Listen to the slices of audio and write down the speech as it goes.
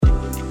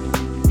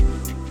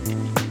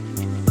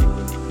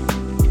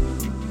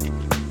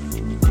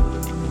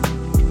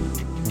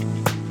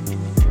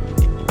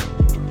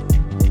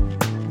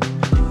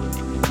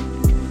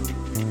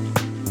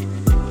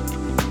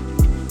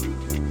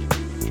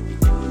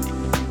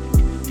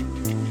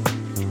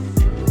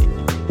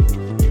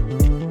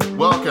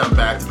Welcome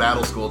back to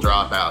Battle School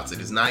Dropouts. It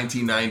is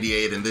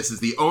 1998, and this is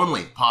the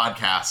only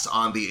podcast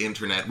on the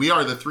internet. We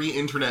are the three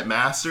internet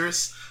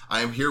masters.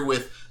 I am here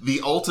with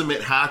the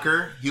ultimate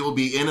hacker. He will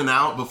be in and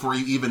out before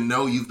you even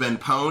know you've been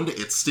pwned.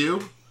 It's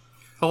Stu.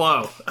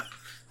 Hello.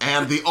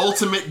 And the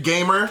ultimate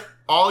gamer.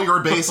 All your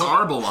base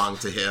R belong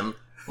to him.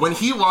 When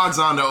he logs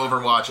on to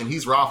Overwatch and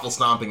he's raffle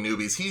stomping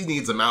newbies, he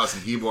needs a mouse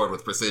and keyboard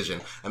with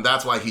precision, and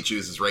that's why he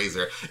chooses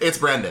Razer. It's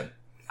Brendan.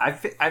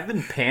 I've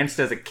been pantsed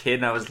as a kid,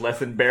 and I was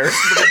less embarrassed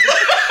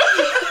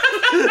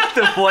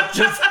than what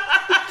just.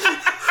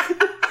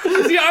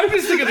 See, I was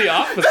just thinking the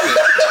opposite.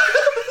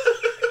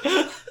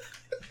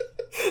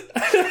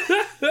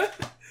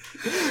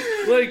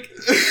 Like,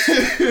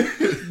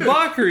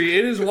 Mockery,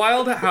 it is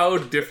wild how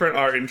different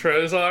our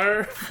intros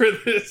are for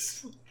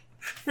this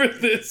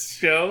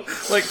show.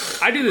 Like,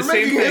 I do the We're same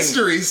making thing.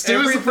 history. Stu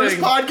was the first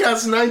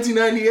podcast in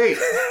 1998.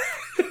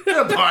 They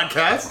had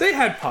podcasts. They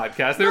had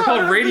podcasts. They were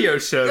called radio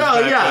shows.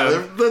 Oh, back yeah.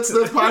 then. That's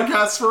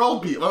podcasts for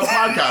old people. Well,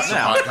 podcasts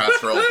are podcasts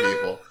for old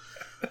people.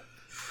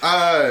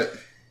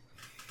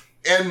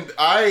 And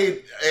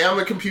I am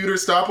a computer.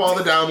 Stop all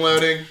the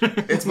downloading.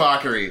 It's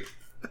Mockery.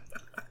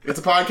 It's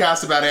a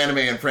podcast about anime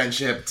and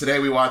friendship. Today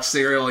we watch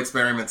Serial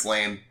Experiments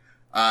Lain.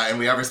 And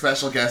we have our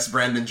special guest,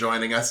 Brendan,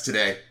 joining us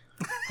today.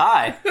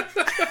 Hi.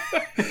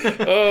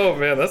 Oh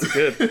man, that's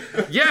good.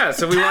 Yeah,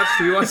 so we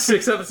watched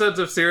 6 episodes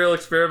of Serial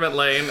Experiment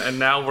Lain, and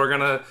now we're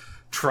gonna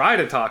try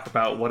to talk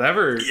about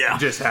whatever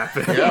just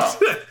happened. Yeah.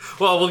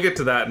 Well, we'll get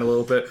to that in a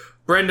little bit.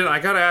 Brendan, I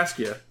gotta ask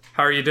you,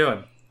 how are you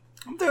doing?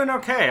 I'm doing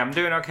okay. I'm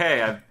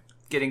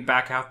getting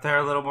back out there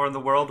a little more in the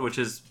world, which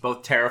is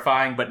both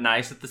terrifying but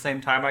nice at the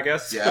same time, I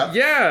guess. Yeah.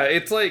 Yeah,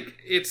 it's like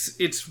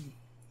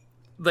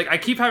like I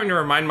keep having to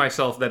remind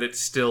myself that it's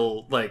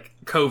still like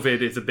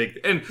COVID is a big,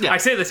 and I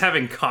say this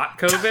having caught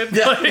COVID.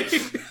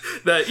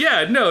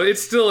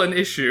 It's still an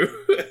issue.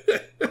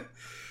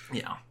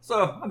 Yeah.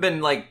 So I've been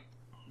like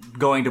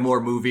going to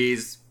more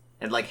movies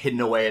and like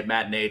hidden away at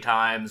matinee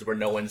times where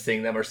no one's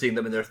seeing them or seeing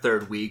them in their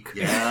third week.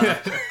 Yeah.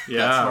 Yeah.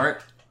 That's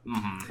smart.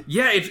 Mm-hmm.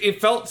 Yeah,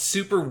 it felt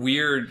super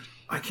weird.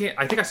 I think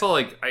I saw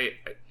I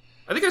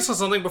think I saw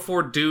something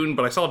before Dune,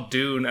 but I saw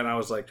Dune and I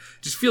was like,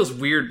 it just feels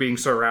weird being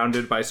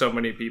surrounded by so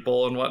many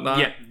people and whatnot.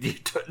 Yeah,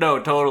 no,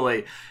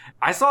 totally.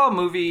 I saw a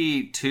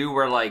movie too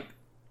where like,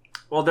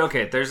 well,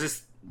 okay, there's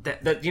this.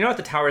 You know, at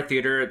the Tower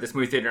Theater, this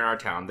movie theater in our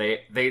town, they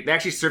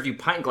actually serve you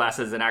pint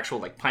glasses and actual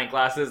like pint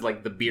glasses,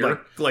 like the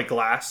beer, like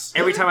glass.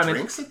 Every time I'm in,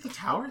 drinks at the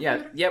Tower yeah,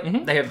 Theater? yep,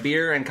 they have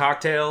beer and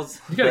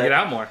cocktails. You gotta get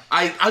out more.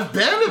 I've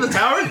been to the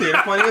Tower Theater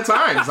plenty of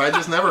times. I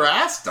just never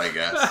asked, I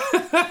guess.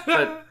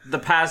 But the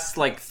past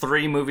like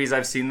 3 movies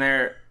I've seen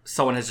there,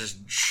 someone has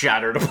just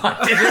shattered a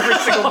pint in every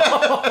single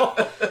one.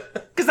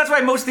 Because that's why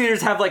most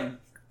theaters have like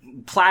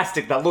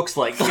plastic that looks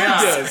like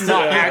glass,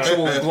 not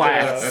actual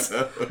glass.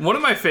 One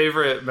of my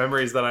favorite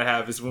memories that I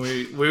have is when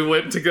we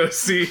went to go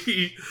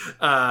see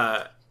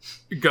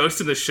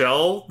Ghost in the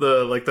Shell,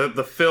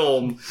 the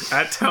film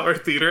at Tower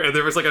Theater, and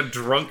there was like a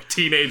drunk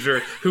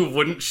teenager who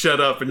wouldn't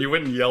shut up, and you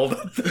went and yelled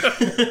at them.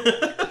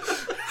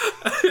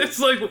 It's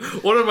like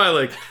one of my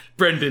like,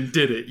 Brendan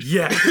did it,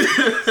 yeah.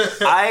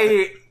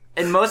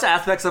 In most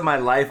aspects of my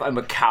life, I'm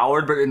a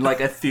coward, but in like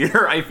a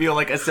theater, I feel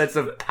like a sense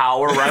of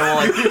power where I will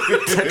like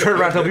turn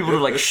around and tell people to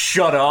like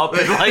shut up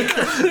and like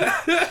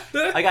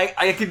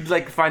I could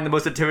like find the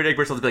most intimidating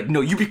person to be like,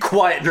 no, you be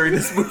quiet during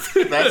this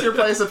movie. That's your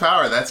place of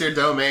power. That's your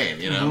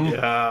domain, you know?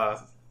 Yeah.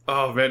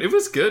 Oh man, it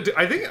was good.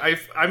 I think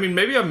I mean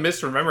maybe I'm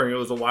misremembering. It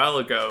was a while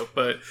ago,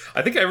 but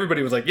I think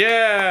everybody was like,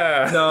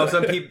 yeah. No,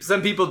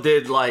 some people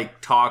did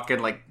like talk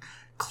and like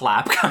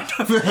clap kind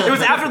of. It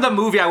was after the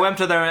movie I went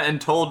to there and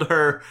told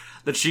her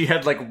that she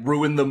had like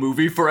ruined the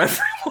movie for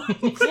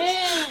everyone.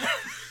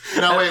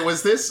 Now wait,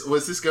 was this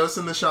Ghost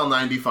in the Shell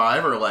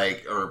 95 or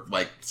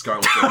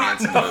Scarlett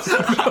Johansson Ghost in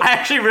the Shell? I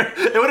actually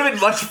it would have been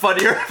much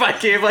funnier if I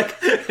gave like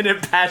an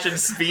impassioned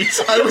speech.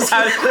 Because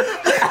I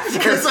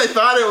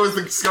thought it was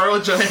the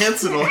Scarlett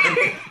Johansson one.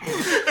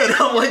 And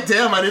I'm like,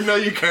 damn, I didn't know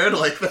you cared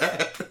like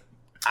that.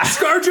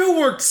 ScarJo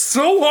worked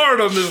so hard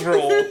on this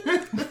role.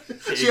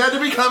 She had to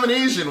become an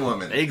Asian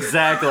woman.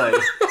 Exactly.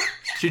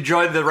 She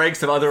joined the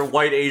ranks of other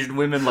white Asian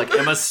women like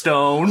Emma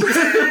Stone.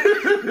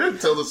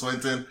 Tilda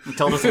Swinton.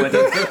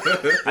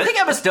 I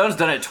think Emma Stone's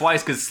done it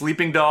twice because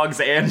Sleeping Dogs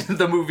and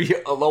the movie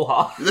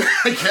Aloha.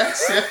 I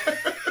guess, yeah.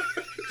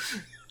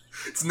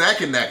 It's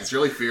neck and neck. It's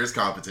really fierce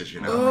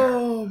competition out there.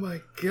 Oh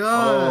my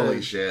god.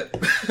 Holy shit.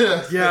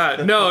 Yeah,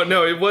 no,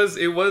 it was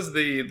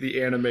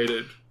the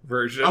animated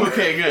version.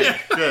 Okay,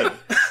 good.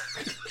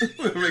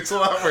 It makes a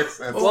lot more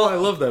sense. Well, I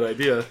love that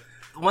idea.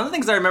 One of the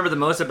things I remember the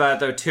most about it,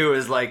 though, too,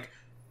 is, like,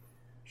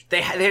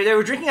 they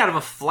were drinking out of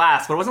a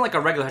flask, but it wasn't like a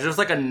regular flask. It was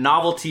like a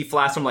novelty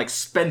flask from, like,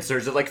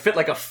 Spencer's. It, like, fit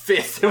like a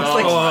fifth. It was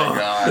my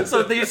god.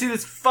 So you see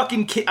this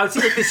fucking kid, I would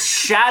see, like, this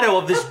shadow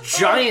of this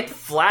giant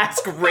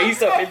flask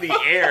raise up in the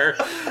air.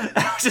 And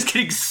I was just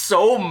getting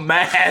so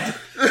mad.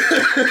 That's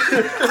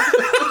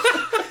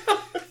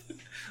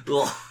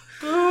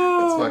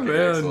fucking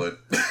man. excellent.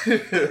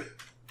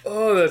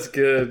 Oh, that's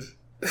good.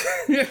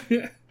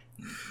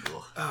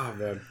 Oh,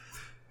 man.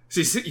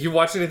 So you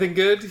watched anything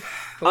good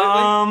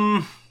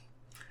lately?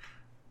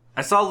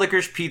 I saw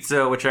Licorice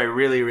Pizza, which I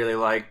really, really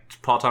liked.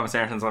 Paul Thomas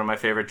Anderson's one of my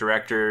favorite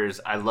directors.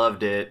 I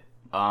loved it.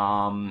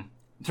 In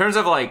terms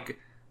of like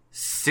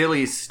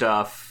silly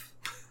stuff,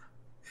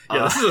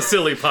 yeah, this is a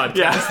silly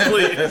podcast.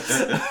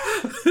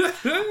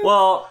 Please.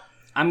 Well,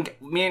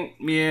 me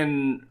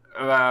and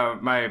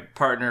my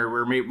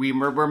partner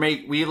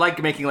we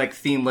like making like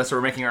theme lists.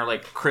 We're making our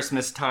like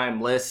Christmas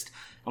time list,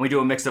 and we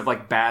do a mix of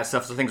like bad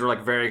stuff. So things we're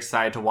like very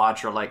excited to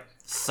watch are like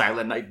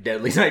Silent Night,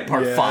 Deadly Night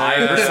Part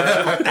 5 or something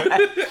like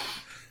that.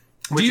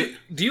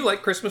 Do you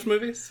like Christmas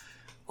movies?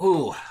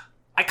 Ooh,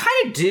 I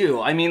kind of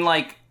do. I mean,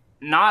 like,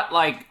 not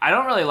like, I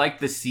don't really like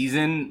the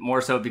season, more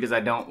so because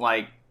I don't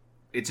like,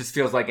 it just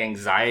feels like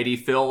anxiety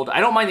filled. I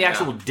don't mind the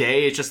actual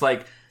day. It's just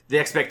like the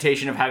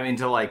expectation of having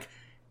to like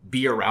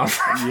be around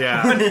for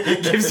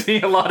it gives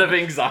me a lot of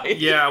anxiety.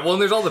 Yeah, well,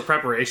 and there's all the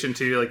preparation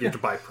too. Like, you have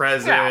to buy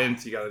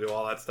presents, you got to do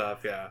all that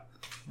stuff. Yeah.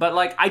 But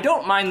like, I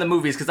don't mind the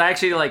movies because I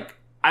actually like,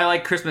 I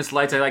like Christmas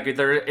lights. I like it.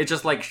 It's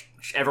just like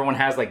everyone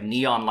has like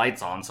neon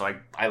lights on, so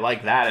I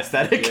like that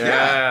aesthetic.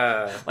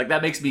 Yeah, like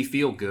that makes me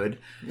feel good.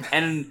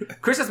 And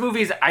Christmas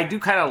movies, I do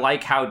kind of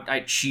like how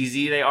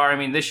cheesy they are. I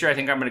mean, this year I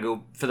think I'm gonna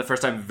go for the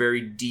first time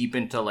very deep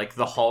into like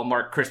the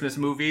Hallmark Christmas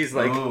movies.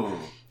 Like,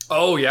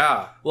 oh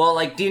yeah. Well,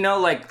 like, do you know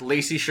like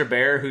Lacey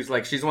Chabert, who's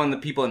like she's one of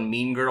the people in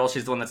Mean Girls.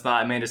 She's the one that's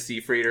not Amanda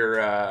Seyfried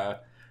or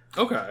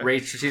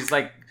Rachel. She's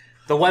like.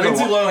 The weather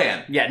Lindsay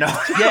Lohan. Yeah, no.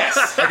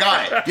 Yes, I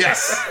got it.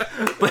 Yes.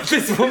 But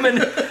this woman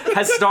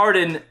has starred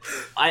in,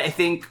 I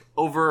think,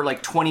 over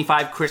like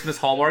 25 Christmas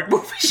Hallmark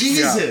movies.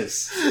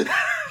 Jesus.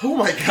 Oh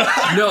my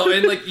god. No,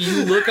 and like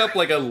you look up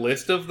like a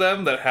list of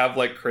them that have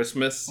like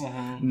Christmas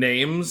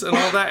names and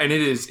all that, and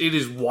it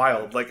is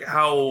wild. Like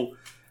how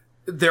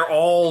they're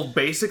all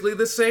basically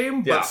the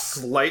same, but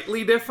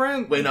slightly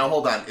different. Wait, now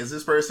hold on. Is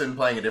this person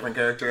playing a different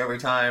character every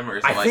time, or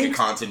is it like a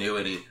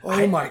continuity?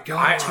 Oh my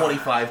god!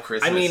 25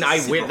 Christmas. I mean,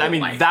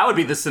 that would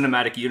be the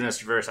cinematic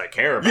universe I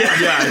care about.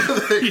 Yeah,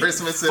 the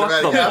Christmas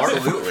cinematic.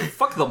 Absolutely.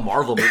 Fuck the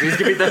Marvel movies.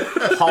 Give me the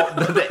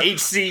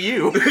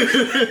HCU.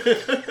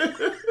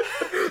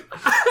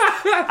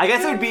 I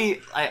guess it would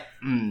be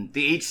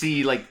the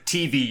HC like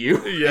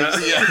TVU. Yeah,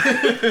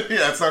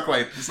 It's not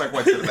quite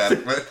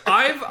cinematic,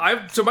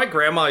 but so my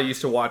grandma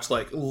used to watch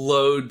like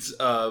loads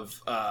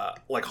of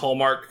like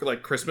Hallmark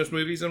like Christmas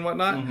movies and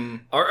whatnot,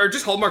 or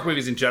just Hallmark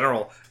movies in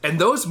general. And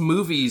those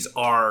movies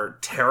are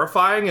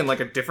terrifying in like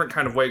a different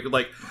kind of way.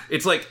 Like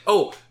it's like,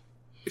 oh,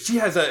 she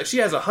has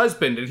a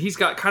husband and he's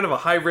got kind of a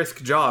high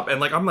risk job, and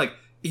like I'm like,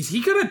 is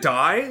he gonna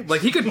die? Like,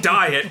 he could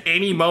die at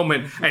any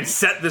moment and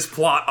set this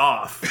plot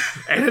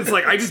off. And it's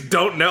like, I just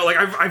don't know. Like,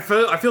 I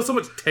feel so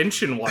much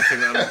tension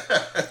watching them.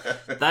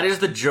 That is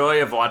the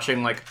joy of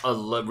watching, like, a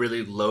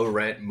really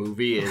low-rent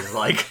movie, is,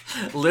 like,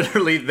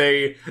 literally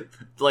they,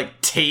 like,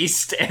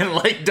 taste and,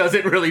 like,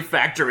 doesn't really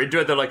factor into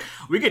it. They're like,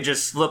 we could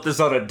just slip this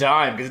on a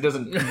dime because it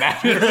doesn't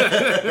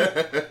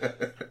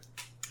matter.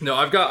 No,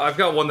 I've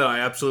got one that I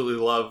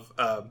absolutely love.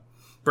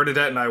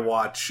 Bernadette and I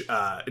watch,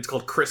 it's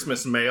called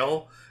Christmas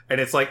Mail. And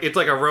it's like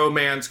a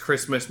romance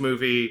Christmas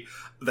movie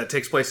that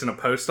takes place in a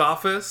post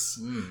office.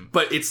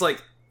 But it's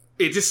like,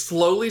 it just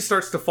slowly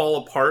starts to fall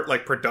apart,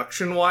 like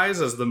production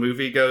wise, as the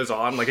movie goes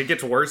on. Like, it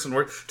gets worse and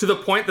worse to the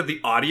point that the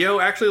audio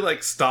actually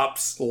like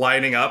stops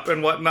lining up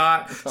and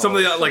whatnot. Some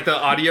of the like the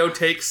audio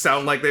takes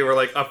sound like they were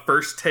like a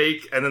first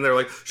take, and then they're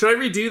like, should I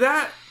redo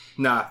that?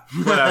 Nah,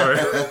 whatever.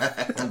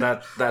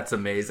 That's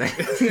amazing.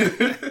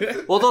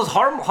 Well, those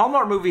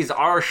Hallmark movies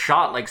are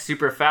shot like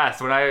super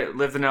fast. When I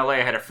lived in LA, I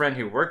had a friend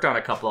who worked on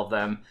a couple of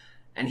them,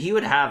 and he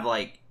would have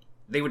like,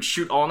 they would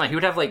shoot all night. He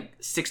would have like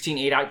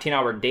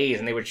 18-hour days,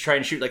 and they would try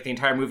and shoot like the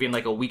entire movie in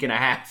like a week and a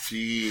half.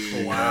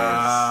 Jeez.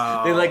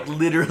 Wow. They like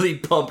literally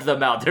pumped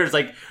them out. There's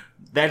like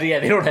that. Yeah,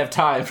 they don't have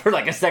time for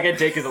like a second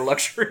take is a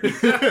luxury.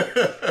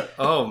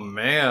 Oh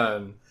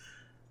man,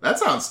 that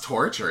sounds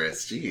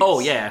torturous. Jeez. Oh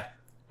yeah.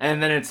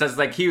 And then it says,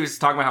 like, he was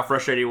talking about how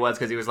frustrated he was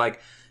because he was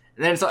like,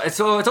 and then so it's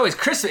always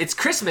Christmas. It's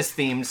Christmas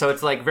themed, so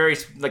it's like very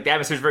like the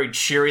atmosphere's very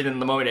cheery. Then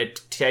the moment it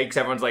takes,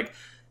 everyone's like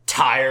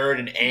tired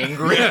and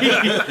angry,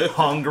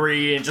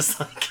 hungry, and just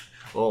like,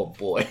 oh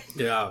boy.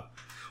 Yeah.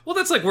 Well,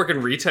 that's like working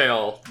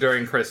retail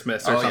during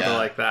Christmas or something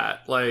like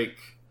that. Like,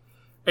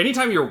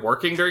 anytime you're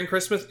working during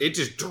Christmas, it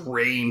just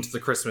drains the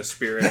Christmas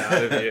spirit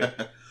out of you.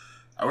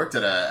 I worked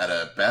at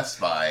a Best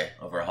Buy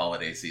over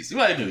holiday season.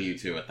 Well, I knew you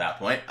too at that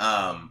point.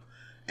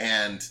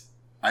 And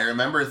I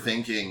remember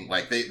thinking,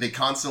 like, they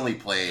constantly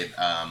played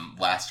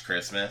Last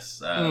Christmas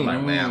by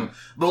Wham.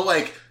 But,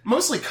 like,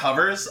 mostly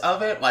covers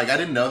of it. Like, I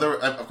didn't know there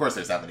were... Of course,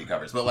 there's that many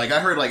covers. But, like,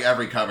 I heard, like,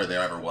 every cover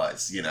there ever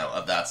was, you know,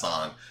 of that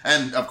song.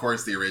 And, of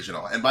course, the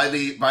original. And by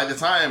the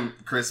time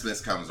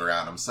Christmas comes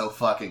around, I'm so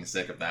fucking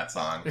sick of that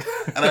song.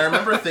 And I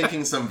remember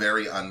thinking some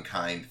very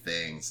unkind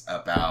things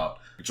about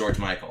George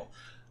Michael.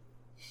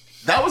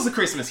 That was the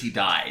Christmas he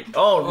died.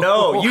 Oh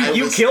no!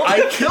 You killed him.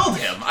 I killed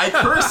him. I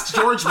cursed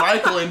George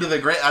Michael into the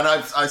grave, and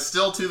I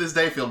still to this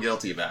day feel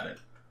guilty about it.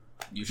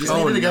 You just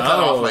needed to get that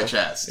off my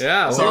chest.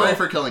 Yeah. Sorry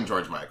for killing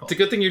George Michael. It's a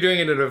good thing you're doing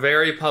it in a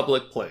very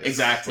public place.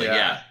 Exactly.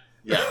 Yeah.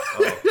 Yeah.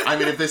 Oh. I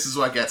mean, if this is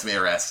what gets me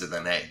arrested,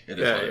 then hey, it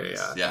is what it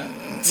is. Yeah.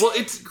 Well,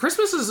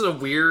 Christmas is a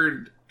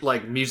weird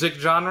like music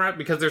genre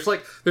because there's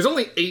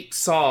only 8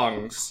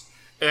 songs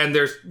and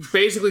there's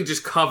basically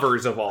just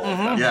covers of all of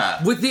them.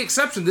 Yeah. With the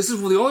exception, this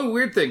is the only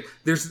weird thing.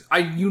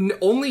 You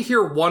only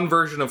hear one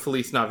version of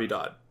Feliz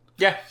Navidad.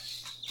 Yeah.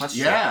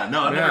 Yeah.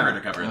 No, I've never heard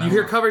a cover of that. You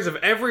hear covers of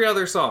every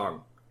other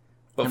song,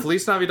 but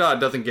Feliz Navidad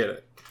doesn't get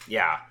it.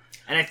 Yeah.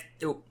 And I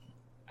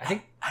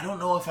think I don't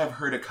know if I've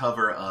heard a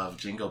cover of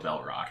Jingle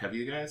Bell Rock. Have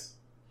you guys?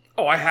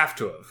 Oh, I have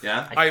to have.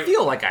 Yeah? I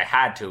feel like I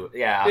had to.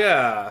 Yeah.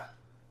 Yeah.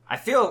 I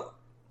feel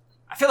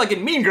like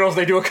in Mean Girls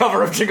they do a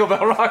cover of Jingle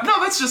Bell Rock. No,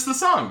 that's just the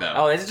song, though.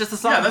 Oh, is it just the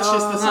song? Yeah, that's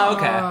just the song.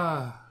 Okay.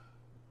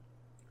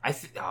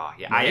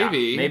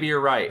 Maybe you're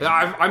right.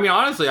 I mean,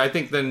 honestly, I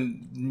think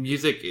then the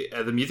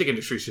music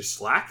industry is just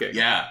slacking.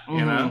 Yeah.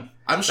 You know?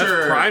 I'm sure.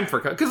 That's prime for...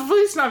 Because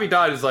Feliz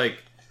Navidad is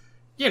like,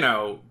 you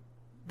know...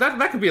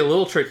 That could be a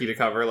little tricky to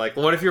cover. Like,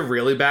 what if you're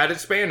really bad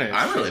at Spanish?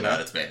 I'm really bad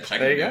at Spanish.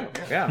 There you go.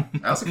 Yeah.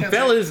 I also can't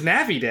Feliz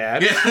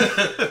Navidad.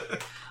 Yeah.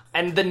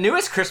 And the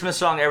newest Christmas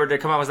song ever to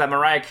come out was that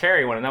Mariah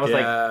Carey one, and that was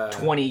like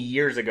 20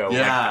 years ago,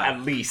 at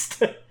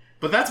least.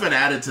 But that's been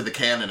added to the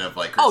canon of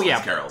like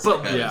Christmas carols.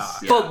 But,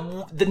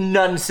 but the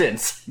none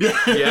since.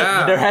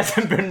 Yeah. Has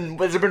there been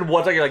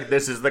one song you're like,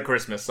 this is the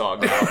Christmas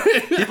song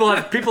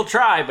now? people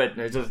try, but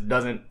it just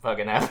doesn't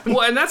fucking happen.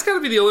 Well, and that's gotta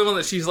be the only one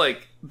that she's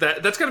like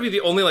that's gotta be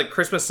the only like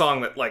Christmas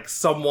song that like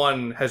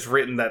someone has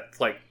written that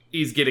like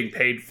he's getting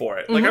paid for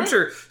it. Like I'm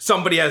sure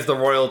somebody has the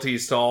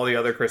royalties to all the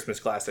other Christmas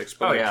classics,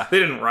 but they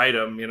didn't write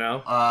them, you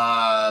know.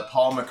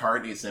 Paul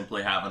McCartney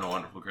Simply Having a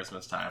Wonderful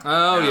Christmas Time.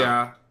 Oh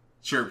yeah.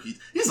 Sure,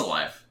 he's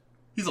alive.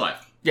 He's alive.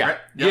 Yeah.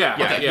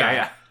 Right?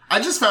 Yeah. I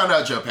just found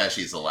out Joe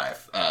Pesci's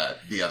alive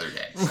the other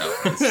day, so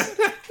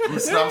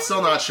I'm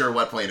still not sure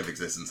what plane of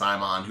existence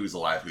I'm on, who's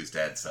alive, who's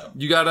dead. So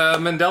You got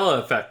Mandela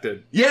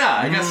affected. yeah,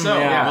 I guess so.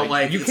 Yeah. But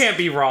like, You can't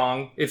be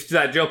wrong. It's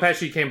that Joe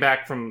Pesci came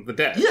back from the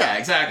dead. Yeah,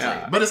 exactly.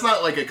 Yeah. But it's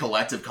not like a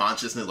collective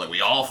consciousness. Like we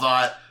all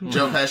thought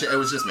Joe Pesci. It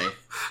was just me.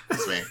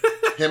 It's me.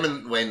 Him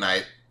and Wayne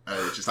Knight.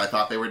 I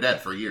thought they were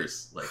dead for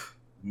years. Like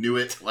knew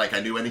it like I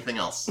knew anything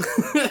else.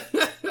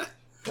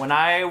 When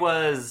I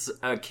was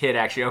a kid,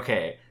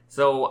 actually,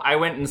 so I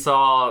went and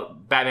saw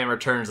Batman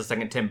Returns, the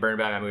second Tim Burton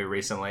Batman movie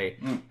recently,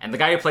 and the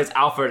guy who plays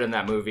Alfred in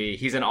that movie,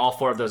 he's in all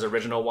 4 of those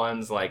original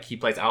ones, like, he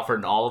plays Alfred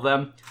in all of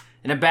them.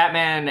 And in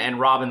Batman and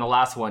Robin, the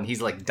last one,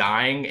 he's, like,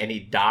 dying, and he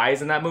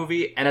dies in that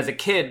movie, and as a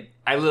kid,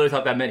 I literally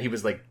thought that meant he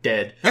was, like,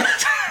 dead. And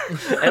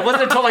it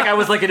wasn't until, like, I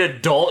was, like, an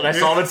adult, and I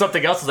saw him in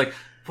something else, I was like,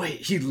 wait,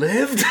 he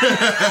lived?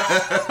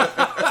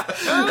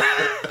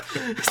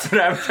 So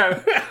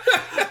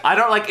I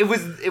don't like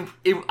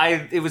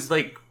it was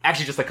like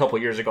actually just a couple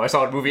years ago. I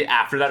saw a movie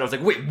after that. I was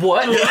like, wait,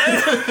 what?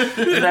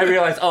 And I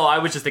realized, I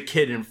was just a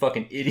kid and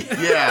fucking idiot.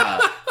 Yeah.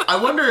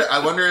 I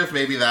wonder if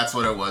maybe that's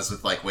what it was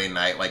with like Wayne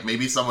Knight. Like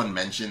maybe someone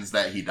mentions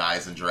that he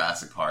dies in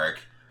Jurassic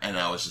Park, and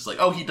I was just like,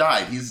 oh, he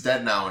died. He's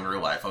dead now in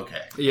real life.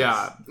 Okay.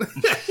 Yeah.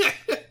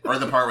 Or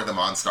the part where the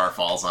Monstar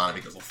falls on it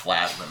because of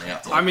flat, and then they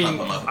have to. Like, I mean,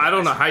 pump him up. I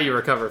don't know how you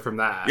recover from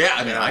that. Yeah,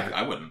 I mean,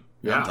 I wouldn't.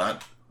 Yeah. I'm done.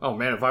 Oh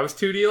man, if I was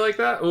 2D like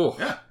that, ooh.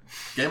 Yeah.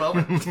 Game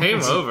over.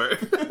 Game over.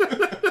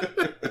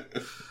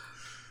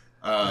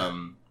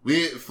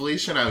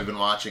 Felicia and I have been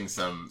watching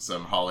some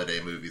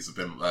holiday movies. We've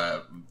been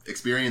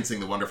experiencing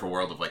the wonderful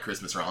world of like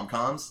Christmas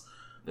rom-coms.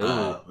 We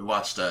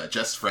watched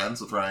Just Friends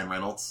with Ryan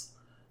Reynolds.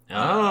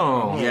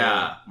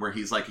 Yeah, where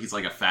he's like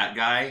a fat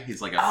guy.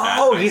 He's like a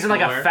fat he's in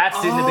like a fat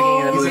suit in the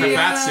beginning of the movie. He's in a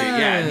fat suit,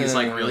 yeah. And he's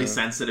like really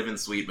sensitive and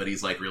sweet, but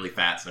he's like really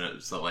fat.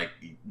 So like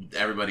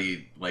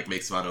everybody like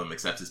makes fun of him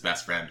except his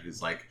best friend,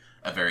 who's like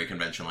a very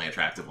conventionally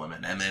attractive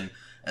woman. And then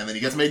he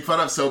gets made fun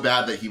of so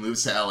bad that he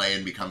moves to LA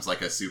and becomes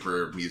like a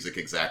super music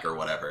exec or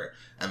whatever,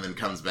 and then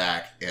comes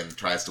back and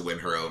tries to win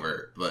her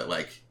over, but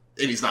like.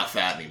 And he's not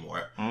fat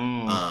anymore.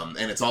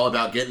 And it's all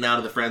about getting out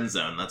of the friend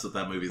zone. That's what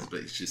that movie's. But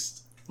it's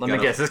just. Let me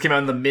guess. This came out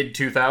in the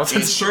mid-2000s.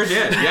 It sure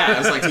did. Yeah, it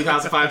was like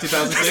 2005,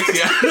 2006.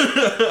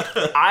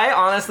 Yeah. I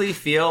honestly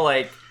feel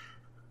like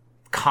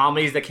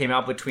comedies that came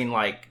out between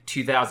like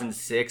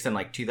 2006 and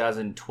like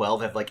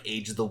 2012 have like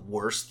aged the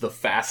worst, the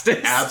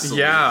fastest.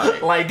 Absolutely. Yeah.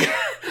 Like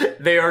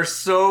they are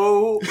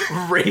so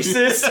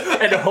racist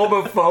and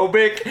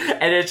homophobic,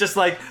 and it's just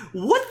like,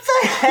 what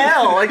the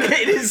hell? Like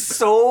it is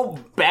so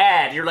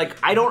bad. You're like,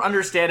 I don't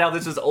understand how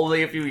this was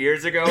only a few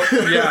years ago.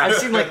 Yeah. I've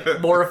seen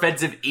like more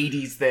offensive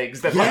 80s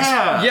things than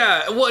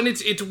yeah. Well, and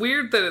it's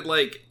weird that it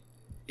like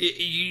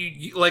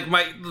you like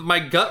my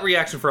gut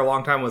reaction for a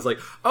long time was like,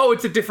 oh,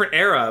 it's a different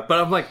era, but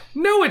I'm like,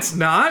 no, it's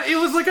not. It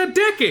was like a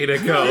decade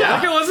ago. Yeah.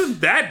 Like it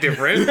wasn't that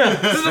different.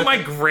 This isn't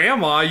my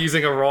grandma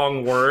using a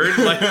wrong word.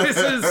 Like this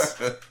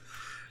is.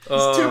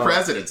 It's 2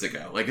 presidents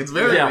ago. Like it's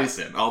very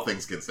recent, all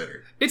things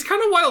considered. It's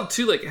kind of wild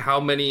too, like how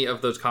many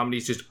of those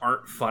comedies just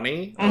aren't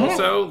funny.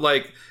 Also,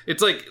 like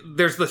it's like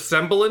there's the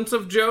semblance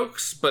of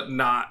jokes, but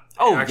not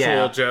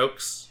actual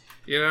jokes.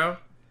 You know,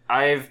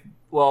 I've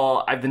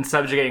well, I've been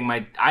subjugating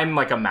I'm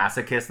like a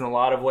masochist in a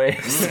lot of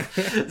ways.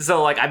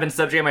 So like I've been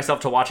subjugating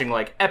myself to watching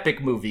like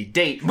epic movie,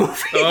 date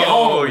movie.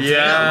 Oh,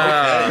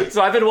 yeah. Okay.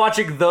 So I've been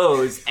watching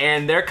those,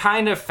 and they're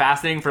kind of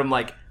fascinating from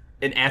like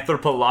an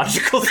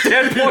anthropological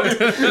standpoint,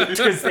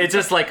 because it's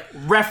just like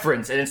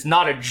reference, and it's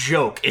not a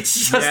joke.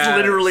 It's just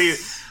literally.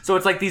 So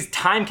it's like these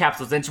time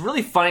capsules, and it's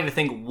really funny to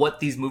think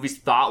what these movies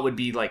thought would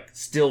be like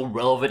still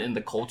relevant in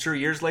the culture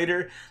years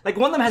later. Like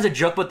one of them has a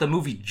joke about the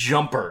movie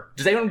Jumper.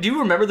 Do you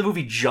remember the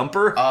movie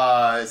Jumper?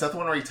 Is that the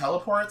one where he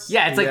teleports?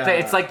 Yeah,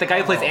 it's like the guy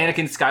who plays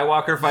Anakin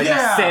Skywalker fighting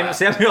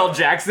Samuel L.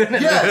 Jackson.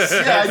 Yes,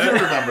 yeah, I do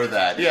remember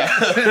that. Yeah,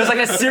 there's like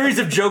a series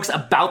of jokes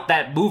about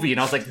that movie,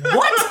 and I was like,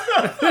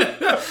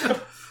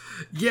 what?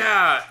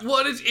 Yeah,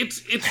 well,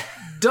 it's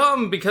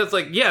dumb because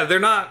like they're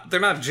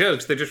not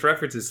jokes, they're just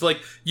references. So, like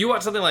you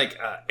watch something like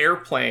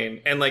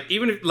Airplane, and like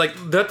even if like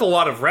that's a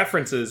lot of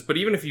references, but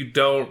even if you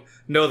don't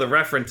know the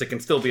reference, it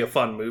can still be a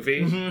fun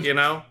movie. You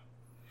know,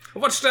 I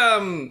watched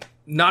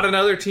Not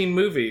Another Teen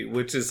Movie,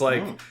 which is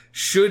like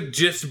should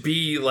just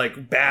be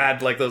like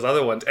bad like those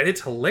other ones, and it's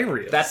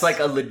hilarious. That's like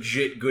a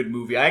legit good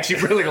movie. I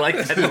actually really like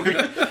that movie.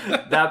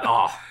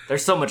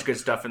 There's so much good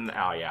stuff in.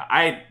 Oh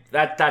yeah,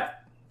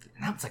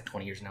 Now it's like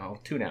 20 years now.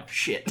 2 now.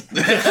 Shit.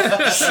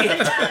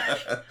 Shit.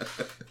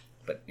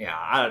 But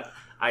yeah,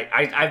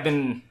 I've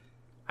been,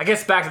 I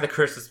guess back to the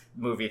Christmas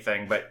movie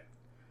thing, but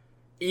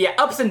yeah,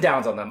 ups and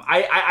downs on them.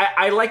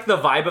 I like the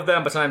vibe of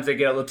them, but sometimes they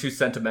get a little too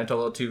sentimental, a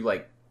little too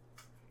like,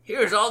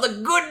 here's all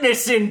the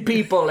goodness in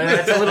people, and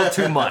it's a little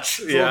too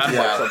much.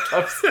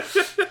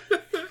 Sometimes.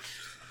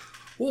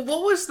 Well,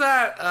 what was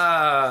that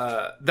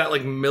that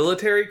like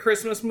military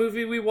Christmas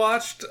movie we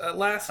watched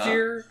last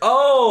year?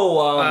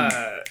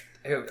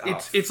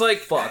 It's like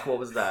fuck. What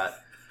was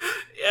that?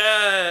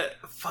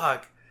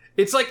 Fuck.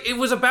 It's like it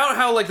was about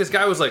how like this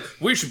guy was like,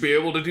 we should be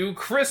able to do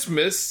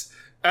Christmas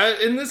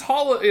in this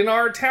hall in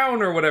our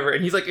town or whatever,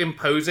 and he's like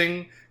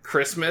imposing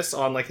Christmas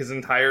on like his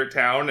entire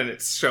town, and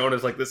it's shown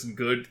as like this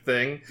good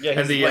thing. Yeah,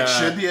 and the like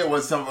should be.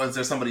 Was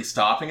there somebody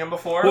stopping him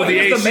before? Well,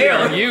 the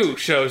ACLU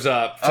shows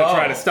up to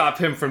try to stop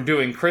him from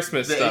doing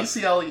Christmas stuff.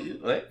 The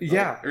ACLU, what?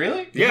 Yeah,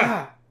 really?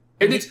 Yeah,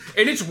 and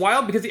it's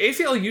wild because the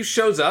ACLU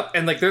shows up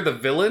and like they're the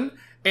villain.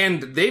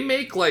 And they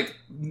make like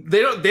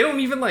they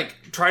don't even like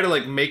try to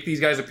like make these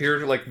guys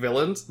appear like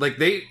villains. Like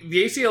the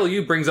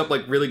ACLU brings up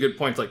like really good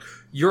points. Like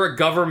you're a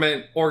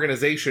government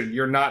organization.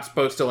 You're not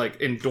supposed to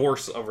like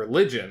endorse a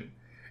religion.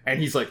 And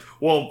he's like,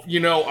 well, you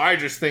know, I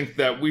just think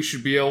that we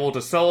should be able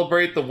to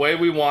celebrate the way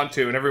we want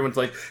to. And everyone's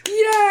like,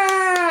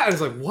 yeah. I was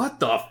like, what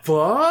the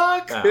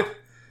fuck?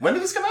 When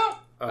did this come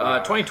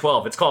out?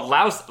 2012. It's called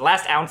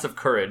Last Ounce of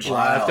Courage.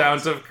 Last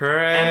Ounce of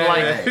Courage. And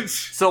like,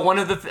 so one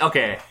of the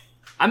okay.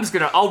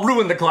 I'll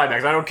ruin the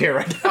climax. I don't care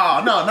right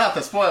now. Oh, no, not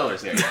the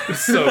spoilers here.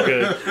 It's so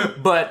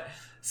good. But,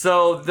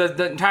 so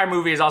the entire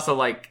movie is also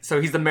like, so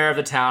he's the mayor of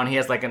the town. He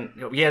has like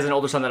he has an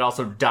older son that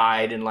also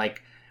died in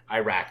like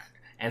Iraq.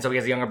 And so he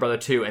has a younger brother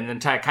too. And then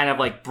to kind of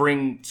like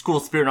bring school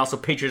spirit and also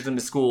patriotism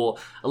to school,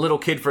 a little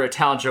kid for a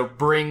talent show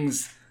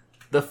brings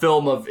the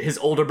film of his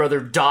older brother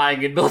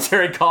dying in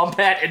military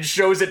combat and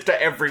shows it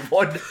to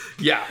everyone.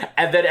 Yeah.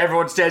 And then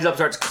everyone stands up,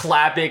 starts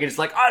clapping, and it's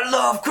like, I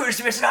love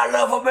Christmas and I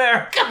love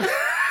America.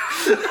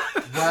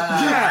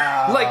 Wow.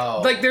 Yeah,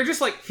 like they're just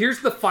like,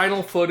 here's the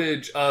final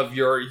footage of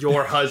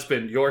your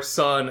husband, your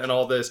son, and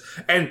all this,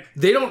 and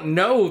they don't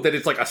know that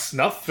it's like a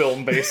snuff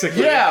film,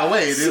 basically. Yeah,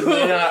 wait,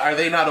 are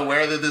they not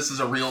aware that this is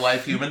a real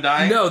life human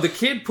dying? No, the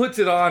kid puts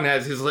it on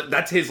as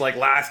that's his like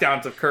last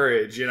ounce of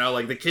courage. You know,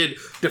 like the kid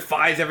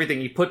defies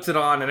everything. He puts it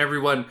on, and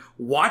everyone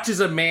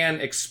watches a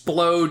man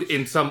explode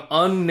in some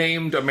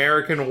unnamed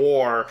American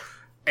war,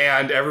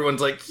 and everyone's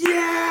like,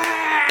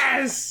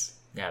 yes.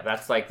 Yeah,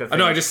 that's like the thing. I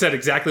know, I just said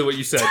exactly what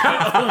you said.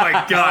 Oh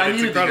my god, I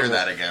needed to hear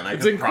that again. I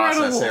could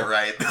process it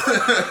right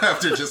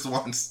after just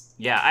once.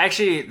 Yeah,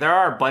 there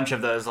are a bunch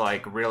of those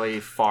like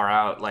really far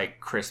out like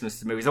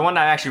Christmas movies. The one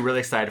I'm actually really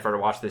excited for to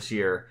watch this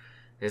year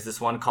is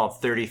this one called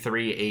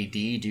 33 AD.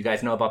 Do you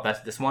guys know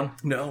about this one?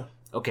 No.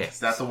 Okay. Is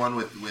that the one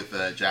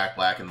with Jack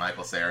Black and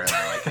Michael Cera? And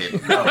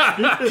they're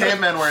like,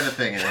 cavemen weren't a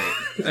thing in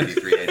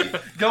 33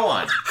 AD. Go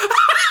on.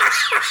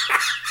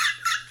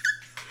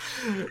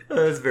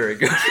 That's very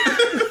good.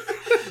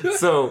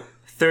 So,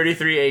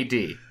 33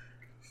 AD.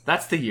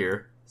 That's the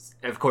year,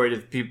 according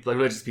to people,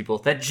 religious people,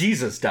 that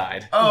Jesus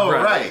died. Oh,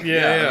 right.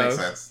 Yeah, that makes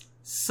sense.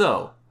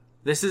 So,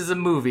 this is a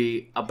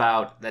movie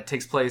that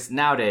takes place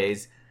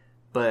nowadays,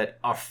 but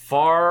a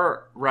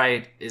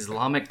far-right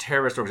Islamic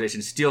terrorist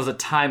organization steals a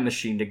time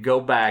machine to go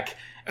back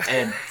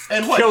and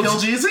kill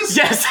Jesus?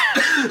 Yes!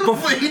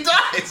 Before he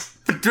dies!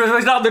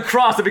 He's not on the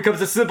cross, it becomes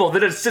a symbol.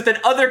 Then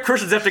other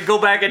Christians have to go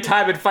back in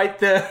time and fight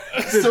the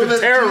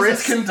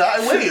terrorists. Jesus can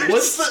die. Wait,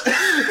 what's the...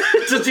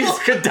 So Jesus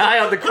could die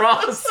on the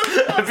cross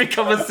and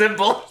become a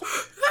symbol.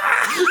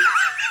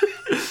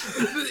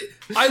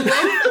 I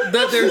love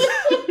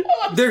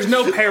that there's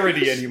no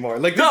parody anymore.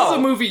 Like, this is a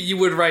movie you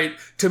would write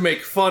to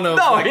make fun of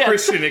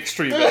Christian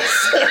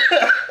extremists.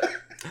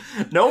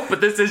 Nope, but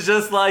this is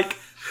just like...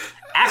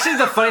 Actually,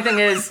 the funny thing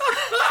is...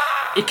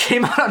 It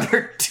came out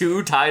under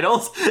 2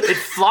 titles. It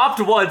flopped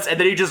once, and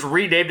then he just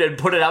renamed it and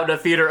put it out in a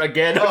theater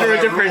again under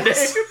a different name.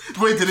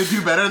 Wait, did it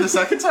do better the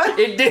second time?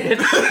 It did.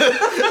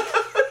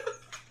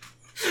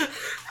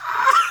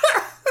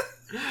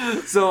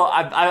 So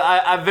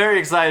I'm very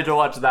excited to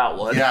watch that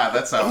one. Yeah,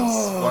 that sounds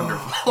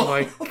wonderful.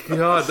 Oh my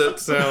god, that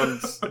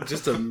sounds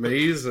just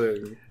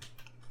amazing.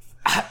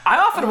 I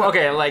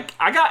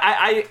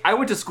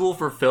went to school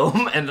for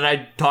film, and then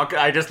I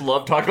just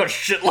love talking about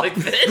shit like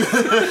this.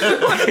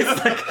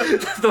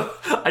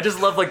 I just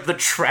love like the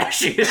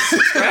trashiest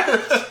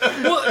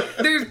trash. Well,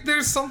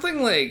 there's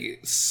something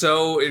like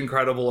so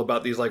incredible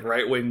about these like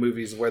right-wing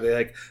movies where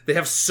they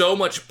have so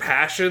much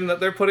passion that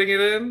they're putting it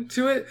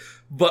into it,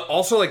 but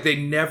also like they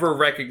never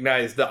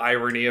recognize the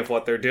irony of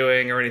what they're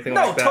doing or anything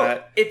like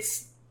that.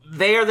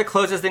 They are the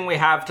closest thing we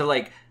have to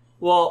like.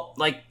 Well,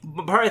 like,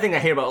 part of the thing I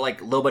hate about,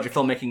 like, low-budget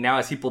filmmaking now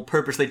is people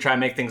purposely try and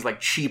make things, like,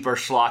 cheap or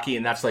schlocky,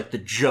 and that's, like, the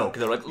joke.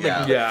 They're like,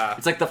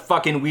 it's like the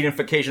fucking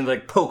Whedonification, they,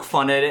 like, poke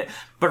fun at it.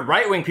 But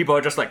right-wing people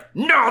are just like,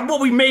 no,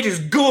 what we made is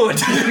good!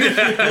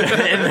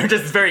 And they're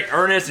just very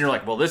earnest, and you're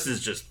like, well, this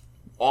is just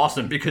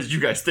awesome because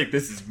you guys think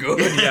this is good.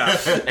 Yeah.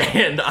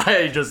 And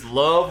I just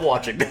love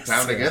watching this.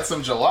 Time to get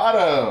some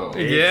gelato.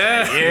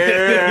 Yeah.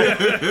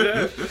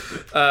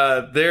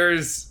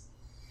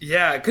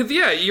 Because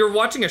you're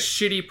watching a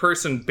shitty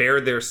person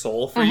bare their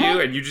soul for you,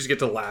 and you just get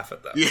to laugh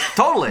at them. Yeah.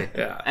 Totally.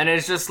 Yeah. And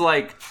it's just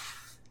like,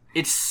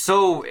 it's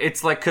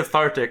like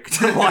cathartic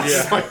to watch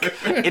like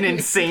an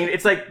insane,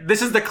 it's like,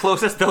 this is the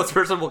closest those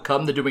person will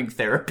come to doing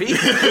therapy.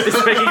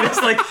 It's making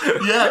this like...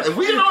 Yeah,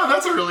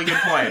 that's a really good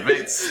point, but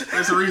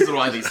there's a reason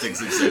why these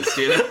things exist,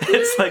 you know?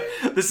 It's like,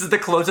 this is the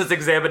closest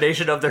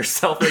examination of their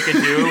self they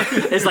can do.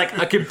 It's like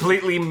a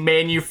completely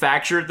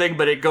manufactured thing,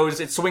 but it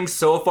swings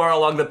so far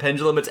along the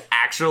pendulum, it's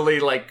actually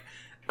like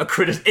a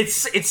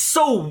it's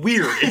so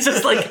weird. It's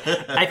just like,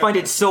 I find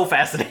it so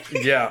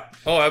fascinating. Yeah.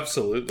 Oh,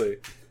 absolutely.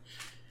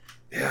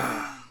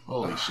 Yeah.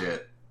 Holy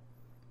shit.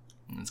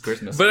 It's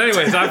Christmas. But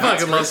anyways, I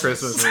fucking love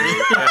Christmas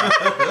movies. Yeah.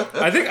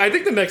 I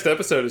think the next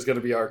episode is going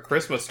to be our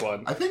Christmas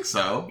one. I think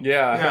so.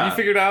 Yeah. Have you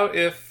figured out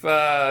if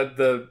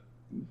the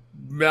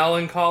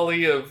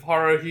melancholy of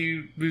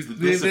Haruhi... The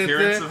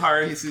disappearance of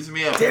Haruhi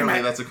Suzumiya?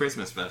 Apparently that's a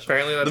Christmas special.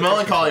 The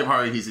melancholy of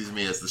Haruhi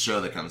Suzumiya is the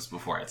show that comes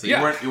before it. So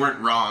you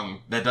weren't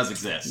wrong. That does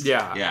exist.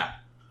 Yeah. Yeah.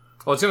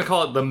 Well, it's going to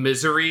call it The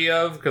Misery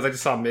of, because I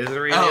just saw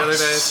Misery the other day.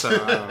 So,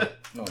 oh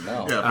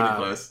no. Yeah, pretty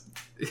close.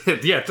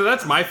 Yeah, so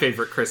that's my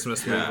favorite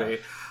Christmas movie.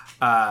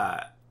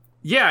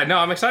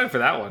 I'm excited for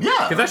that one.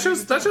 Yeah,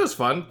 because that show's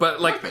fun.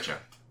 But like that show.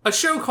 A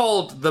show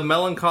called The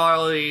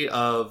Melancholy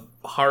of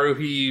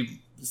Haruhi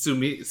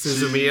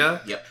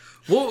Suzumiya. Yep.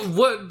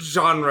 What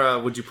genre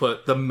would you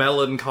put The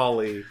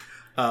Melancholy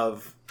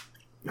of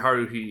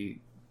Haruhi?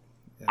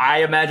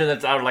 I imagine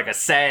that's out of like a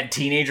sad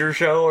teenager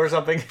show or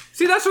something.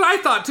 See, that's what I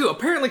thought too.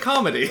 Apparently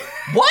comedy.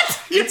 What?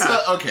 It's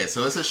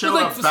so it's a show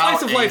like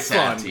about of life a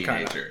sad fun,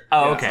 teenager. Kinda.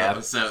 Oh, okay.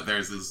 So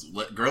there's this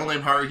girl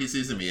named Haruhi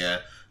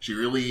Suzumiya. She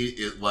really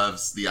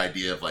loves the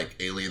idea of like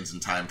aliens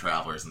and time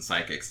travelers and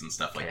psychics and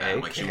stuff like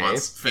that. Like she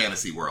wants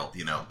fantasy world,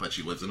 but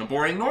she lives in a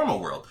boring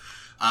normal world.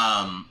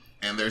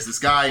 And there's this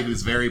guy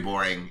who's very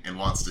boring and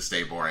wants to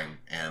stay boring.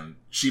 And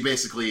she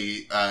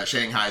basically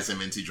shanghais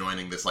him into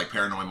joining this like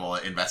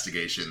paranormal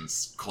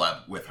investigations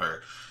club with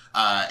her.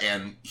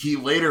 And he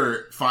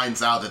later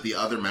finds out that the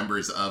other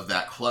members of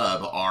that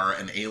club are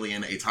an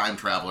alien, a time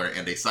traveler,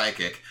 and a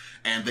psychic.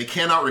 And they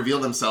cannot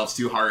reveal themselves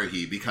to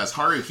Haruhi because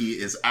Haruhi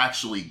is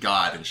actually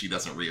God and she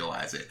doesn't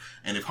realize it.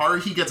 And if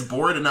Haruhi gets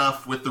bored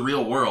enough with the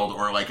real world,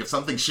 or like if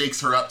something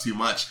shakes her up too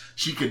much,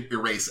 she could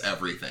erase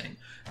everything.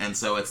 And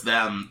so it's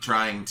them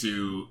trying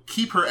to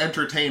keep her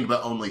entertained,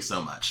 but only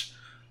so much.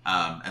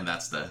 And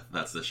that's the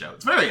show.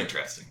 It's very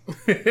interesting.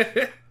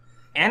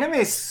 Anime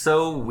is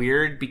so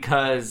weird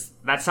because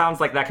that sounds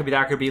like that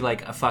could be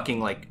like a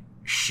fucking like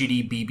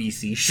shitty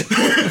BBC show.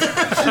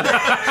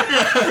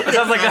 It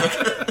sounds like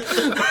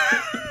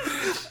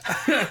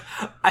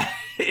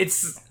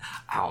it's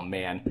oh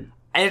man.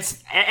 And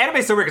anime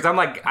is so weird because I'm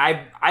like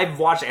I've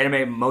watched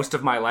anime most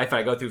of my life and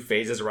I go through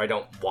phases where I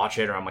don't watch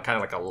it or I'm kind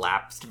of like a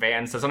lapsed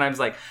fan. So sometimes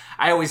like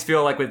I always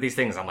feel like with these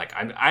things I'm like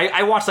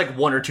I watch like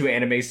 1 or 2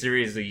 anime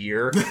series a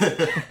year.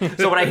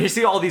 So when I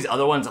see all these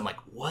other ones I'm like,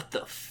 what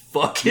the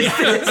fuck is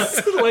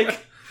this?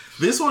 Like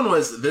this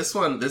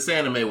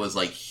anime was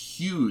like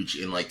huge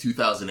in like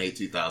 2008,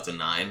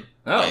 2009.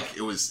 Oh. Like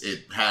it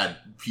had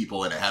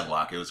people in a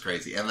headlock. It was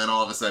crazy. And then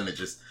all of a sudden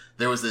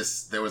there was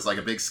like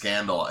a big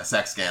scandal, a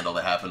sex scandal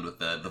that happened with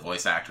the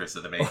voice actress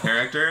of the main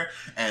character,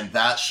 and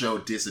that show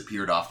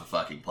disappeared off the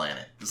fucking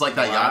planet. It's like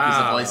that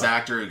Yakuza voice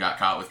actor who got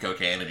caught with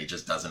cocaine and he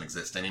just doesn't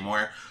exist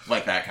anymore.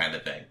 Like that kind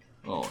of thing.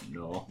 oh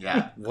no.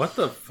 Yeah. What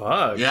the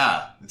fuck?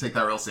 Yeah. They take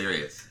that real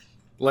serious.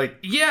 Like,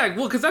 yeah,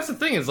 well, because that's the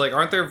thing is, like,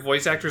 aren't their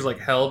voice actors, like,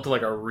 held to,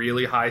 like, a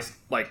really high,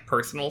 like,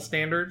 personal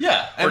standard?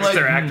 Yeah. Or just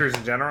their actors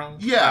in general?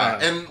 Yeah,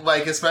 and,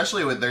 like,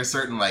 especially with there's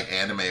certain, like,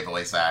 anime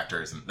voice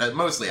actors, and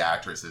mostly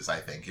actresses,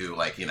 I think, who,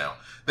 like, you know,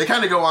 they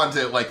kind of go on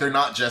to, like, they're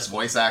not just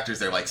voice actors,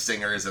 they're, like,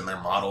 singers and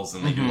they're models,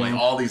 and they do, like,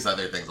 all these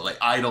other things, like,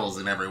 idols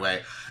in every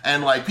way.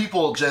 And, like,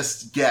 people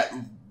just get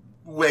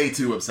way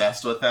too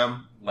obsessed with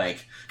them.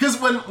 Like,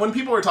 because when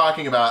people were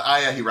talking about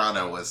Aya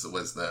Hirano was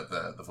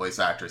the voice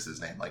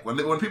actress's name. Like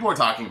when people were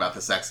talking about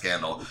the sex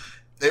scandal,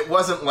 it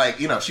wasn't like,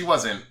 you know, she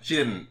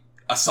didn't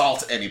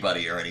assault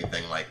anybody or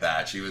anything like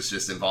that. She was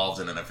just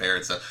involved in an affair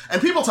and stuff. And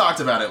people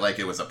talked about it like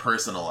it was a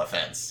personal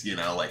offense. You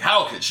know, like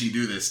how could she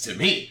do this to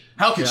me?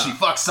 How could she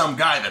fuck some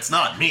guy that's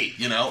not me?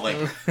 You know, like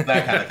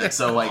that kind of thing.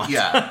 So like,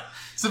 yeah,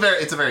 it's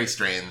a very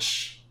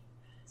strange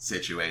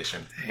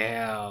situation.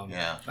 Damn.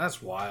 Yeah,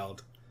 that's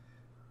wild.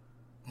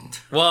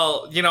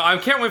 Well, you know, I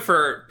can't wait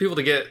for people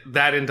to get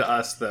that into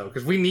us, though,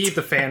 because we need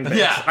the fan base.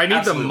 Yeah, I need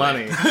absolutely. the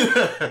money.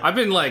 I've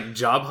been, like,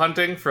 job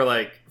hunting for,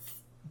 like,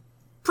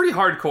 pretty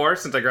hardcore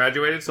since I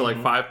graduated, so,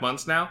 like, 5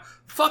 months now.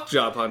 Fuck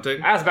job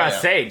hunting. I was about to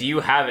say, do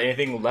you have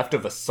anything left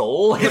of a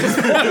soul?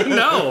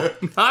 No,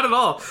 not at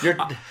all.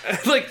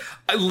 Like,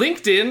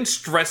 LinkedIn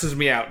stresses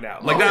me out now.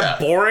 Like, that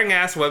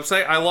boring-ass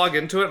website, I log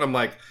into it, and I'm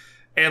like...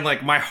 And,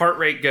 like, my heart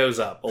rate goes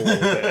up a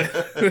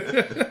little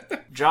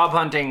bit. Job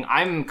hunting,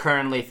 I'm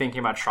currently thinking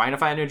about trying to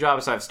find a new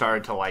job, so I've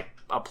started to, like,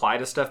 apply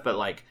to stuff, but,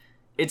 like,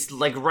 it's,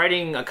 like,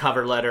 writing a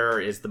cover letter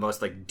is the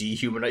most, like,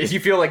 dehumanizing. You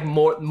feel, like,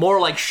 more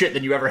like shit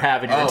than you ever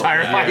have in your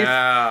entire life.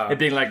 And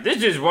being like,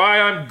 this is why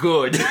I'm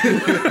good.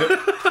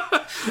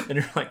 And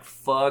you're like,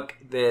 fuck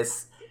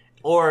this.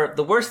 Or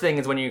the worst thing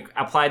is when you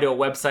apply to a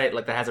website,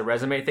 like, that has a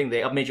resume thing,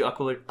 they made you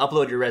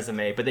upload your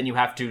resume, but then you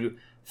have to...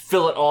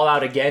 fill it all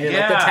out again in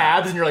like the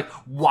tabs, and you're like,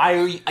 "Why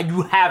are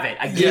you have it?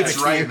 I gave it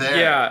to right you." there.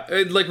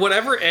 Yeah, like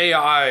whatever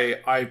AI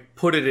I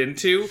put it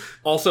into,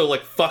 also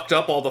like fucked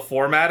up all the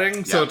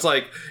formatting. So it's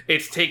like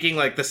it's taking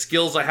like the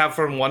skills I have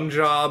from one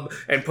job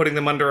and putting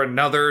them under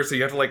another. So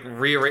you have to like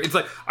rearrange. It's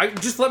like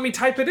just let me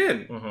type it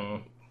in.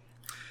 Mm-hmm.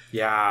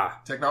 Yeah,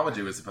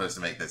 technology was supposed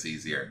to make this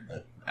easier,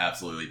 but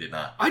absolutely did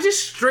not. I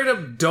just straight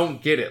up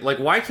don't get it. Like,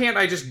 why can't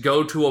I just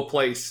go to a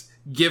place,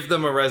 give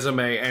them a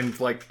resume, and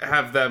like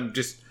have them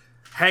just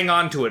hang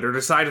on to it or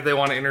decide if they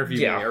want to interview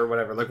me or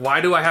whatever. Like, why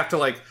do I have to,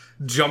 like,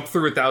 jump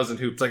through 1,000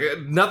 hoops? Like,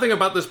 nothing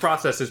about this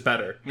process is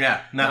better.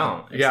 Yeah,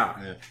 no.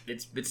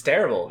 It's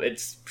terrible.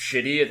 It's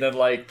shitty, and then,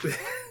 like...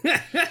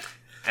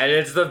 and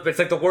it's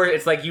like the worst.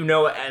 It's like, you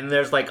know, and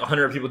there's, like,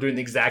 100 people doing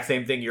the exact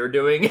same thing you're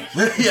doing.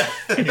 Yeah.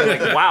 And you're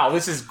like, wow,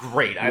 this is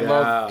great. I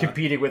love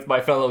competing with my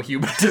fellow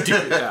human to do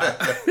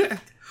it.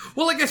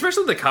 Well, like,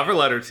 especially the cover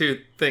letter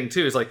thing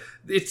too is like,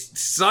 it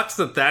sucks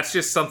that that's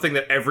just something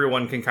that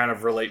everyone can kind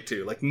of relate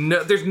to. Like,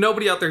 there's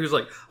nobody out there who's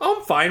like, oh,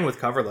 I'm fine with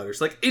cover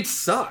letters. Like, it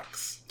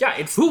sucks. Yeah,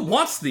 it's... Who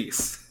wants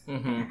these?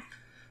 Mm-hmm.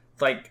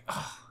 Like,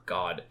 oh,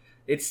 God.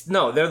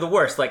 They're the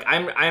worst. Like,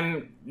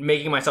 I'm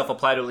making myself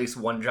apply to at least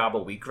one job a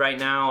week right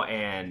now,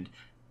 and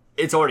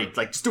it's already,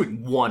 like, just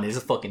doing one is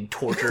a fucking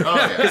torture.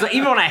 Because like,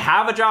 even when I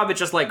have a job, it's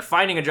just like,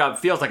 finding a job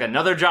feels like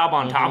another job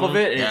on top of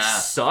it, and it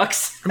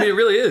sucks. I mean, it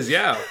really is,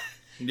 yeah.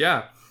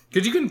 Yeah,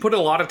 because you can put a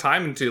lot of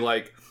time into,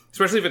 like,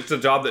 especially if it's a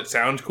job that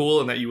sounds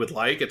cool and that you would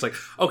like. It's like,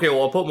 okay,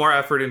 well, I'll put more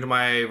effort into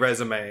my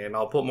resume and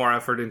I'll put more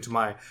effort into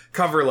my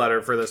cover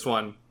letter for this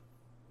one.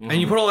 And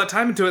you put all that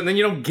time into it and then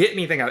you don't get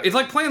anything out of it. It's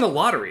like playing the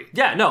lottery.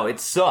 Yeah, no, it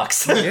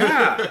sucks.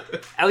 Yeah.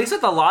 At least with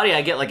the lottery,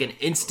 I get, like, an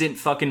instant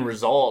fucking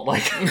result.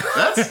 Like,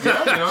 that's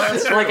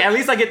true. Like, at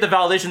least I get the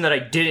validation that I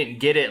didn't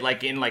get it.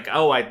 Like, in, like,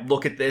 oh, I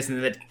look at this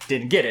and then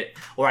didn't get it.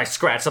 Or I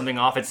scratched something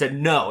off and said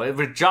no.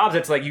 With jobs,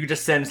 it's like, you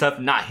just send stuff,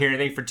 not hear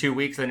anything for 2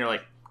 weeks, and then you're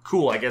like,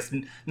 cool, I guess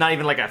not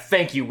even like a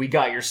thank you, we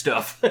got your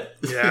stuff.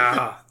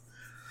 Yeah.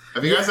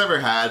 Have you guys ever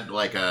had,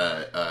 like,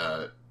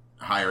 a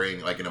hiring,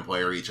 like, an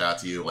employer reach out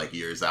to you, like,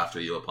 years after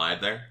you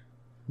applied there?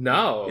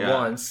 No, Yeah.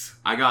 once.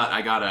 I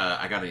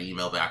got an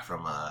email back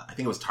from I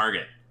think it was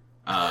Target.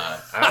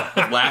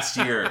 Last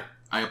year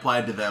I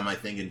applied to them, I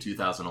think in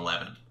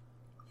 2011.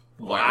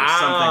 Or something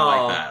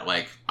like that.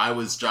 Like,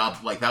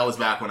 that was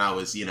back when I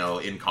was, you know,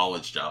 in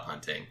college job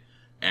hunting.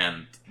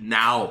 And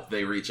now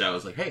they reach out, I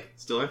was like, hey,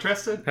 still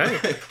interested?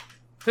 Hey.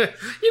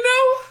 You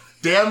know,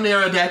 damn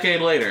near a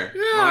decade later.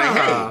 Yeah. I'm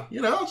like, hey,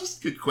 you know, I'll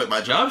just quit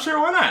my job. Sure,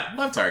 why not?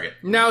 Love Target.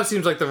 now it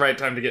seems like the right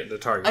time to get into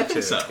Target. I think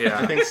too. so. Yeah.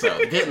 I think so.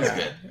 Getting's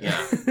good.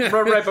 Yeah.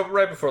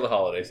 right before the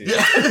holiday season.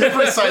 Yeah,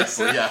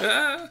 precisely.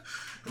 Yeah.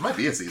 It might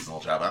be a seasonal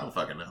job. I don't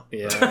fucking know.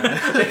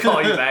 Yeah. They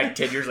call you back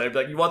 10 years later, be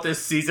like, you want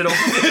this seasonal?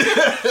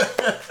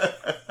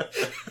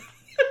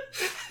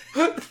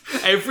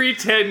 Every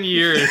 10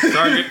 years,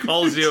 Target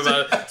calls you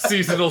about a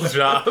seasonal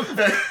job.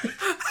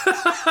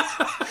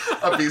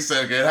 That'd be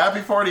so good.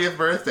 Happy 40th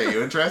birthday.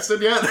 You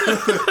interested yet?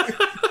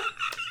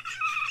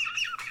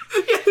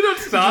 You don't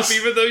stop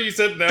even though you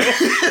said no.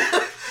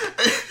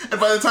 And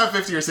by the time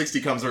 50 or 60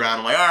 comes around,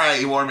 I'm like, all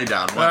right, you wore me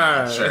down.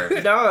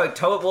 Sure. No,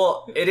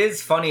 well, it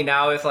is funny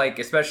now with, like,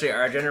 especially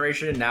our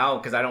generation now,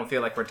 because I don't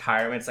feel like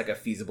retirement's like a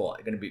feasible,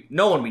 going to be,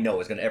 no one we know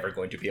is ever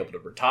going to be able to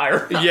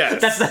retire.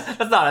 Yes.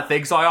 That's not a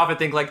thing. So I often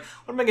think, like,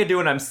 what am I going to do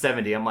when I'm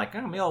 70? I'm like,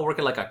 maybe I'll work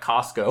at, like, a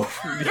Costco.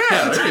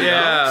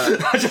 Yeah.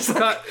 Just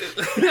like,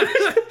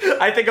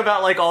 I think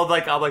about, like,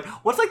 I'm like,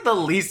 what's, like, the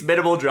least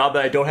minimal job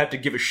that I don't have to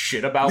give a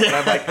shit about when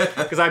I'm, like,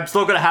 because I'm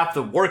still going to have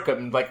to work,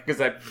 because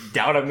I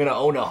doubt I'm going to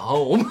own a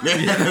home.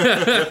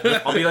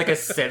 I'll be, like, a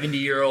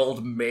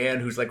 70-year-old man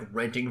who's, like,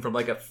 renting from,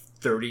 like, a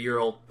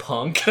 30-year-old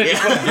punk.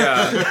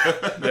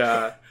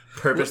 Yeah.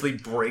 Purposely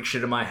break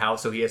shit in my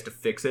house so he has to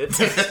fix it.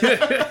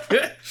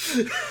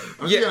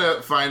 I'm just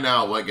gonna find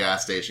out what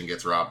gas station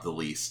gets robbed the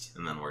least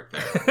and then work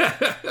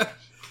there.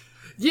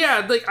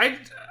 Yeah, like I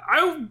guess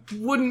I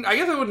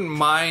wouldn't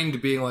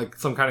mind being like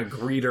some kind of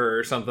greeter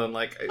or something.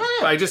 Like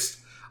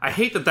I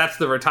hate that that's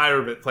the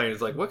retirement plan.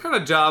 It's like, what kind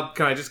of job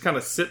can I just kind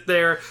of sit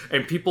there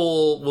and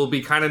people will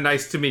be kind of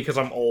nice to me because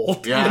I'm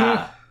old?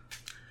 Yeah.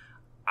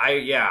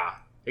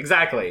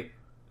 Exactly.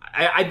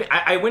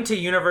 I went to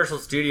Universal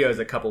Studios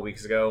a couple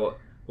weeks ago,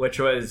 which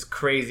was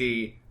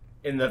crazy.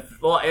 It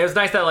was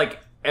nice that, like,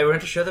 everyone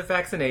had to show their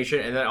vaccination,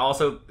 and then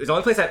also, it's the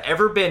only place I've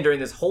ever been during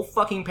this whole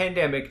fucking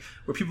pandemic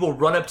where people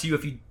run up to you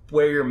if you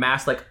wear your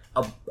mask, like,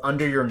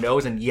 under your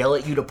nose and yell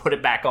at you to put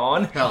it back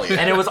on. Hell yeah.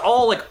 And it was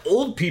all, like,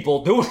 old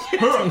people doing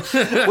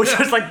it, which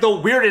was, like, the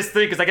weirdest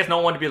thing, because I guess no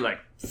one wanted to be like,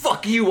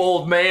 fuck you,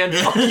 old man,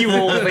 fuck you,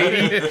 old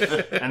lady.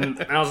 And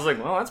I was just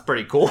like, well, that's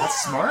pretty cool.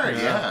 That's smart,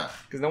 yeah.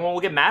 Because no one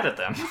will get mad at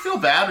them. You feel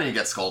bad when you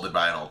get scolded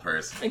by an old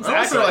person. Exactly.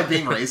 Unless they're, like,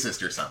 being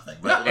racist or something.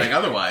 But, like,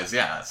 otherwise,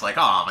 yeah, it's like,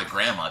 oh, my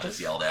grandma just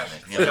yelled at me.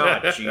 You know?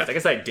 God, jeez, I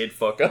guess I did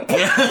fuck up.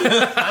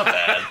 Yeah. Not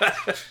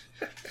bad.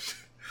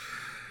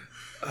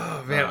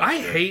 Oh, man,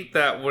 I hate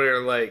that where,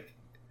 like,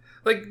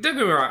 don't get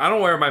me wrong, I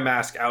don't wear my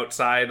mask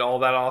outside all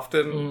that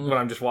often when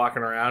I'm just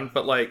walking around,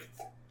 but, like,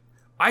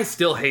 I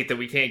still hate that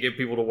we can't get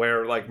people to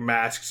wear, like,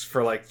 masks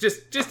for, like,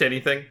 just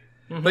anything.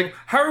 Mm-hmm. Like,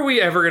 how are we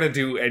ever going to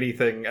do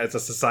anything as a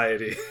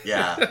society?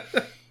 Yeah.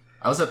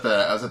 I was at the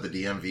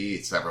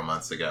DMV several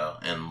months ago,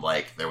 and,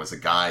 like, there was a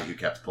guy who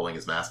kept pulling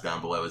his mask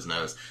down below his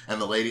nose, and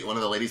one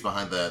of the ladies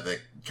behind the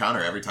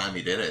counter, every time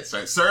he did it,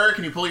 started, "Sir,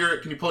 can you pull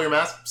your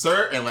mask,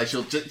 sir?" And, like,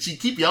 she'd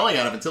keep yelling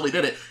at him until he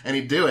did it, and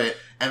he'd do it,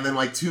 and then,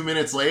 like, 2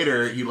 minutes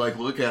later, he'd, like,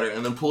 look at her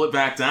and then pull it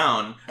back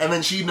down, and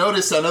then she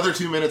noticed another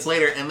 2 minutes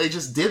later, and they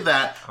just did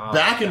that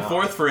back and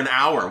forth for an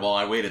hour while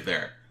I waited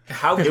there.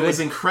 It was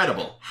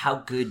incredible. How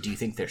good do you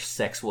think their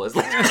sex was?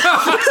 Like,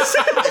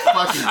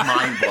 fucking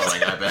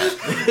mind-blowing, I bet.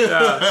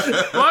 Yeah.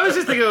 Well, I was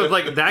just thinking of,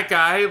 like, that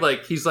guy,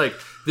 like, he's like,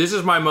 this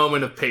is my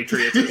moment of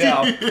patriotism.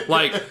 Yeah.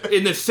 Like,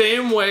 in the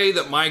same way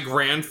that my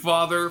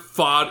grandfather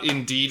fought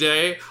in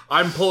D-Day,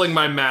 I'm pulling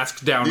my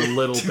mask down a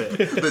little bit.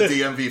 The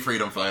DMV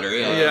freedom fighter,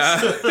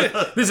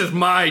 yeah. This is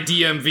my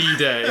DMV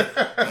day.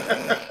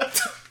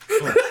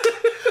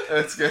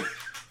 That's good.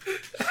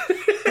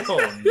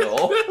 Oh,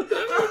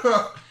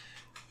 no.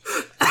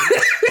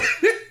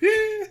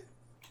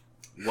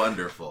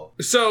 Wonderful.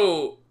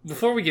 So,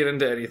 before we get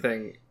into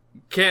anything,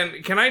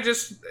 can I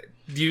just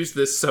use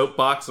this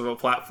soapbox of a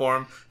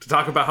platform to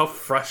talk about how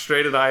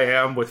frustrated I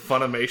am with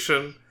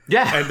Funimation?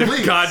 Yeah, and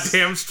the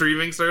goddamn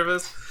streaming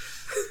service?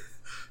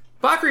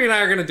 Bakri and I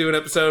are going to do an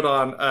episode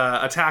on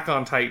Attack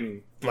on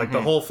Titan, like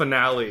the whole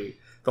finale,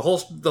 the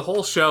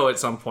whole show at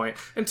some point.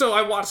 And so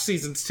I watched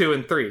seasons 2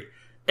 and 3.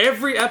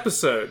 Every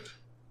episode,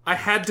 I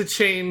had to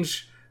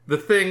change the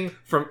thing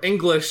from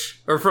English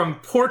or from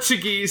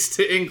Portuguese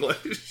to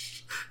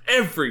English.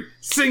 Every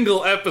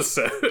single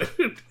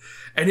episode.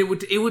 And it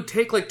would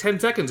take like 10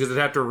 seconds because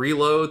it'd have to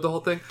reload the whole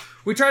thing.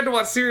 We tried to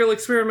watch Serial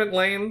Experiment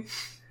Lain.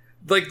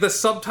 Like, the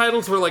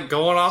subtitles were like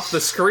going off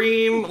the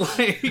screen.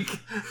 Like,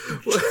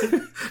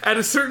 at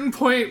a certain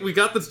point, we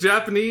got this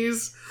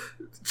Japanese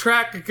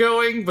track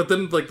going, but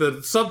then like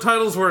the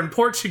subtitles were in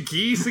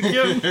Portuguese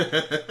again.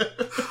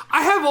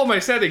 I have all my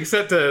settings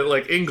set to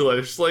like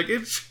English. Like,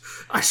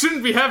 I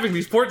shouldn't be having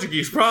these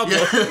Portuguese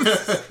problems.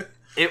 Yeah.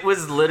 It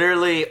was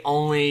literally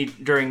only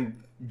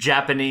during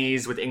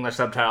Japanese with English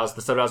subtitles.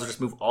 The subtitles would just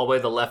move all the way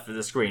to the left of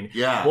the screen.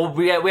 Yeah. Well,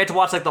 we had to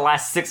watch like the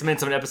last 6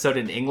 minutes of an episode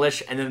in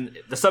English, and then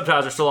the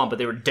subtitles are still on, but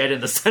they were dead in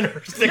the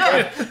center.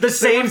 Yeah. The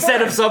same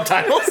set of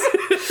subtitles.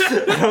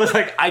 I was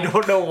like, I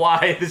don't know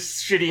why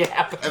this shitty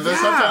happened. And the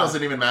subtitles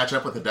didn't even match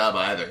up with the dub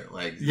either.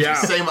 Like,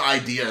 same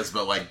ideas,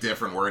 but like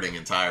different wording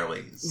entirely.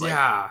 It's like,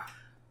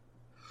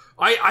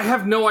 I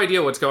have no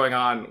idea what's going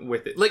on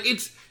with it. Like,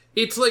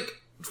 it's like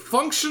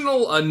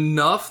functional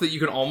enough that you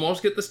can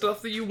almost get the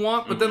stuff that you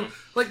want, but then,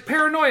 like,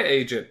 Paranoia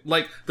Agent,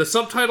 like, the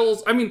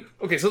subtitles, I mean,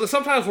 okay, so the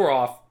subtitles were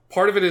off.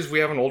 Part of it is we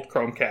have an old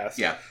Chromecast.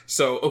 Yeah.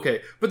 So,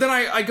 okay. But then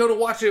I go to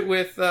watch it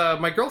with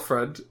my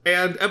girlfriend,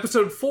 and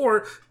episode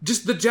 4,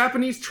 just the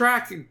Japanese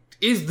track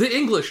is the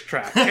English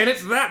track. And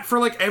it's that for,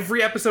 like,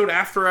 every episode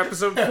after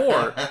episode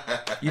 4.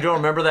 You don't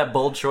remember that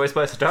bold choice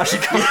by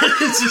Satoshi Kon?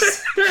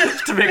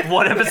 To make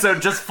one episode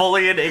just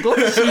fully in English?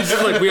 It's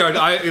just like,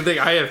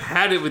 I have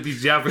had it with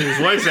these Japanese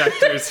voice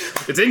actors.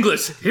 It's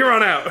English, here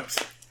on out.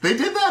 They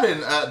did that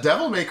in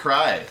Devil May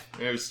Cry.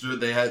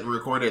 They had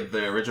recorded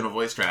the original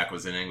voice track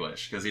was in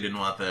English because he didn't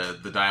want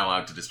the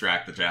dialogue to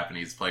distract the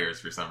Japanese players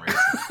for some reason.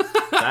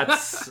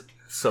 That's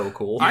so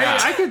cool.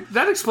 Yeah.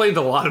 That explains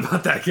a lot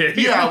about that game.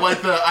 Yeah,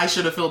 like the "I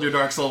should have filled your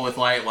dark soul with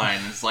light" line.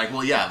 It's like,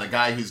 well, yeah, the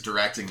guy who's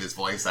directing this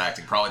voice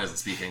acting probably doesn't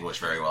speak English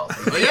very well.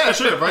 So like, yeah,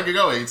 sure, if I could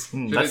go.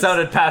 That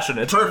sounded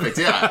passionate. Perfect,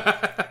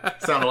 yeah.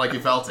 Sounded like you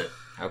felt it.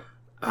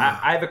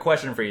 I have a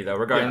question for you though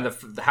regarding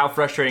how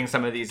frustrating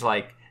some of these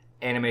like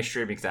anime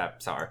streaming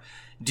apps are.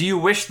 Do you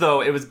wish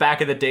though it was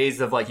back in the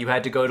days of like you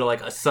had to go to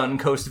like a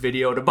Suncoast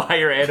video to buy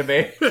your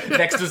anime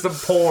next to some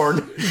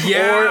porn?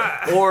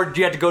 Yeah. Or do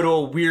you have to go to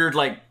a weird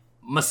like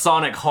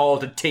Masonic hall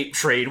to tape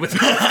trade with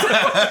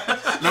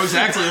Know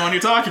exactly the one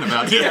you're talking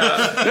about.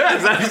 Yeah,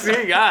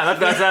 exactly. Yeah,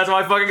 that's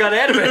why I fucking got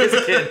anime as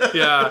a kid.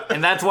 Yeah.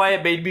 And that's why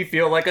it made me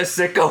feel like a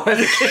sicko as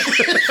a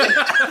kid.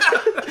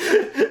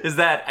 Is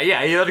that, you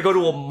had to go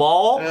to a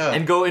mall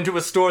and go into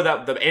a store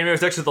that the anime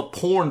was next to the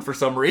porn for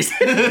some reason.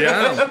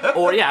 Yeah.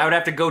 Or, I would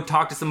have to go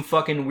talk to some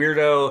fucking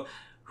weirdo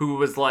who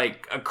was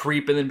like a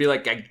creep and then be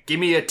like, give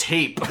me a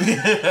tape.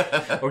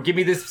 Or give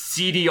me this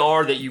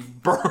CDR that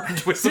you've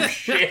burned with some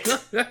shit.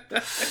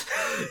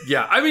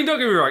 Yeah, I mean, don't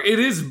get me wrong. It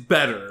is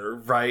better,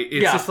 right?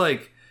 It's just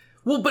like,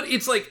 well, but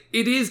it's like,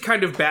 it is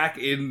kind of back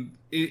in,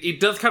 it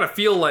does kind of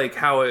feel like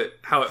how it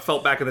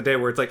felt back in the day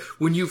where it's like,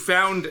 when you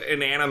found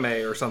an anime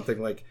or something,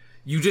 like,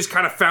 you just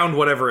kind of found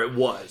whatever it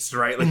was,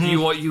 right? Like,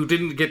 you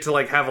didn't get to,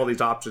 like, have all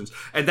these options.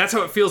 And that's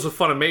how it feels with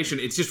Funimation.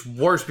 It's just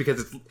worse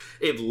because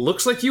it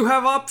looks like you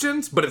have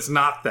options, but it's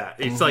not that.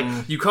 It's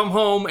like, you come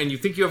home and you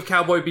think you have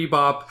Cowboy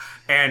Bebop,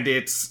 and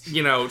it's,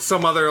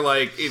 some other,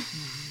 like,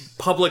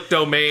 public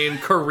domain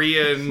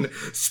Korean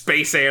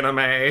space anime.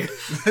 I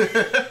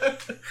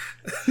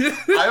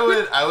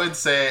would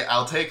say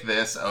I'll take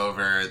this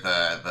over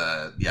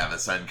the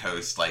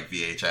Suncoast like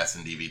VHS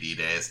and DVD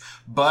days,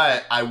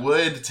 but I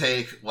would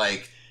take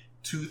like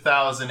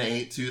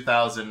 2008,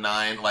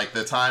 2009, like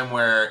the time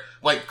where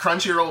like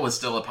Crunchyroll was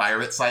still a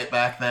pirate site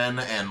back then,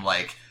 and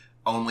like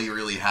only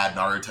really had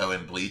Naruto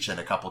and Bleach and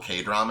a couple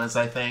K-dramas,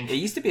 I think. It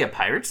used to be a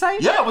pirate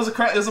site? Yeah, it was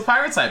a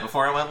pirate site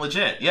before it went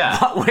legit.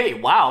 Yeah.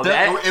 Wait, wow.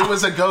 It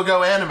was a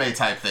go-go anime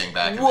type thing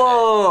back in the day.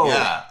 Whoa.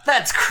 Yeah.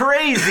 That's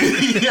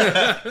crazy.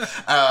 Yeah.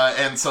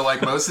 And so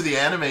like most of the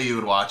anime you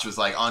would watch was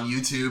like on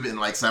YouTube in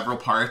like several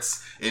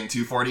parts in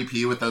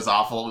 240p with those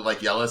awful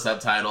like yellow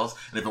subtitles.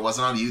 And if it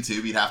wasn't on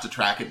YouTube, you'd have to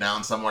track it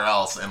down somewhere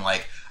else. And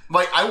like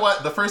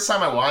the first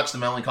time I watched The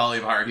Melancholy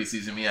of Haruhi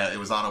Suzumiya, it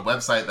was on a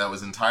website that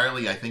was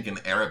entirely, I think, in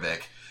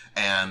Arabic,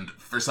 and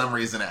for some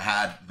reason it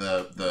had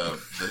the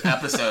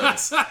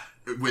episodes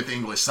with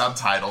English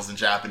subtitles and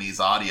Japanese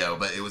audio,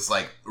 but it was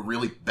like a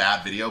really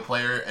bad video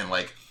player, and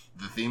like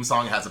the theme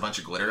song has a bunch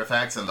of glitter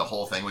effects, and the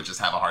whole thing would just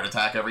have a heart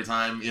attack every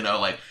time,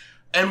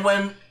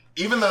 and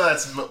even though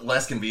that's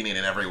less convenient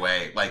in every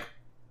way, like,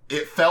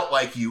 it felt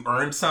like you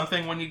earned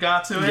something when you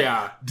got to it.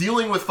 Yeah.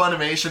 Dealing with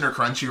Funimation or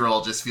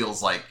Crunchyroll just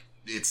feels like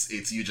it's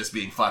you just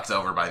being fucked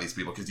over by these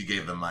people because you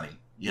gave them money.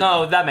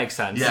 No, that makes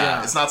sense.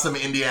 Yeah, it's not some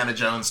Indiana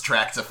Jones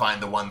trek to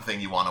find the one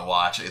thing you want to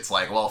watch. It's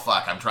like, well,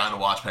 fuck, I'm trying to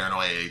watch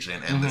Paranoia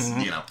Agent, and this,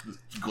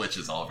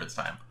 glitches all over the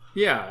time.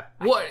 Yeah.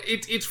 Well,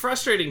 it's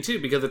frustrating, too,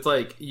 because it's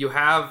like, you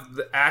have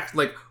the act,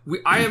 like,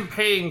 I am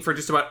paying for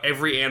just about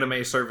every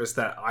anime service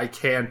that I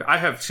can. I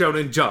have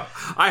Shonen Jump.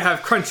 I have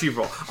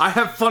Crunchyroll. I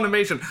have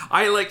Funimation.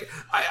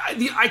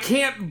 I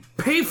can't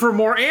pay for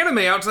more anime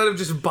outside of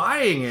just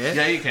buying it.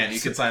 Yeah, you can. You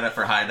can sign up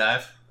for High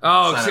Dive.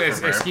 Oh,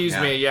 excuse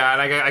me. Yeah,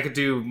 and I could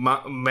do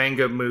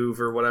Manga Move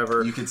or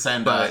whatever. You could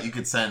send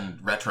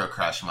Retro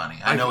Crush money.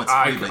 I know it's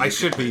free, but I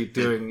should be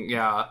doing.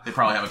 Yeah, they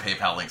probably have a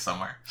PayPal link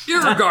somewhere.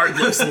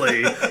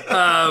 Irregardlessly,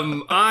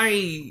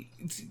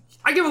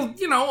 I give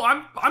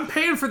I'm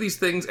paying for these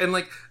things, and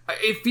like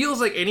it feels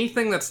like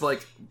anything that's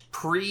like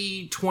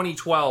pre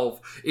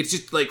 2012, it's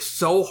just like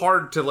so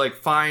hard to like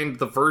find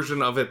the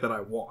version of it that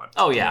I want.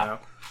 Oh yeah.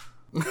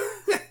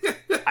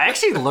 I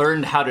actually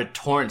learned how to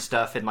torrent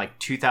stuff in like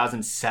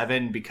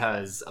 2007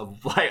 because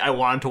of like I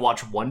wanted to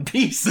watch One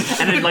Piece,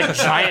 and in like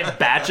giant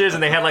batches,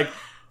 and they had like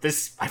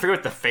this, I forget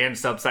what the fan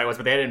site was,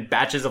 but they had it in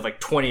batches of like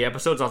 20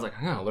 episodes. I was like,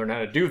 I'm gonna learn how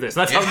to do this.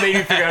 And that's how it made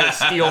me figure out how to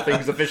steal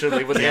things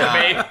efficiently with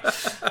anime.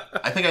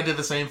 I think I did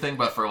the same thing,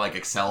 but for like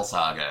Excel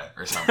Saga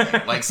or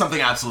something. Like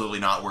something absolutely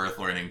not worth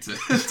learning to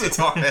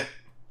torrent.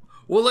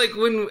 Well, like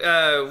when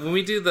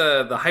we do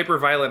the hyper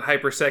violent,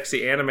 hyper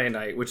sexy anime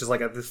night, which is like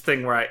this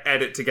thing where I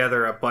edit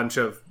together a bunch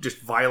of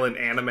just violent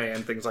anime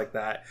and things like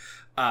that.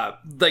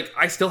 Like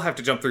I still have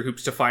to jump through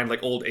hoops to find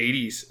like old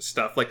 80s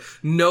stuff. Like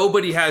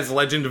nobody has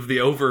Legend of the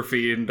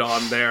Overfiend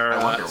on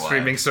their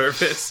streaming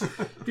service.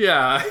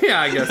 yeah,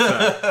 I guess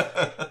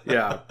so.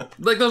 Yeah,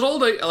 like those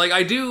old, like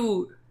I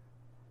do.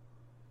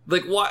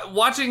 Like,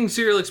 watching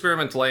Serial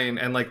Experiment Lain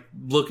and, like,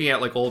 looking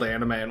at, like, old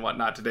anime and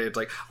whatnot today, it's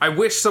like, I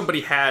wish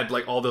somebody had,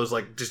 like, all those,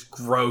 like, just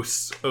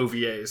gross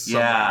OVAs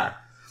somewhere. Yeah.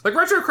 Like,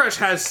 Retro Crush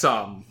has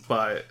some,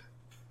 but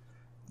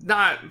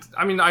not,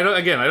 I mean, I don't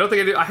think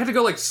I did. I had to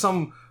go to,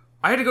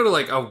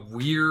 like, a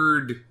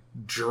weird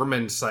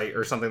German site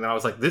or something that I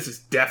was like, this is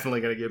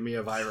definitely going to give me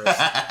a virus.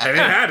 And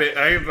it had it.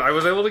 I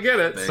was able to get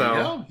it. There so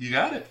you go. You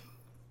got it.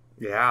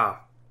 Yeah.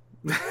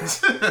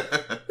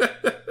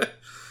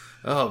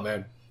 Oh,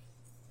 man.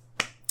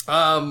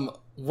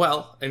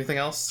 Well, anything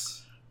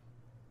else?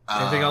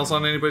 Anything else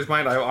on anybody's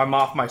mind? I'm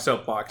off my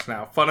soapbox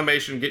now.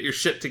 Funimation, get your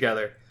shit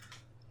together.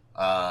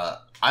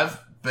 I've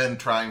been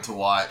trying to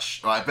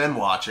watch... Well, I've been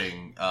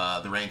watching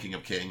The Ranking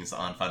of Kings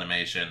on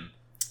Funimation.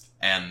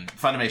 And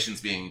Funimation's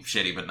being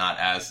shitty, but not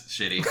as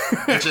shitty.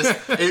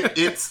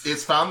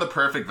 It's found the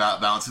perfect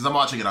balance. Because I'm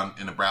watching it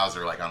in a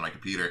browser, like on my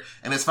computer.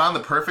 And it's found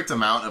the perfect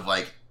amount of,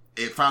 like...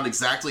 It found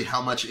exactly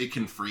how much it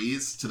can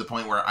freeze to the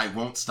point where I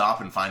won't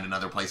stop and find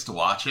another place to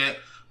watch it.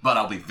 But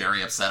I'll be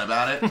very upset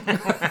about it.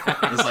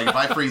 It's like, if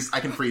I freeze, I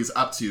can freeze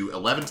up to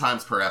 11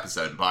 times per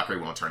episode, and Bakri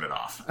won't turn it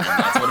off. And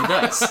that's what it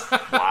does.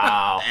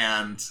 Wow.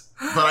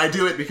 But I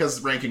do it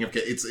because Ranking of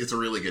Kids, it's a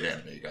really good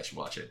anime. You guys should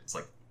watch it. It's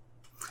like,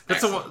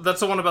 That's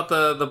the one about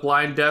the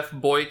blind deaf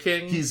boy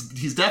king?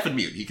 He's deaf and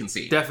mute. He can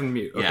see. Deaf and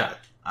mute, okay.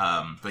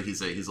 Yeah. But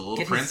he's a little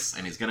prince,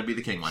 and he's going to be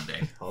the king one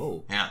day.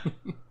 Oh. Yeah.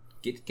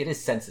 Get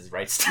his senses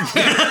right, Steve.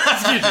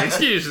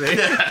 Excuse me.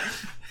 Yeah.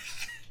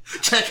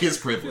 Check his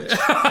privilege.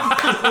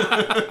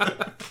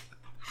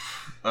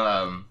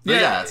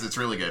 It's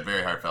really good.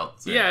 Very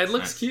heartfelt. So, yeah, it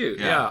looks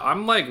cute. Yeah.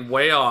 I'm like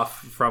way off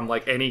from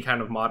like any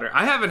kind of modern.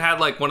 I haven't had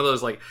like one of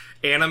those like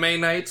anime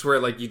nights where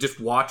like you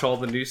just watch all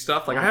the new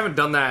stuff. Like I haven't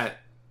done that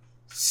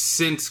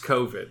since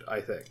COVID.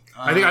 I think.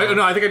 I think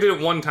I did it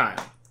one time.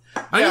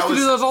 I used to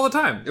do those all the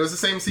time. It was the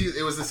same season.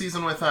 It was the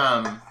season with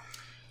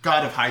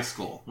God of High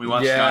School. We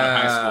watched God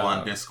of High School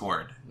on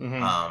Discord,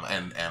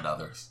 and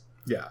others.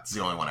 Yeah, it's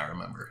the only one I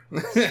remember.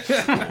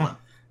 Cool one.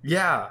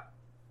 Yeah.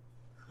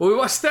 Well, we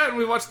watched that, and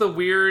we watched the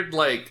weird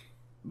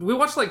we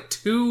watched like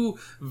 2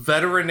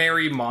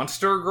 veterinary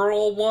monster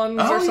girl ones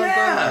or something.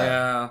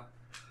 Yeah.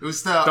 It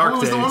was the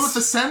one with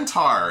the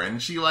centaur,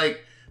 and she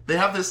they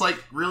have this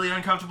like really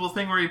uncomfortable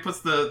thing where he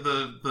puts the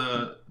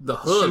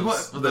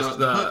hooves,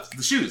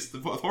 the shoes, the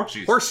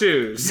horseshoes.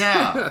 Horseshoes.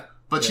 Yeah.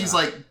 But she's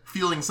like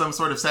feeling some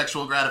sort of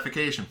sexual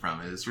gratification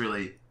from it. It's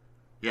really,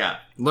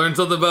 Learn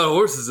something about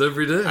horses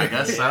every day. I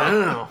guess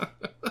so.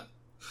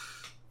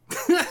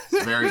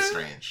 It's very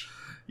strange.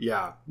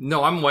 Yeah.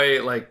 No, I'm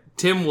way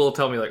Tim will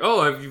tell me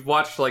oh, have you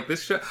watched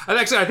this show? And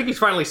actually, I think he's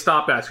finally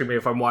stopped asking me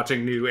if I'm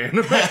watching new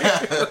anime.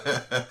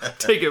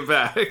 Take it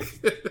back.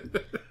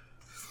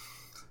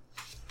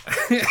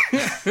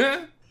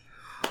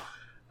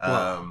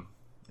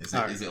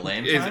 Is it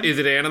Lain time? Is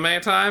it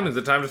anime time? Is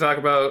it time to talk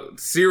about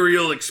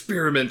serial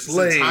experiments? Is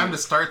it time to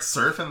start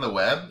surfing the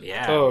web?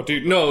 Yeah. Oh,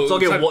 dude, no. So I'll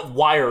get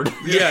wired.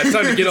 Yeah, it's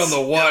time to get on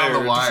the wire. Get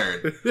on the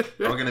wired.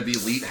 We're going to be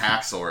elite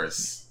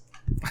hacksaws.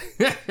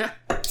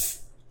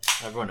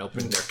 Everyone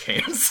opened their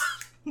cans.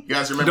 You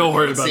guys remember Don't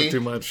worry about it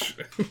too much.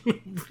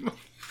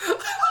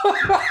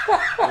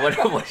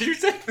 What did you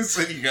say?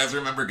 So you guys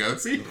remember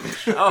Goatsy?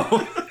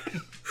 Oh.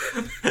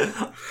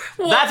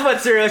 That's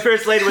what Serial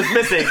Experience Lain was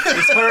missing.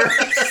 Is her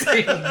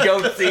saying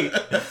Goatsy.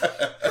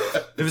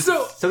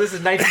 So this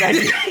is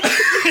 1990.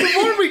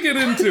 Before we get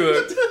into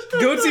it,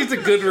 Goatsy's a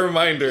good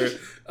reminder.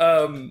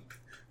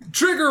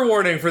 Trigger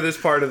warning for this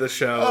part of the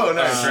show. Oh,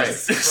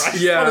 nice. Right.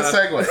 Yeah. What a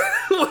segue.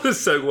 What a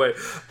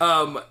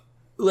segue.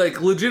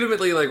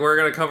 Legitimately, we're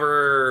gonna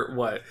cover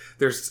what?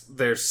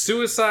 There's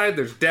suicide,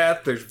 there's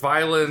death, there's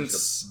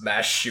violence,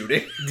 mass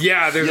shooting.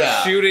 Yeah, there's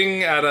a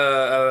shooting at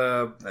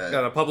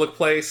a public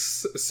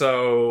place.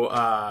 So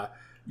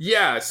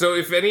so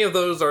if any of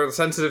those are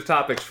sensitive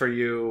topics for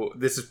you,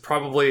 this is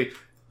probably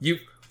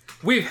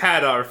we've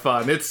had our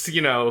fun. It's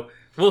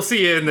we'll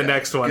see you in the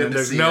next one, and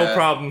there's no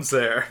problems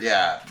there.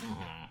 Yeah.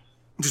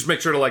 Just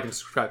make sure to like and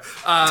subscribe.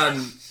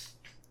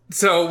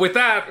 So with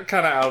that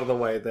kind of out of the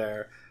way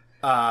there.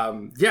 We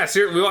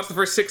watched the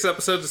first 6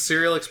 episodes of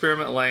Serial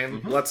Experiment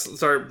Lain. Mm-hmm. Let's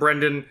start,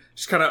 Brendan.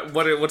 Just kind of,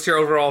 what's your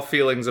overall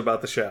feelings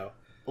about the show?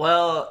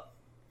 Well,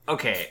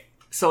 okay.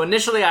 So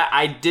initially,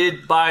 I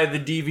did buy the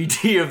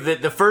DVD of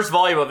the first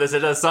volume of this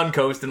at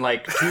Suncoast in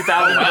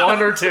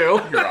 2001 or 2.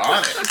 You're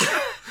on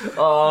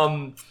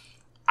it.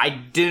 I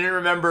didn't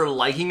remember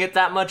liking it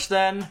that much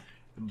then,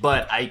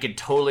 but I could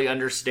totally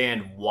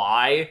understand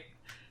why.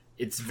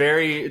 It's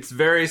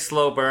very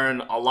slow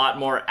burn, a lot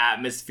more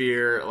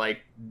atmosphere,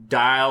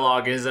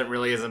 dialogue isn't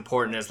really as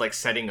important as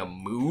setting a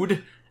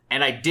mood.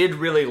 And I did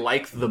really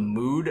like the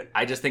mood.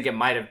 I just think it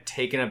might have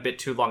taken a bit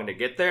too long to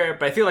get there.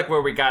 But I feel like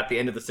where we got at the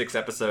end of the 6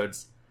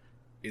 episodes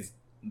is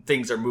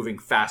things are moving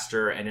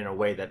faster and in a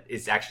way that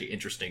is actually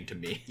interesting to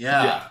me.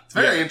 Yeah. It's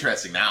very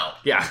interesting now.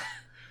 Yeah.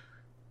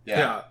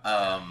 Yeah.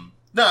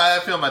 No, I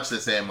feel much the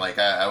same.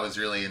 I was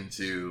really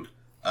into...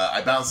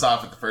 I bounced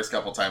off it the first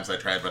couple times I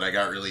tried, but I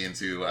got really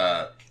into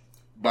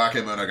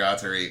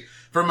Bakemonogatari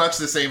for much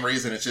the same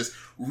reason. It's just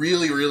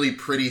really, really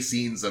pretty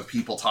scenes of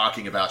people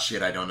talking about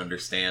shit I don't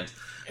understand.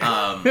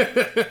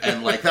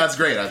 And like, that's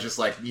great. I just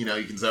like, you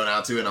can zone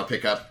out to it and I'll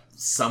pick up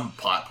some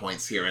plot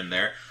points here and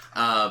there.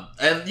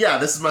 And yeah,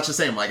 this is much the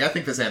same. Like, I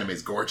think this anime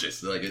is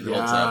gorgeous. Like, it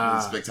holds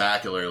up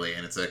spectacularly,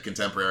 and it's a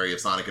contemporary of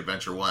Sonic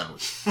Adventure 1,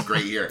 which is a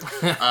great year.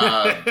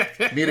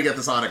 Need to get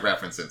the Sonic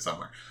reference in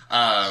somewhere.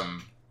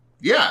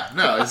 Yeah,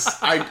 no,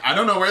 I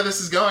don't know where this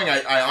is going.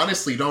 I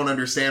honestly don't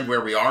understand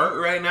where we are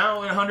right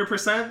now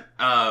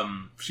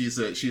 100%.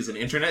 She's an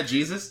internet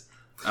Jesus.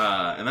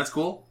 And that's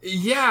cool.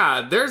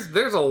 Yeah,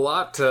 there's a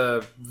lot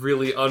to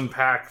really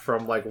unpack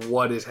from like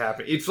what is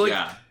happening.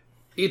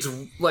 It's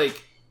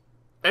like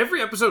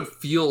every episode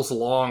feels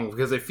long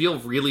because they feel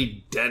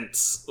really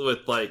dense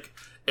with like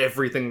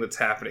everything that's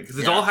happening, because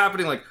it's all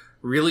happening like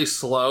really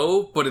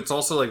slow, but it's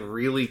also like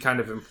really kind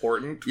of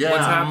important what's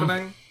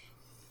happening.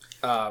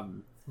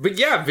 But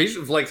yeah,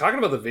 like talking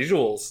about the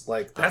visuals,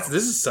 like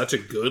this is such a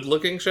good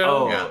looking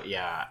show. Oh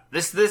yeah.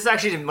 This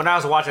actually, when I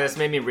was watching this,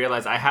 made me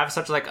realize I have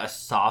such like a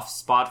soft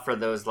spot for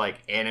those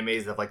like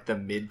animes of like the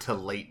mid to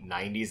late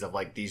 90s of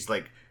like these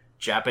like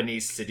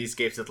Japanese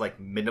cityscapes with like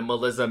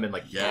minimalism and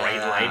like bright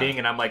lighting,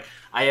 and I'm like,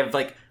 I have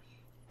like,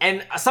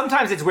 and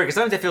sometimes it's weird because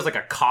sometimes it feels like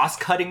a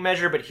cost-cutting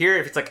measure, but here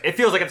if it's like, it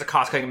feels like it's a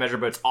cost-cutting measure,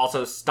 but it's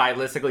also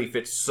stylistically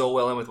fits so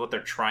well in with what they're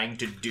trying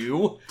to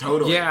do.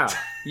 Totally.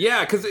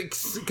 Yeah,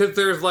 because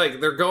there's like,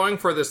 they're going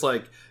for this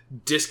like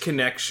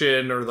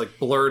disconnection or like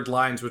blurred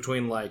lines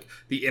between like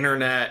the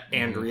internet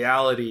and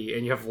reality,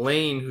 and you have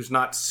Lain, who's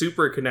not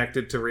super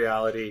connected to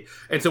reality,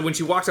 and so when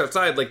she walks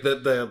outside, like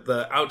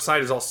the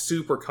outside is all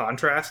super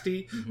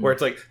contrasty, where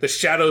it's like the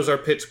shadows are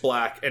pitch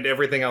black and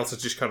everything else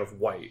is just kind of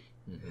white.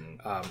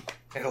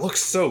 And it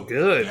looks so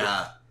good.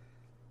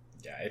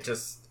 It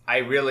just,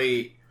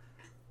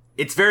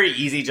 it's very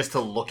easy just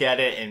to look at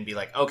it and be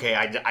like, okay,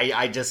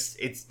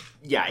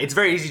 it's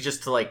very easy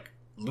just to like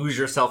lose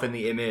yourself in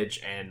the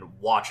image and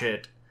watch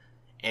it.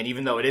 And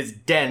even though it is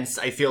dense,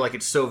 I feel like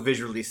it's so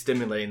visually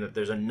stimulating that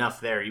there's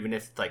enough there, even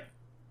if like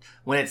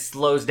when it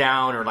slows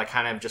down or like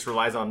kind of just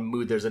relies on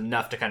mood, there's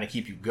enough to kind of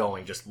keep you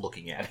going just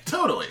looking at it.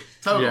 Totally.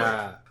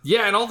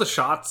 Yeah, and all the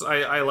shots,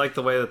 I like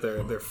the way that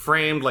they're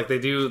framed. Like they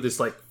do this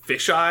like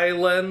fisheye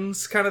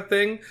lens kind of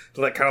thing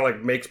that like kind of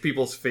like makes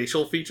people's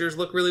facial features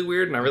look really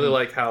weird, and I really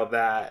like how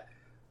that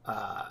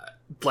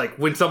like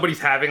when somebody's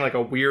having like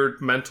a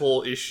weird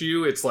mental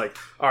issue, it's like,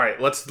 all right,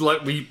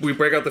 we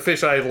break out the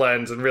fisheye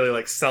lens and really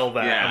like sell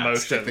that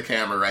emotion. Stick the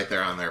camera right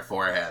there on their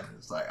forehead.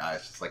 It's like,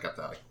 it's just like up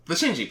to like the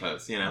Shinji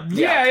pose,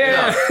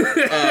 Yeah.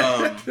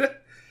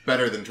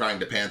 Better than trying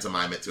to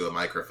pantomime it to a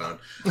microphone.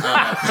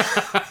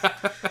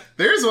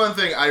 There's one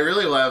thing I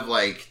really love,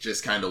 like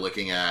just kind of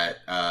looking at,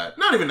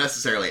 not even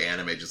necessarily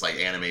anime, just like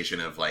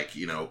animation of like,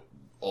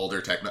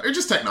 older or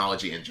just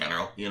technology in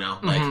general,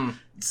 like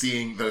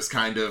seeing those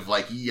kind of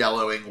like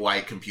yellowing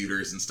white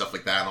computers and stuff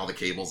like that and all the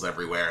cables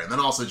everywhere. And then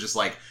also just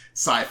like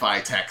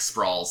sci-fi tech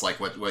sprawls, like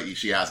what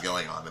she has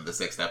going on in the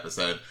 6th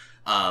episode.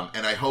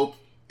 And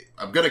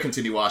I'm going to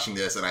continue watching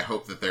this, and I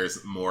hope that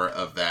there's more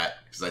of that,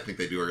 because I think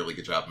they do a really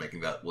good job making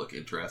that look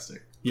interesting.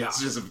 Yeah.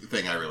 It's just a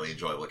thing I really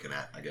enjoy looking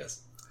at, I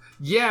guess.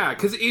 Yeah,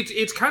 because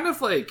it's kind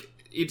of like,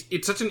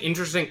 it's such an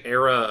interesting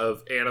era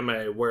of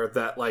anime where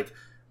that like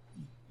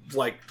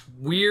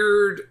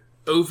weird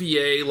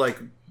OVA, like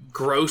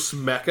gross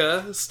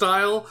mecha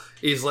style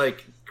is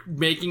like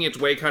making its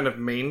way kind of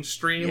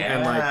mainstream,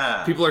 and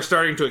like people are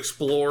starting to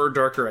explore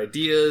darker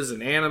ideas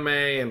in anime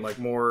and like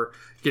more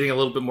getting a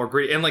little bit more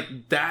gritty, and like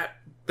that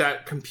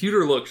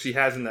computer look she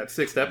has in that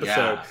 6th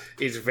episode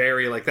is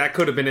very like, that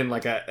could have been in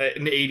like an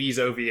 80s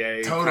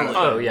OVA.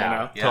 Totally. Kind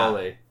of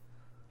totally.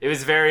 It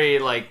was very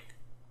like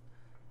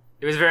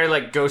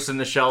Ghost in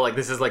the Shell. Like,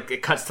 this is like,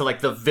 it cuts to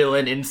like the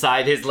villain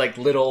inside his like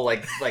little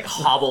like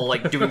hovel,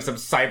 like doing some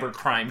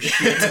cybercrime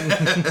shit.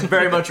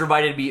 Very much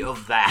reminded me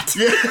of that.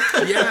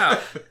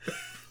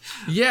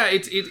 Yeah,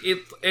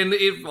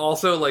 it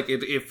also like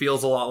it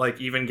feels a lot like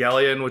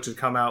Evangelion, which had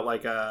come out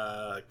like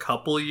a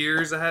couple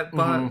years ahead,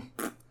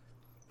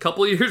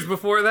 couple years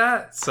before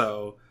that.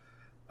 So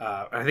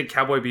I think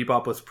Cowboy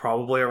Bebop was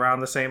probably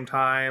around the same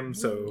time.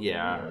 So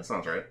yeah, that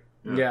sounds right.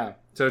 Yeah.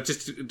 So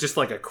just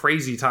like a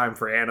crazy time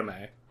for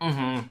anime.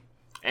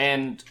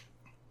 And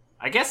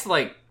I guess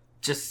like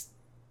just,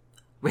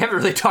 we haven't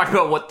really talked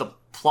about what the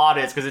plot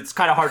is because it's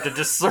kind of hard to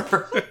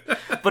discern.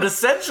 But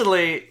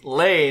essentially,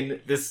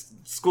 Lain, this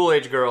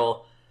school-age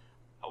girl,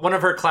 one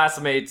of her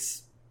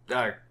classmates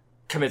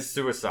commits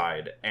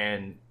suicide,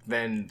 and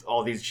then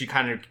she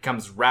kind of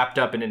becomes wrapped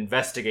up in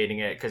investigating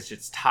it because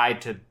it's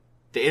tied to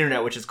the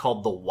internet, which is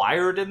called the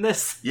Wired in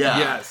this. Yeah.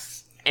 Yes.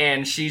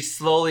 And she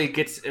slowly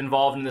gets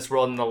involved in this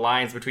world, and the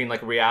lines between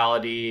like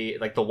reality,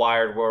 like the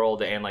Wired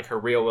world, and like her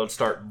real world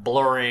start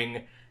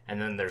blurring. And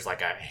then there's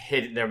like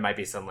there might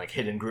be some like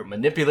hidden group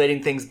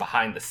manipulating things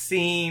behind the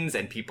scenes,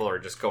 and people are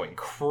just going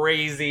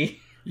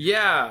crazy.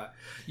 Yeah,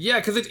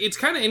 because it's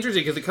kind of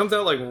interesting because it comes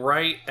out like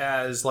right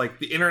as like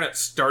the internet's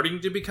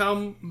starting to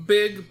become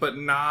big, but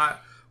not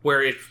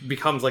where it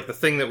becomes like the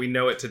thing that we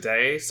know it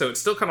today. So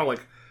it's still kind of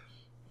like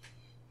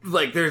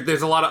like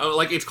there's a lot of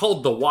like it's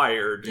called The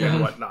Wired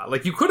and whatnot.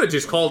 Like you could have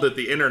just called it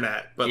the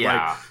internet, but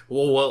like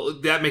well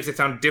that makes it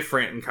sound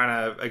different and kind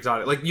of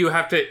exotic. Like you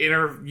have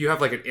to you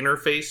have like an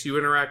interface you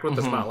interact with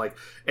that's not like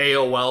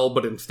AOL,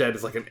 but instead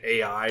it's like an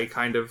AI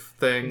kind of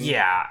thing.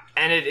 Yeah,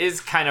 and it is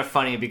kind of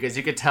funny because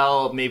you could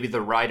tell maybe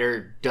the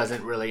writer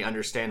doesn't really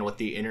understand what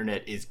the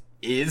internet is.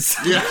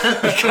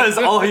 Because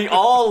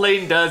all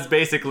Lain does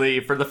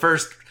basically for the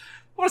first,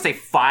 I want to say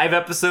 5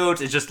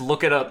 episodes, is just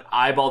look at an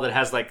eyeball that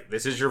has like,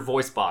 this is your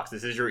voice box,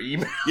 this is your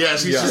email. Yeah,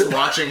 she's just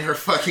watching her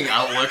fucking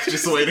Outlook,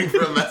 just waiting for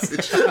a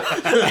message.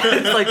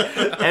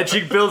 and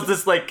she builds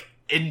this like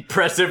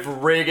impressive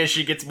rig as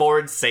she gets more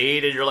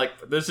insane, and you're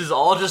like, this is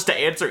all just to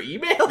answer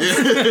emails?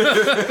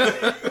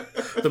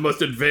 The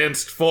most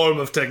advanced form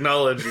of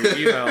technology,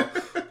 email.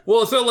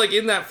 Well, so like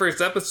in that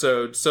first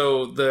episode,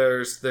 so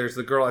there's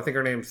the girl, I think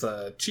her name's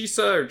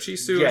Chisa or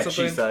Chisu or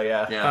something. Chisa,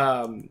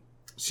 yeah.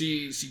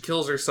 She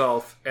kills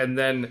herself, and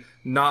then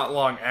not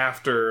long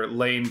after,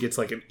 Lain gets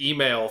like an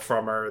email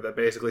from her that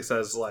basically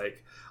says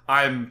like,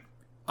 I'm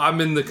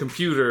in the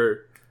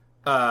computer,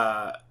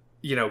 God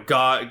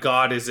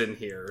is in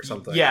here or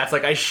something. Yeah, it's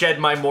like I shed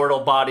my mortal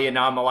body and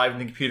now I'm alive in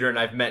the computer and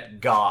I've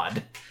met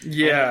God.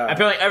 Yeah. And I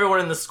feel like everyone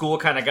in the school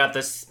kind of got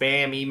this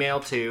spam email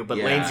too, but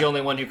Lain's the only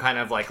one who kind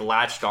of like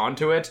latched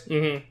onto it.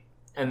 Mm-hmm.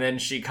 And then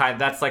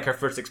that's like her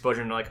first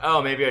exposure to like,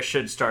 oh, maybe I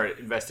should start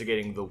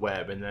investigating the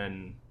web. And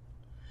then,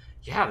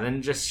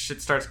 then just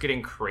shit starts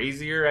getting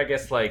crazier. I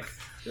guess like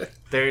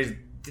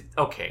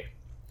okay.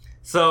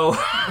 So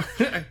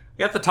we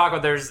have to talk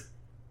about there's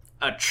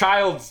a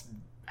child's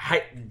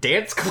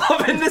dance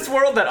club in this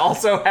world that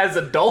also has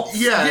adults.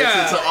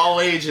 Yeah. It's an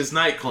all-ages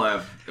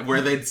nightclub where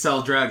they'd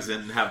sell drugs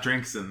and have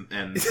drinks and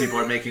people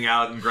are making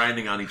out and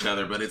grinding on each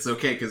other, but it's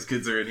okay because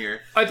kids are in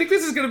here. I think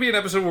this is going to be an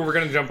episode where we're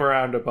going to jump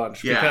around a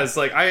bunch because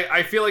like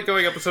I feel like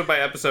going episode by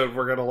episode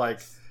we're going to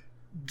like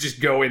just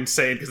go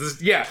insane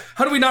because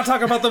how do we not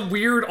talk about the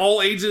weird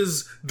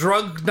all-ages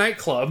drug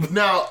nightclub?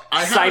 No,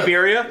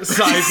 Siberia with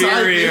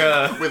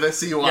a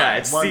CY. Yeah,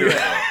 it's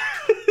wonderful.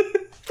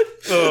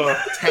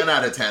 10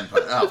 out of 10.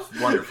 Oh,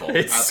 wonderful.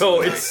 It's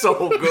so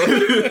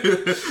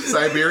good.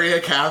 Siberia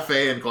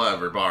Cafe and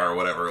Club or Bar or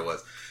whatever it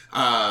was.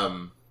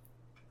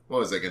 What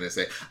was I going to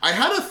say? I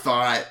had a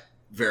thought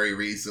very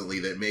recently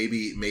that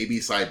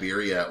maybe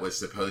Siberia was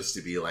supposed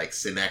to be like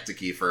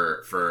synecdoche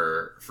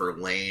for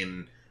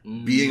Lain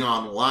being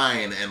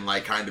online and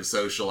like kind of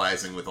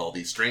socializing with all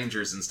these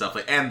strangers and stuff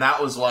and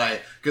that was why,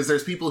 because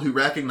there's people who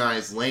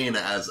recognize Lain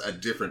as a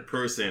different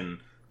person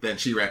than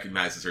she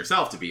recognizes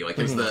herself to be. Like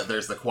there's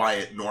the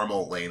quiet,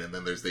 normal Lain, and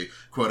then there's the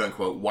quote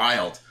unquote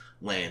wild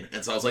Lain.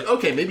 And so I was like,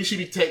 okay, maybe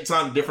she takes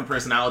on a different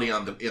personality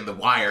in the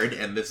Wired,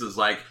 and this is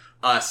like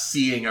us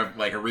seeing a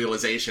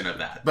realization of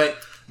that. But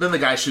then the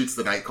guy shoots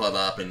the nightclub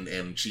up,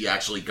 and she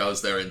actually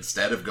goes there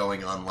instead of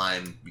going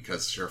online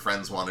because her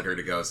friends wanted her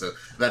to go. So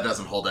that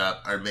doesn't hold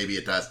up, or maybe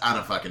it does. I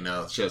don't fucking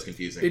know. The show's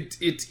confusing.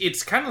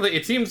 It's kind of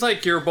it seems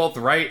like you're both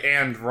right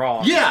and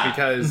wrong. Yeah,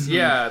 because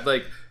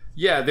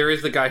there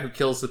is the guy who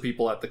kills the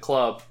people at the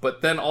club,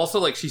 but then also,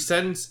 like, she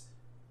sends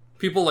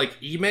people, like,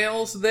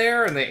 emails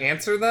there, and they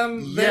answer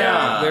them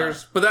there. Yeah.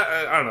 But that,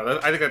 I don't know,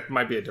 I think that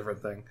might be a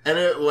different thing. And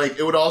it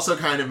would also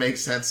kind of make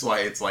sense why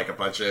it's, like, a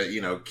bunch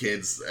of,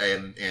 kids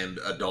and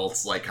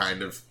adults, like,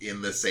 kind of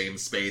in the same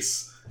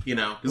space,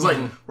 Because, like,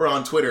 we're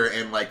on Twitter,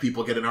 and, like,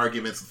 people get in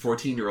arguments with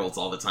 14-year-olds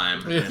all the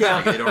time. And it's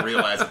like, they don't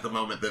realize at the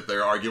moment that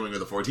they're arguing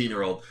with a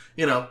 14-year-old,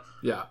 Yeah.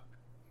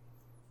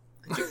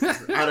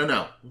 I don't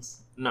know.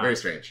 No. Very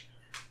strange.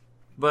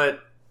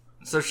 But,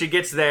 so she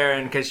gets there,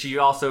 and because she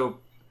also,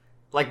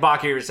 like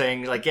Baki was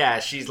saying, like,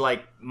 she's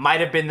like, might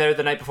have been there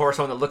the night before,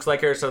 someone that looks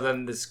like her, so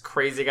then this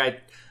crazy guy.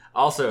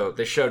 Also,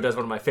 this show does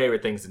one of my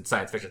favorite things in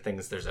science fiction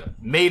things. There's a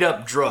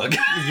made-up drug.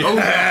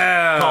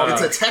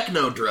 It's a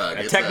techno drug.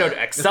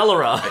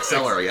 Accelera.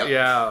 Accelera, yep.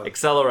 Yeah.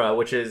 Accelera,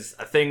 which is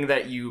a thing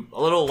that a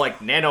little, like,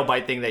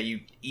 nanobite thing that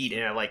you eat,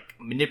 and it,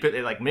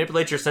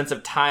 manipulates your sense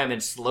of time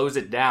and slows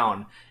it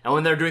down. And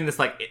when they're doing this,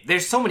 like,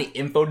 there's so many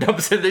info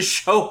dumps in this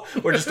show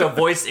where just a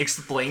voice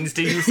explains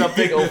to you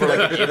something over,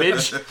 like, an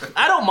image.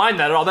 I don't mind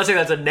that at all. I'm not saying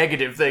that's a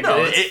negative thing.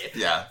 No,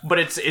 But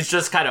it's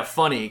just kind of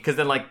funny, because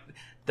then, like,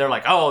 they're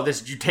like, oh,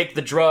 you take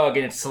the drug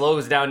and it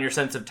slows down your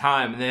sense of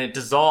time, and then it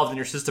dissolves in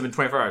your system in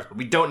 24 hours. But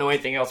we don't know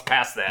anything else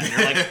past that. And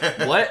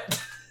you're like,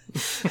 what?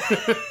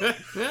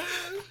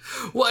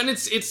 Well, and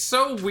it's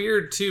so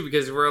weird too,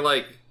 because we're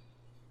like,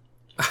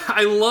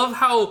 I love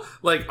how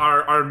like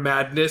our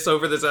madness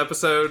over this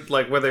episode,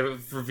 like when they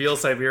reveal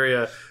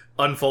Siberia,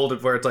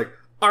 unfolded, where it's like,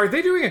 are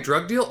they doing a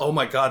drug deal? Oh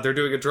my god, they're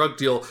doing a drug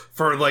deal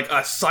for like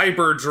a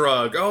cyber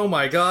drug. Oh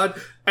my god.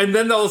 And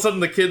then all of a sudden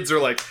the kids are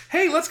like,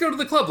 hey, let's go to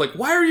the club. Like,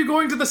 why are you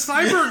going to the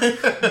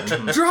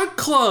cyber drug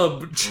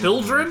club,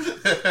 children?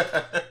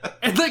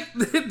 And like,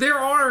 there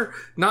are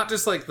not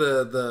just like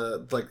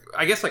the like,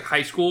 I guess like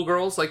high school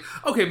girls. Like,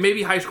 okay,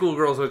 maybe high school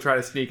girls would try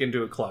to sneak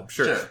into a club,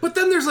 sure. But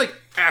then there's like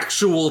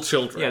actual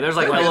children. Yeah, there's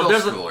like middle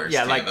schoolers.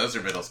 Like those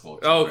are middle school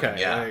children.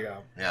 Okay, yeah. there you go.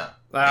 Yeah.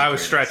 I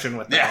was stretching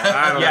with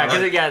that.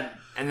 Because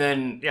And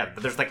then,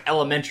 but there's like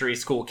elementary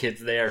school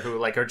kids there who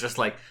like are just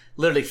like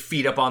literally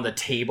feet up on the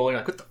table. And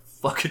you're like, what the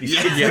fuck are these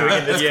kids doing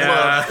in this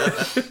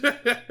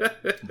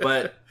club?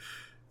 But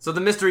so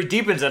the mystery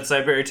deepens at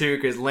Siberia too,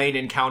 because Lain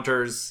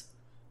encounters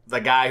the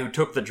guy who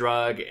took the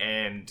drug,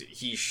 and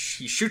he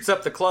shoots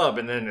up the club,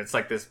 and then it's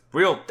like this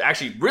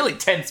really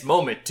tense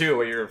moment too,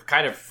 where you're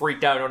kind of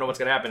freaked out, don't know what's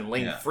gonna happen.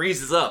 Lain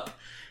freezes up,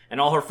 and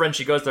all her friends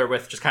she goes there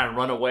with just kind of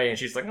run away, and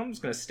she's like, I'm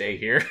just gonna stay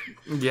here.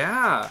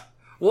 Yeah.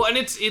 Well, and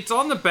it's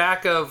on the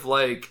back of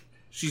like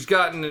she's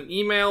gotten an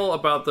email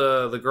about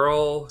the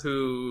girl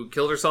who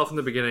killed herself in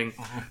the beginning,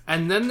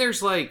 and then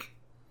there's like,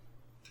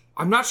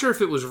 I'm not sure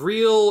if it was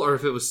real or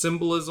if it was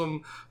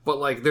symbolism, but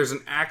like there's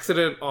an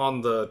accident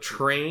on the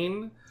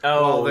train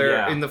while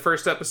they're in the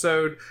first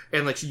episode,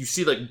 and like you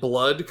see like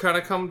blood kind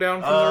of come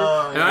down from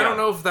her, and I don't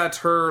know if that's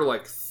her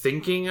like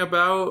thinking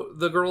about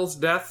the girl's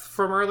death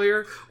from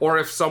earlier, or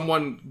if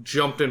someone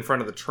jumped in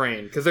front of the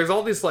train, because there's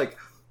all these like,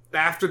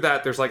 after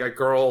that there's like a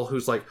girl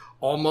who's like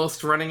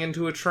almost running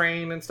into a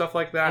train and stuff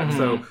like that.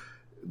 So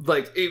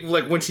like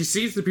when she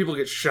sees the people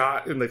get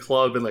shot in the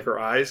club and like her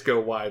eyes go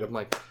wide, I'm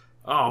like,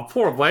 oh,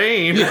 poor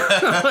Lain.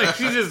 Like,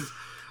 she's just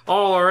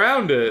all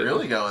around it.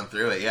 Really going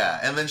through it, yeah.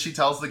 And then she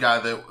tells the guy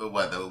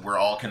that we're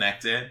all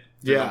connected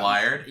through the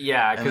wired.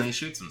 Yeah. And then he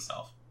shoots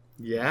himself.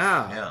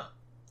 Yeah.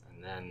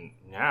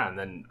 And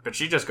then, but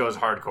she just goes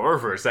hardcore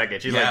for a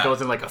second. She like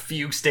goes in like a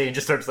fugue state and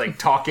just starts like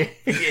talking.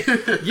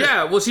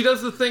 Yeah, well, she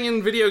does the thing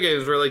in video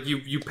games where like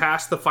you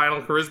pass the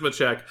final charisma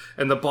check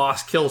and the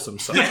boss kills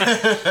himself.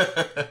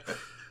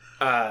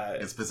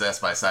 It's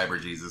possessed by Cyber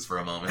Jesus for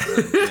a moment,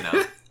 you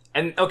know.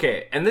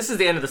 And this is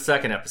the end of the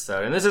second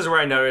episode, and this is where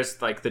I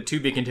noticed like the to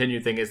be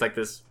continued thing is like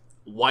this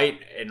white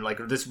and like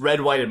this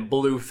red, white, and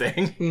blue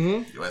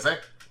thing. USA.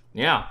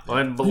 Yeah.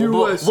 And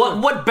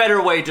what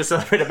better way to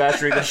celebrate a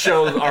mastery than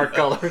show our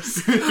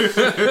colors?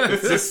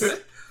 It's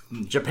just,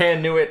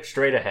 Japan knew it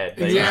straight ahead.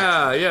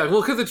 Yeah.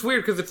 Well, because it's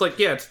weird, because it's like,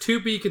 it's to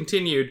be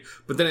continued,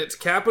 but then it's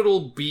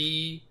capital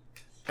B,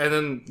 and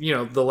then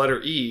the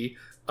letter E,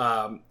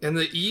 and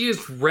the E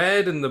is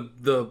red, and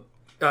the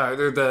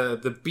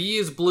B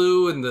is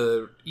blue and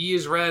the E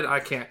is red. I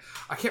can't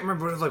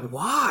remember. I was like,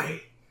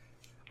 why?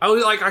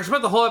 I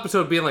spent the whole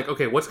episode being like,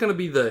 okay, what's going to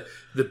be the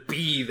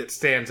B that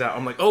stands out?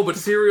 I'm like, oh, but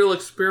serial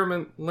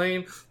experiment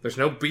Lain. There's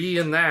no B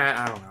in that.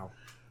 I don't know.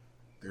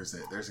 There's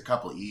a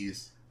couple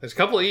E's. There's a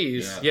couple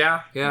E's.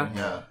 Yeah.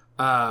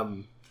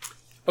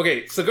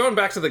 Okay, so going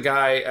back to the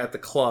guy at the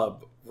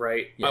club,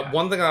 right? Yeah.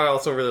 One thing I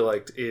also really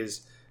liked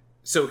is,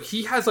 so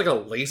he has like a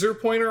laser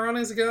pointer on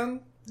his gun.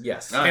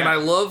 Yes. And I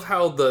love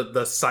how the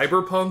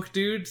cyberpunk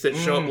dudes that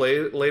show up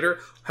later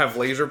have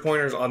laser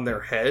pointers on their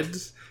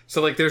heads.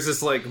 So, like, there's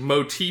this, like,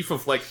 motif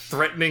of, like,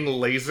 threatening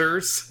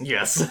lasers.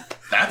 Yes.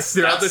 That's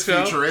the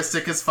show.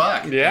 Futuristic as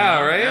fuck. Yeah,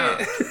 right? Yeah.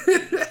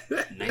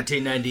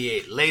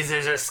 1998.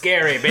 Lasers are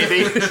scary,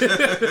 baby.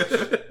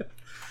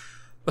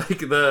 Like,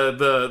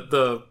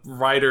 the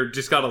writer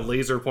just got a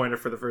laser pointer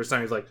for the first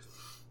time. He's like,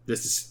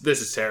 this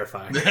is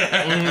terrifying.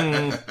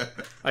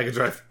 I could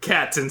drive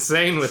cats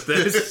insane with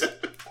this.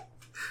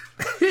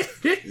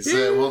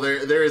 Well,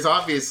 there is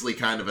obviously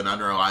kind of an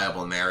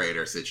unreliable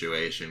narrator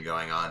situation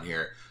going on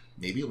here.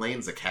 Maybe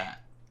Lain's a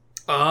cat.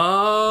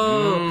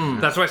 Oh,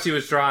 that's why she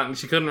was drawn.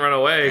 She couldn't run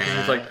away because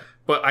she's like,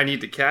 but I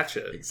need to catch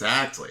it.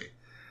 Exactly.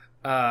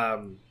 I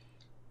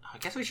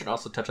guess we should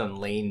also touch on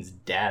Lain's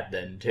dad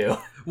then too.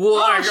 Well,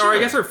 or I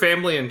guess her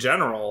family in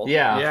general.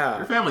 Yeah.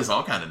 Her family's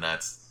all kind of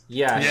nuts.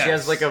 Yeah, yes. She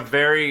has like a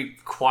very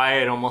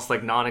quiet, almost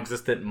like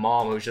non-existent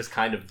mom who's just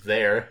kind of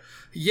there.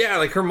 Yeah,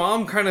 like her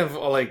mom kind of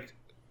like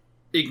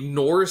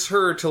ignores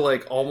her to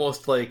like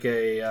almost like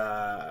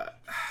a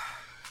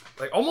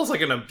almost like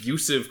an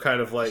abusive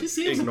kind of like. She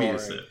seems ignoring.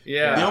 abusive.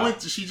 Yeah.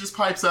 She just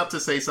pipes up to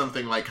say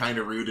something like kind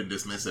of rude and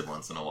dismissive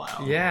once in a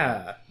while.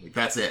 Yeah. Like,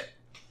 that's it.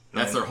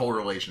 That's their whole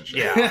relationship.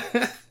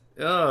 Yeah.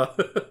 Oh.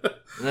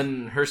 And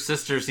then her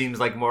sister seems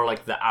like more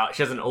like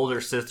she has an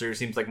older sister who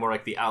seems like more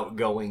like the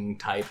outgoing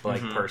type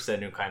like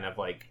person who kind of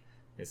like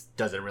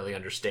doesn't really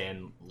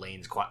understand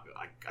Lain's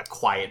a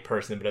quiet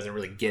person but doesn't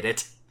really get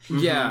it.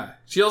 Yeah.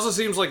 She also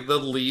seems like the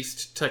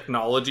least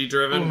technology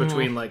driven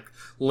between like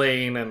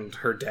Lain and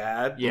her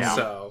dad. Yeah.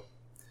 So,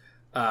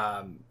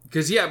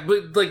 because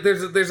but like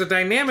there's a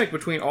dynamic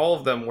between all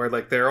of them where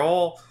like they'll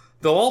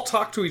all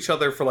talk to each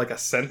other for like a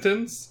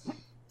sentence,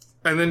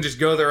 and then just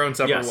go their own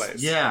separate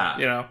ways.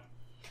 Yeah.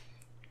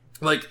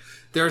 Like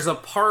there's a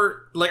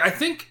part like I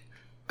think.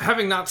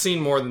 Having not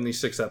seen more than these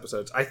 6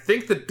 episodes, I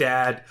think the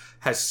dad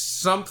has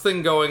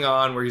something going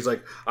on where he's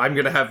like, I'm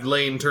going to have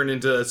Lain turn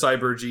into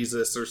Cyber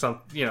Jesus or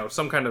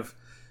some kind of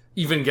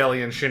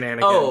Evangelion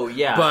shenanigan. Oh,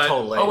 yeah, but,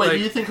 totally. Oh, wait, like,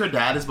 do you think her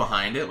dad is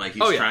behind it? Like,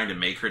 he's trying to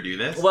make her do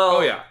this? Well,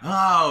 oh, yeah.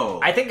 Oh.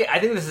 I think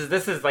this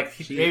is like,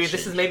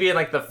 this is maybe in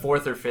like the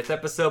 4th or 5th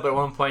episode, but at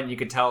one point you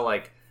could tell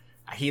like,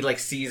 he like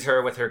sees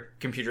her with her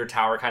computer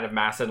tower kind of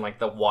massive and like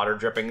the water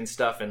dripping and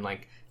stuff, and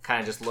like kind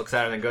of just looks at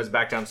her and then goes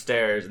back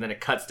downstairs, and then it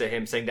cuts to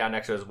him sitting down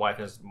next to his wife,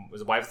 and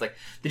his wife's like,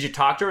 "Did you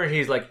talk to her?" And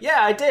he's like,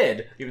 "Yeah, I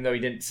did," even though he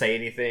didn't say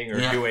anything or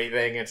do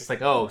anything. It's just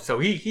like, oh, so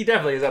he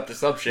definitely is up to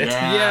some shit.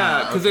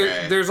 Yeah, because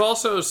there's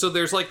also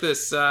there's like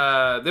this they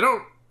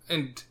don't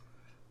and.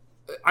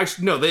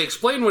 No, they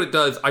explain what it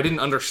does. I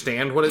didn't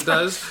understand what it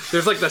does.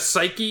 There's like the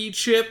psyche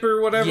chip or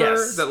whatever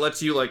that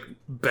lets you like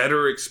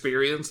better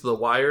experience the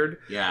wired.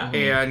 Yeah.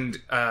 And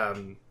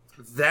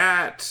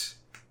that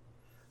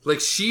like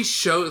she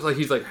shows like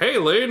he's like, "Hey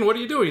Lain, what are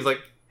you doing?" He's like,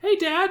 "Hey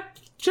Dad,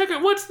 check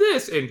out what's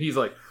this?" And he's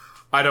like,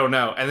 "I don't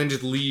know," and then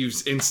just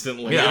leaves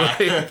instantly. Yeah.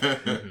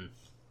 Like,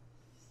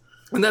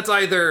 and that's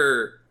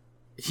either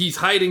he's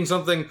hiding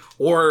something,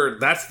 or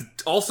that's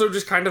also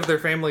just kind of their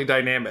family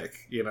dynamic,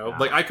 you know?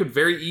 Like, I could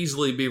very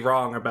easily be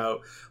wrong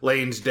about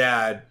Lane's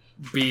dad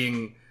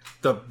being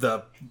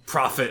the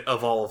prophet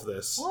of all of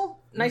this.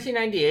 Well,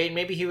 1998,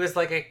 maybe he was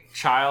like a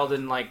child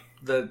in like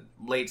the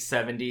late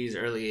 70s,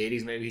 early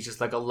 80s. Maybe he's just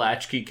like a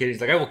latchkey kid.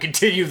 He's like, I will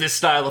continue this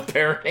style of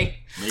parenting.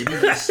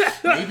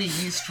 Maybe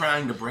he's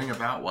trying to bring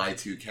about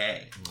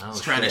Y2K. Oh,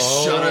 he's trying to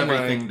shut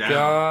everything down.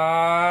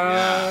 God.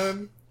 Yeah.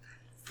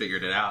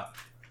 Figured it out.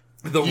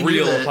 The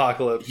real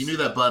apocalypse. He knew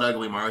that Blood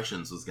Ugly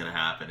Martians was going to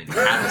happen, and he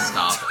had to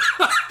stop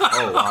it.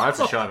 Oh, wow,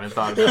 that's a show I haven't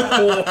thought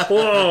about.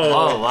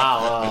 Oh,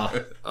 wow.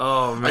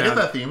 Oh, man. I get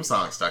that theme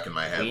song stuck in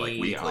my head, like,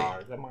 weekly. We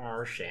are the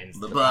Martians.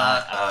 The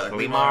Blood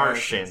Ugly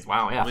Martians.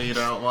 Wow, yeah. We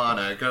don't want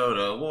to go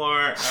to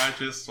war, I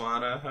just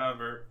want to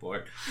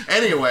hoverboard.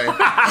 Anyway.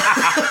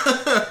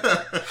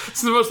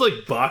 It's the most, like,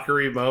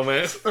 Bakary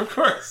moment. Of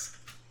course.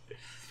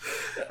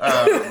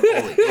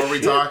 What were we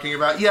talking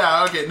about?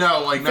 Yeah, okay,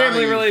 no, like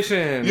family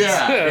relations.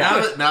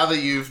 Yeah, now that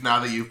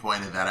you've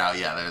pointed that out,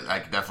 yeah, I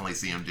could definitely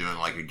see him doing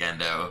like a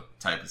Gendo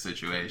type of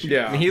situation.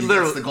 Yeah, I mean, he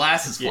literally gets the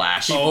glasses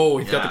flash. Oh,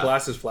 he's got the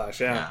glasses flash.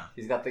 Yeah,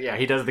 he's got the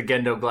he does the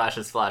Gendo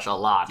glasses flash a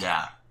lot.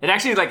 Yeah. It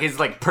actually like is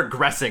like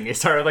progressing. He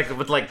started like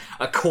with like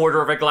a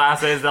quarter of a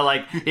glasses. That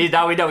like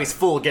now we know he's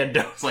full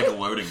Gendo. It's like a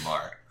loading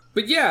bar.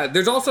 But yeah,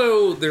 there's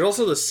also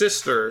the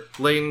sister,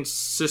 Lane's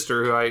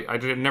sister, who I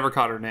never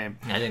caught her name.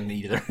 I didn't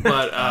either.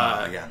 But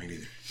yeah, me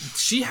neither.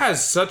 She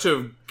has such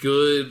a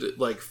good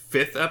like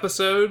 5th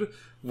episode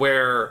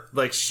where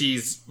like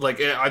she's like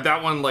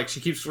that one, like she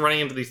keeps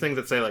running into these things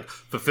that say like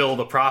fulfill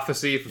the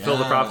prophecy.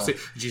 And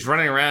she's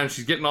running around,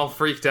 she's getting all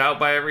freaked out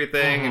by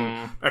everything,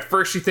 and at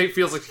first she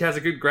feels like she has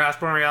a good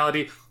grasp on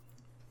reality.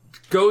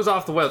 Goes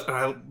off the web, and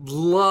I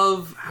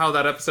love how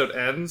that episode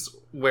ends,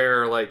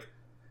 where like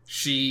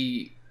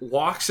she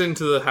walks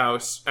into the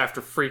house after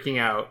freaking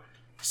out,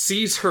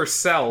 sees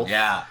herself,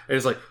 and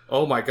is like,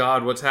 oh my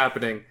god, what's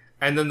happening?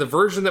 And then the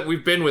version that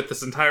we've been with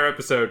this entire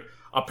episode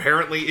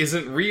apparently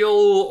isn't real,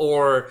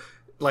 or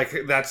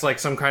like that's like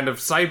some kind of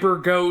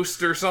cyber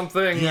ghost or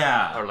something.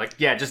 Yeah. Or like,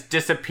 just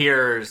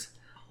disappears,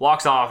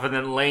 walks off, and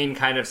then Lain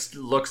kind of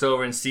looks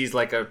over and sees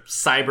like a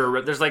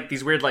cyber, there's like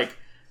these weird like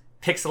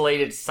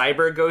pixelated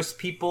cyber ghost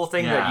people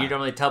thing that you don't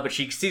really tell, but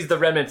she sees the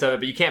remnants of it,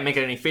 but you can't make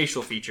it any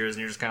facial features,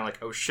 and you're just kind of like,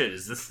 oh shit,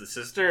 is this the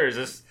sister? Is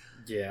this...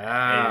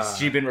 Has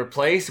she been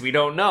replaced? We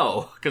don't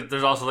know. Because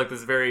there's also like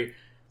this very...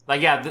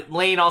 Like,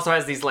 Lain also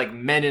has these like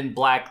men in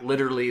black,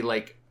 literally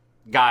like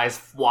guys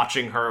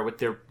watching her with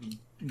their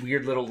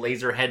weird little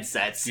laser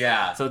headsets.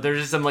 Yeah. So there's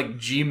just some like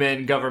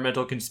G-Men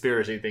governmental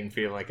conspiracy thing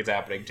feeling like it's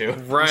happening too.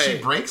 Right. She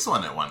breaks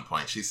one at one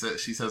point. She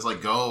says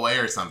like go away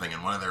or something,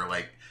 and one of their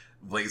like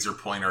laser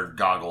pointer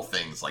goggle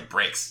things like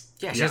breaks.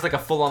 Yeah, she has like a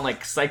full on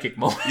like psychic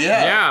moment.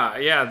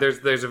 Yeah.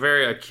 There's a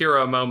very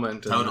Akira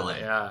moment.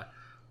 Totally.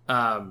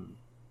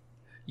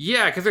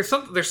 Because there's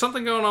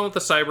something going on with the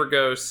cyber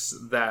ghosts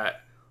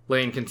that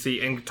Lain can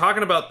see. And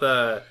talking about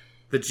the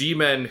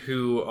G-Men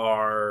who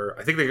are,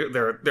 I think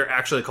they're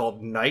actually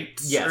called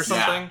knights or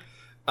something.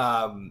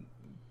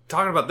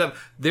 Talking about them,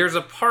 there's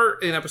a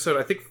part in episode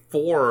I think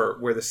 4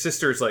 where the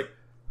sister's like,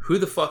 "Who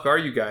the fuck are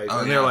you guys?"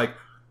 And they're like,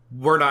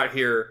 "We're not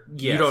here.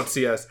 You don't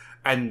see us."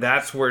 And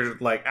that's where,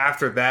 like,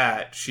 after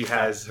that, she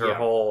has her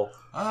whole,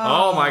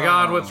 oh my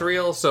god, what's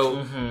real?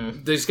 So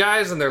these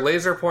guys and their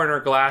laser pointer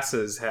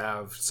glasses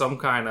have some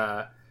kind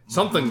of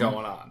something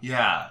going on.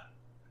 Yeah.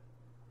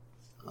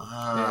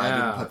 I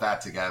didn't put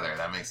that together.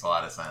 That makes a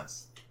lot of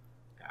sense.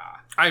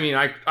 I mean,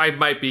 I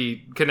might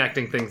be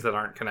connecting things that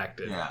aren't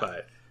connected,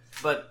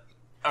 but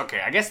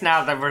okay, I guess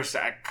now that we're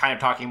kind of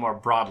talking more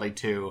broadly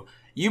too,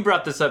 you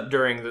brought this up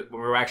during when we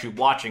were actually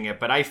watching it,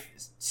 but I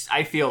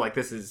feel like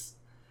this is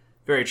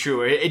very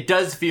true. It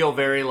does feel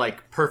very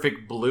like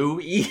Perfect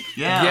Blue-y.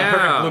 Yeah.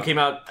 Perfect Blue came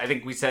out, I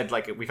think we said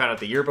like we found out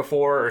the year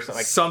before or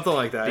something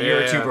like that. The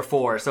year or two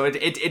before. So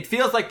it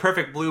feels like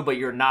Perfect Blue, but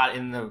you're not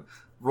in the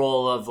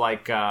role of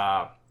like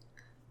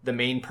the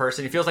main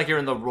person. It feels like you're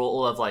in the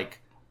role of like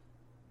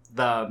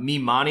the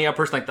Mimania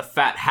person, like the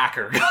fat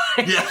hacker guy.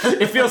 Yeah.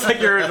 It feels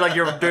like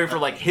you're doing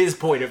from like his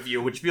point of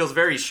view, which feels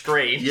very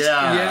strange.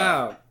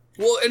 Yeah.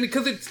 Well, and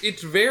because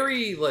it's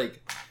very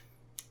like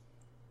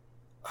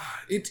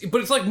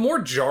but it's like more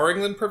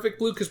jarring than Perfect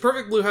Blue, because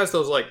Perfect Blue has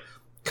those like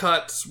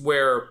cuts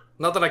where,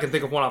 not that I can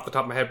think of one off the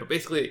top of my head, but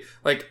basically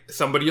like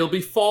somebody will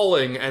be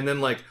falling and then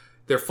like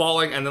they're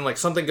falling, and then like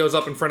something goes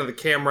up in front of the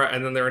camera,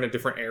 and then they're in a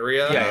different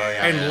area.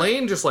 And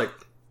Lain just like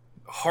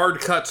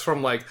hard cuts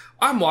from like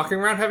I'm walking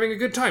around having a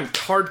good time.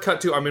 Hard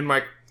cut to I'm in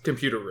my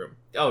computer room.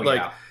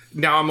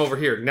 Now I'm over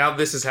here. Now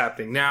this is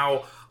happening.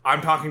 Now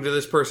I'm talking to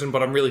this person,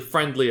 but I'm really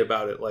friendly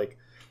about it. Like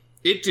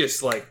it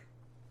just like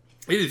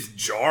it is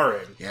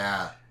jarring.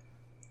 Yeah.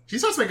 She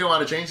starts making a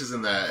lot of changes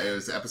in it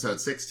was episode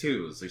 6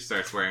 too. So she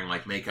starts wearing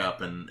like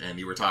makeup and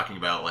you were talking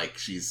about like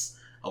she's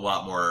a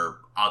lot more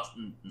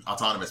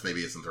autonomous,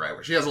 maybe isn't the right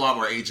word. She has a lot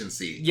more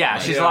agency. Yeah,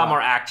 she's a lot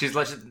more She's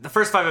like, the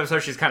first 5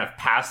 episodes, she's kind of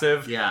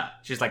passive. Yeah.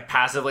 She's like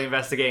passively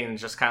investigating and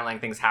just kind of letting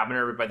things happen to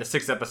her. But by the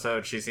 6th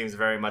episode, she seems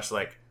very much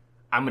like,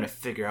 I'm going to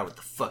figure out what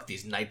the fuck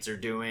these knights are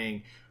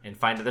doing and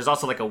find it. There's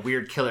also like a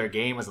weird killer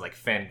game. Was it like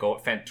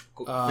Phantasma?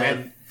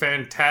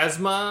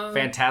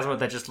 Phantasma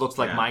that just looks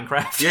like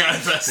Minecraft?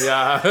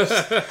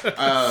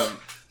 Yeah.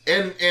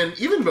 And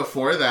even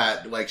before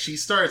that, like she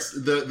starts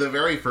the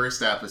very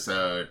first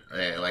episode,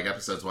 like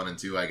episodes 1 and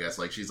 2, I guess,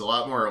 like she's a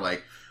lot more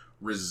like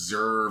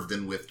reserved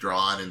and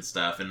withdrawn and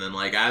stuff. And then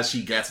like as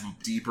she gets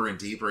deeper and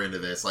deeper into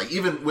this, like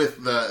even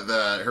with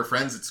the her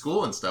friends at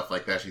school and stuff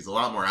like that, she's a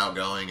lot more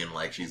outgoing and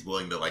like she's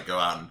willing to like go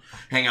out and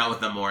hang out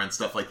with them more and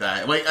stuff like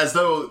that. Like as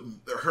though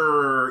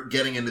her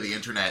getting into the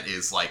internet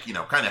is like, you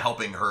know, kind of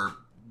helping her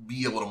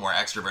be a little more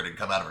extroverted and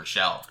come out of her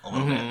shell a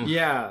little bit.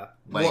 Yeah.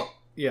 Like, well,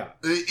 yeah.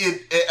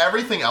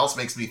 Everything else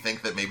makes me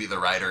think that maybe the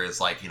writer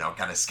is like, you know,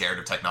 kind of scared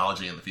of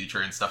technology in the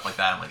future and stuff like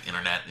that, and like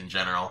internet in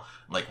general,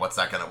 like what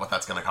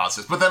that's gonna cost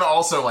us. But then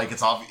also like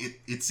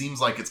it seems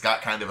like it's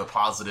got kind of a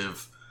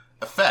positive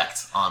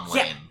effect on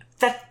Lain.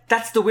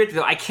 That's the weird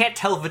thing. I can't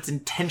tell if it's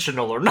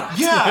intentional or not.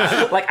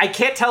 Yeah. Like I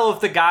can't tell if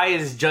the guy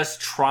is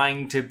just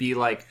trying to be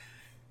like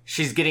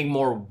she's getting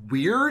more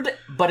weird,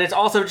 but it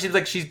seems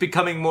like she's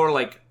becoming more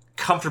like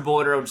comfortable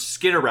in her own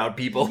skin around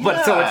people,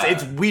 but so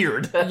it's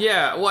weird.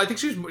 Yeah, well, I think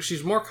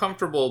she's more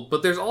comfortable,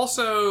 but there's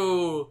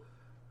also,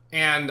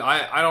 and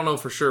I don't know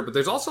for sure, but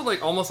there's also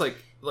like almost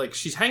like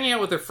she's hanging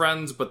out with her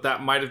friends, but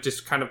that might have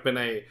just kind of been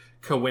a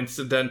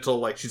coincidental,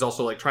 like she's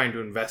also like trying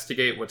to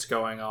investigate what's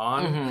going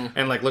on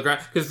and like look around,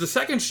 because the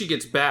second she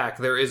gets back,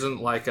 there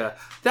isn't like a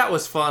that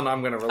was fun,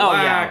 I'm gonna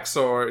relax,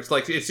 or it's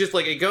just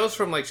like it goes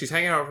from like she's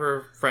hanging out with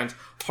her friends,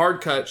 hard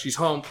cut, she's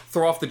home,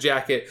 throw off the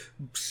jacket,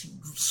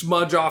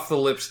 smudge off the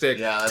lipstick,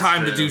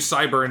 time to do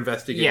cyber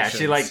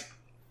investigations.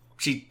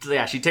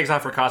 She takes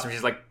off her costume.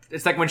 She's like,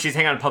 it's like when she's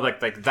hanging out in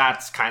public, like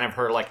that's kind of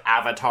her like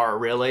avatar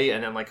really,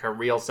 and then like her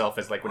real self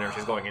is like whenever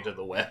she's going into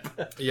the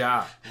web.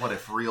 Yeah. What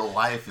if real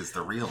life is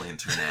the real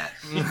internet?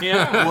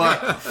 Yeah. What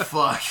the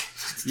fuck?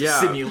 Yeah.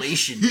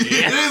 Simulation.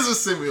 It is a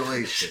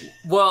simulation.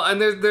 Well, and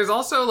there's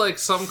also like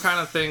some kind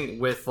of thing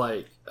with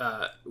like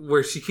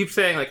where she keeps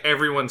saying like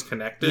everyone's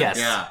connected. Yes.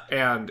 Yeah.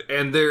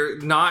 And they're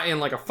not in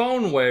like a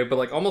phone way, but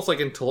like almost like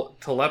in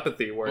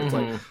telepathy, where it's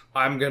like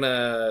I'm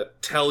gonna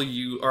tell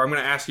you, or I'm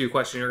gonna ask you a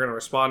question, you're gonna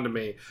respond to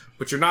me,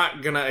 but you're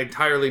not gonna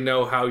entirely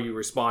know how you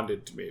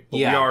responded to me. But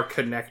we are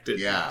connected.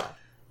 Yeah.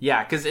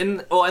 Yeah, because in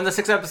the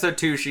 6th episode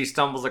too, she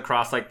stumbles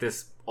across like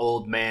this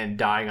old man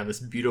dying on this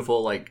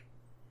beautiful like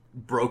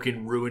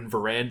broken ruined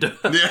veranda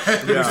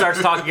who starts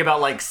talking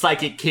about like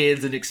psychic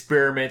kids and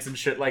experiments and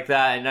shit like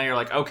that, and now you're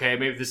like, okay,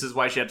 maybe this is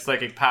why she had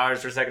psychic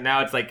powers for a second.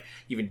 Now it's like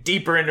even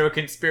deeper into a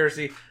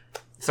conspiracy.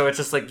 So it's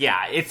just like,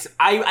 yeah, it's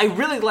I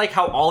really like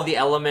how all the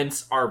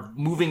elements are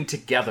moving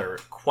together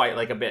quite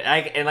like a bit.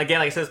 And again,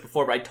 like I said this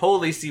before, but I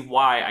totally see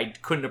why I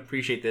couldn't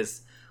appreciate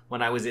this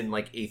when I was in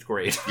like 8th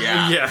grade.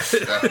 Yeah,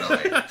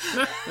 definitely.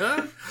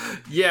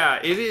 Yeah,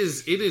 it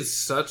is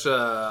such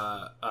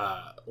a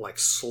like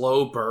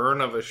slow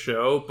burn of a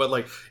show, but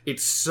like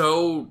it's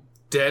so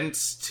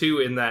dense too,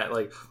 in that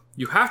like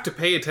you have to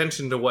pay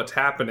attention to what's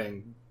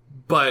happening,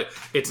 but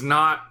it's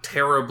not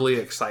terribly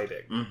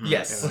exciting.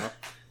 Yes. You know?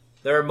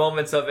 There are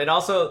moments of, and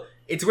also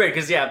it's weird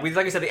because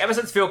like I said, the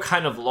episodes feel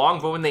kind of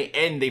long, but when they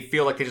end, they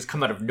feel like they just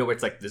come out of nowhere.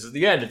 It's like, this is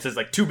the end. It says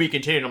like to be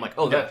continued. I'm like,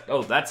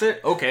 that's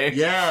it. Okay.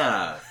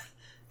 Yeah.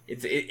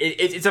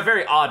 It's a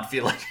very odd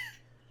feeling.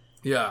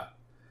 Yeah.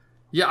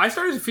 Yeah, I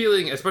started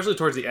feeling, especially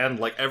towards the end,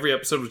 like every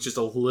episode was just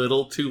a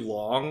little too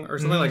long or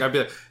something. Like I'd be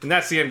like, and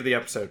that's the end of the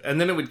episode. And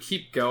then it would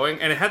keep going.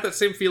 And it had that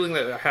same feeling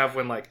that I have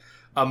when like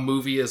a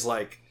movie is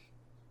like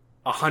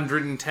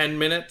 110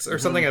 minutes or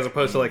something as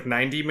opposed to like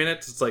 90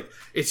 minutes. It's like,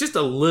 it's just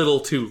a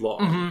little too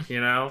long, you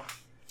know?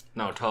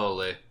 No,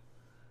 totally.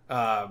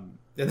 And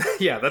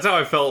yeah, that's how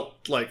I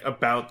felt like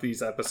about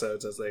these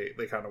episodes as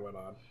they kind of went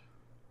on.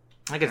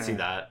 I could see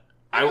that.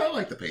 I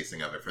like the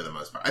pacing of it for the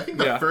most part. I think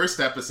the first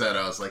episode,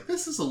 I was like,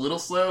 this is a little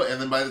slow.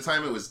 And then by the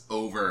time it was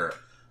over,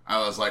 I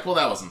was like, well,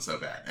 that wasn't so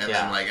bad. And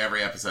then like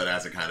every episode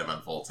as it kind of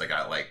unfolds, I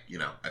got like, you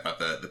know, I thought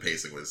the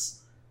pacing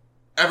was,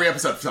 every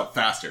episode felt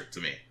faster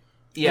to me.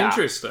 Yeah.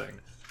 Interesting.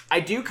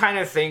 I do kind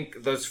of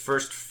think those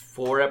first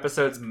 4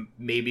 episodes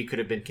maybe could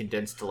have been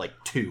condensed to like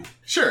 2.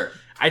 Sure.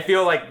 I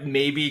feel like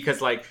maybe because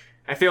like,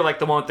 I feel like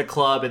the one with the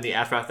club and the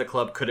after the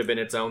club could have been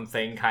its own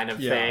thing kind of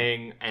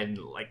thing. And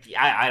like,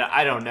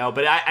 I don't know.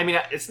 But I mean,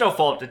 it's no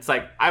fault. It's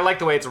like, I like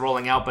the way it's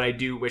rolling out, but I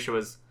do wish it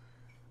was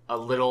a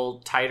little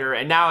tighter.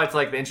 And now it's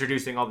like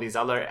introducing all these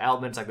other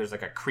elements. Like there's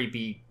like a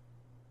creepy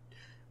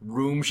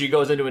room she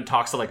goes into and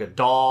talks to like a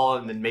doll,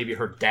 and then maybe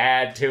her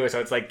dad too. So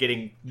it's like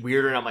getting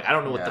weirder. And I'm like, I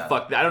don't know what the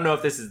fuck. I don't know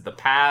if this is the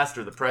past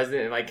or the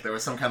present. And like there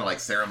was some kind of like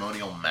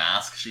ceremonial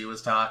mask she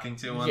was talking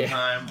to one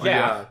time.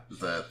 Like,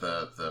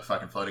 the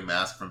fucking floating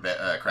mask from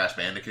Crash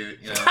Bandicoot.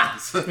 You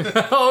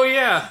know? Oh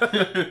yeah,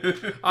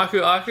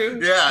 Aku Aku.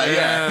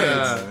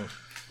 Yeah.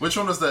 Which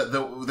one was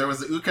there was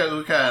the Uka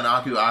Uka and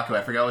Aku Aku.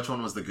 I forgot which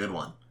one was the good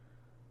one.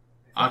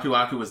 Aku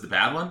Aku was the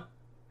bad one?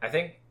 I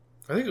think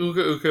Uka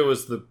Uka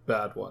was the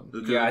bad one.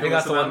 Uka I Uka think was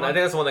that's the one. I think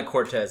that's the one that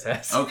Cortez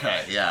has.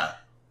 Okay, yeah,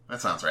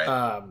 that sounds right.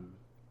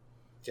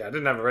 Yeah, I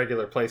didn't have a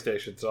regular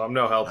PlayStation, so I'm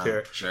no help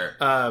here. Sure.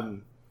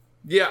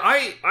 Yeah,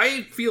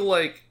 I feel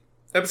like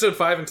episode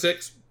 5 and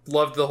 6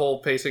 loved the whole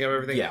pacing of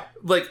everything. Yeah.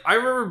 Like I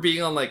remember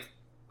being on like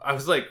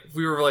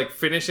we were like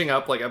finishing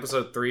up like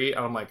episode 3,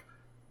 and I'm like,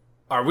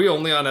 are we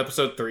only on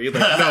episode 3?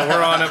 Like, no,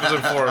 we're on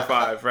episode 4 or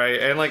 5, right?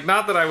 And like,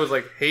 not that I was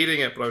like hating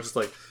it, but I was just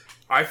like,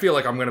 I feel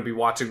like I'm going to be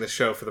watching this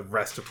show for the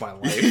rest of my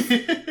life.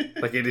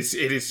 Like it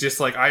is just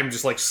like I'm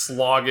just like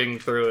slogging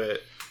through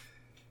it.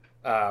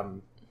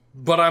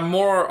 But I'm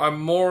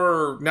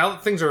more now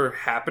that things are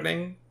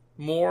happening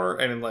more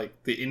and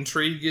like the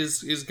intrigue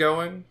is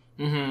going.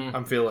 Mm-hmm.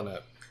 I'm feeling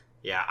it.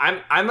 Yeah,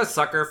 I'm a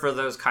sucker for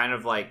those kind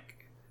of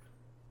like.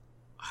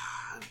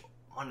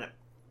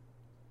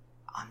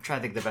 I'm trying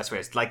to think of the best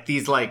ways. Like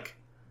these like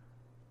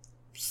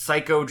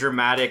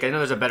psychodramatic. I know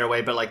there's a better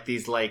way, but like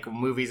these like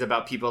movies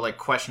about people like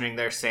questioning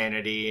their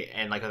sanity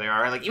and like who they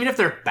are. Like even if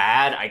they're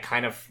bad, I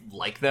kind of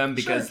like them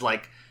because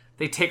like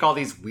they take all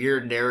these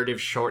weird narrative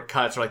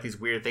shortcuts or like these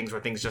weird things where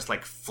things just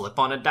like flip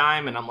on a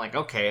dime, and I'm like,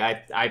 okay,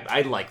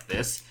 I like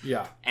this.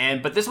 Yeah.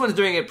 But this one's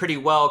doing it pretty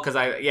well because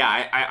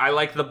I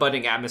like the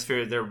budding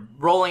atmosphere. They're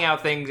rolling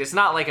out things. It's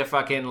not like a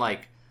fucking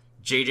like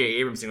J.J.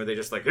 Abrams thing where they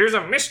just like, there's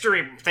a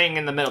mystery thing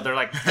in the middle. They're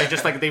like, they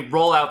just like, they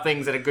roll out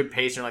things at a good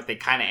pace and like they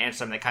kind of answer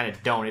them, they kind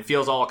of don't. It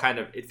feels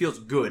it feels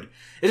good.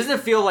 It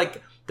doesn't feel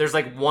like there's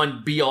like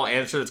one be-all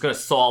answer that's going to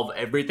solve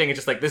everything. It's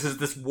just like, this is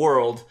this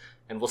world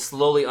and we'll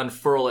slowly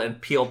unfurl it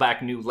and peel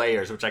back new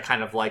layers, which I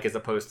kind of like as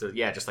opposed to,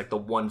 just like the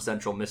one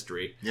central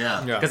mystery.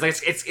 Yeah. Because like,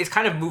 it's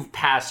kind of moved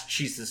past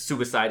Chisa's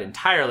suicide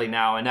entirely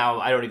now, and now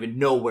I don't even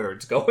know where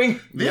it's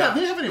going. Yeah,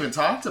 they haven't even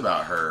talked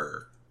about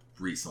her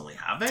recently,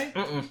 have they?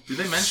 Mm-mm. Did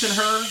they mention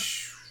her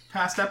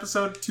past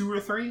episode 2 or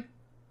 3?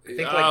 I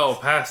think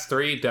past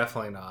 3,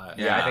 definitely not.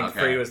 Yeah, I think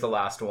 3 was the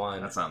last one.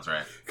 That sounds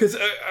right. Because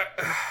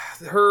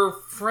her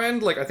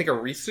friend, like, I think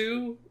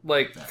Arisu,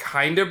 like,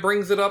 kind of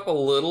brings it up a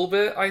little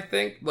bit, I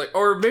think. Like,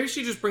 or maybe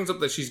she just brings up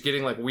that she's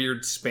getting, like,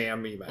 weird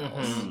spam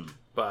emails. Mm-hmm.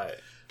 But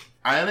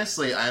I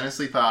honestly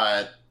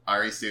thought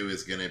Arisu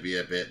is going to be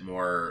a bit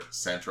more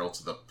central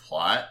to the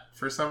plot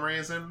for some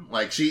reason.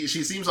 Like, she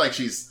seems like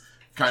she's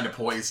kind of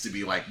poised to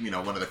be like, you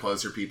know, one of the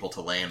closer people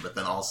to Lain, but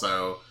then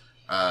also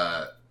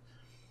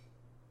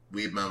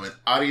weird moment.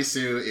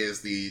 Arisu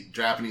is the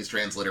Japanese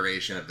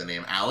transliteration of the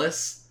name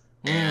Alice,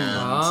 and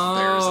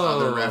there's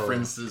other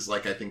references,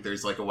 like I think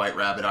there's like a white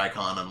rabbit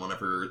icon on one of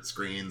her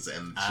screens,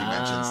 and she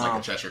mentions like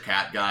a Cheshire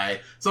Cat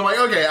guy. So I'm like,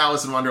 okay,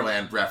 Alice in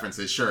Wonderland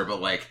references, sure,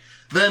 but like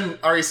then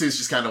Arisu's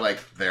just kind of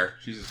like there,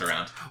 she's just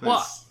around.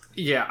 Well,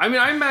 yeah, I mean,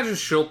 I imagine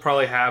she'll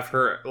probably have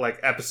her, like,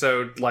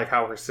 episode, like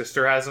how her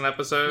sister has an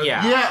episode.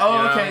 Yeah. Yeah,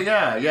 You know? okay,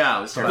 yeah.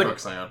 Let's start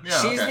focusing on.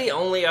 Yeah, she's okay. the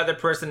only other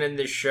person in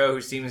this show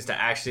who seems to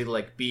actually,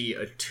 like, be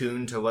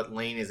attuned to what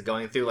Lain is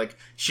going through. Like,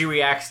 she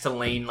reacts to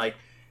Lain, like,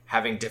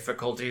 having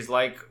difficulties,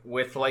 like,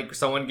 with, like,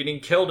 someone getting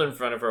killed in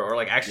front of her, or,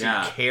 like, actually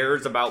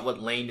cares about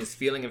what Lain is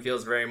feeling and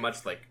feels very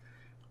much, like,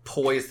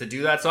 poised to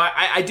do that. So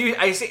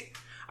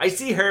I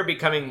see her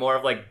becoming more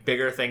of, like,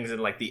 bigger things in,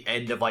 like, the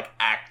end of, like,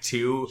 Act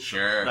 2.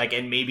 Sure. Like,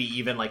 and maybe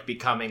even, like,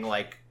 becoming,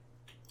 like...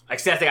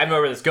 see, I think I know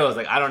where this goes.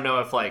 Like, I don't know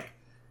if, like,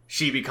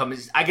 she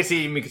becomes... I can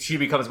see she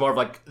becomes more of,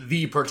 like,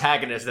 the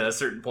protagonist at a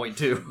certain point,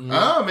 too.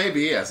 Oh,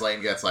 maybe, as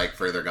Lain gets, like,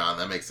 further gone.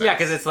 That makes sense. Yeah,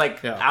 because it's,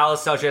 like,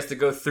 Alice tells she has to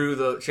go through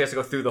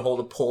the hole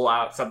to pull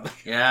out something.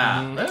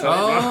 Yeah.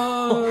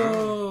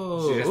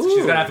 Oh.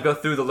 She's gonna have to go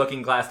through the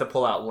looking glass to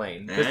pull out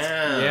Lain.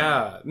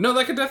 Yeah. No,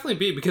 that could definitely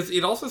be, because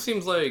it also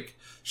seems like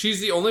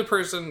she's the only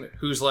person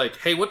who's like,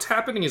 hey, what's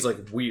happening is, like,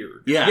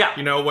 weird. Yeah.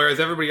 You know, whereas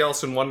everybody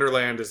else in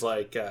Wonderland is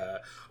like,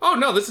 oh,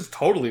 no, this is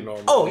totally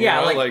normal. Oh,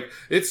 yeah. You know? Like,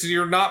 it's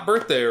your not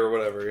birthday or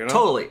whatever, you know?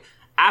 Totally.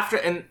 After,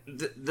 and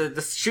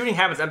the shooting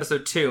happens in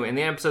episode 2, and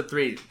in episode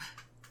 3,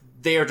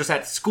 they are just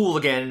at school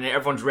again, and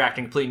everyone's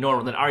reacting completely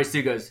normal. Then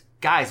Arisu goes,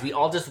 guys, we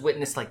all just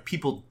witnessed, like,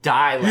 people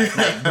die last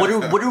night.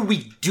 What are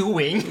we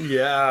doing?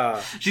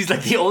 Yeah. She's,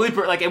 like, the only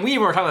person, like, and we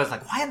even were talking about this,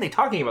 like, why aren't they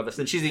talking about this?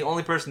 And she's the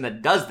only person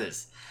that does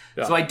this.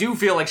 Yeah. So I do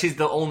feel like she's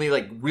the only,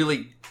 like,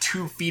 really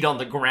 2 feet on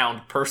the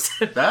ground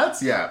person.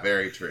 That's,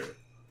 very true.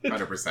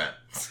 100%.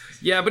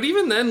 Yeah, but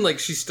even then, like,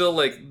 she's still,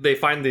 like, they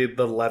find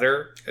the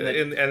letter,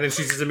 and then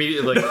she's just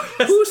immediately like,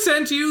 who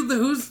sent you?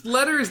 Whose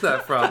letter is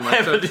that from?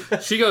 Like, so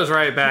she goes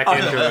right back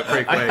into it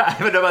pretty quick. I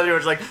have another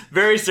one, like,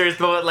 very serious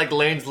moment, like,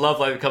 Lane's love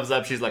life comes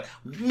up, she's like,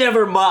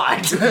 never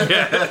mind.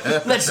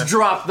 Let's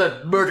drop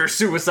the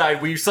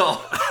murder-suicide we saw.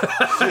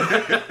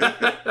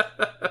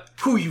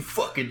 Who you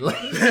fucking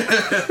Lane?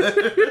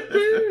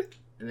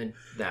 And then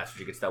that's where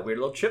she gets that weird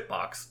little chip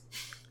box.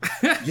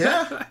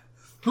 Yeah.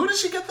 Who did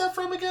she get that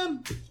from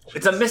again?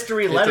 It's a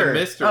mystery letter.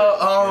 It's a mystery.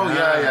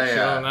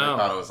 Yeah. don't know. I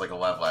thought it was like a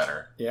love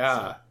letter.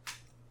 Yeah.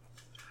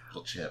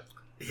 Little chip.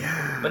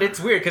 Yeah. But it's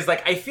weird, because,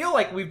 like, I feel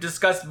like we've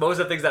discussed most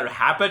of the things that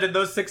happened in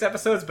those 6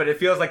 episodes, but it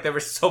feels like there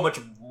was so much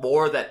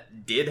more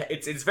that did.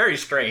 It's very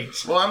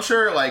strange. Well, I'm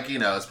sure, like,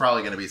 it's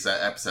probably going to be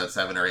episode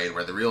 7 or 8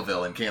 where the real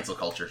villain, cancel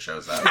culture,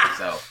 shows up.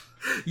 So...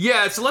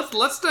 Yeah, so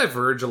let's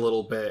diverge a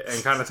little bit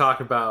and kind of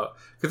talk about,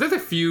 because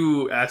there's a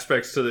few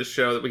aspects to this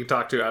show that we can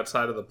talk to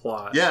outside of the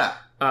plot. Yeah.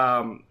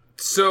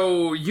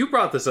 So you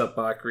brought this up,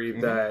 Bakri,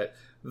 that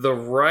the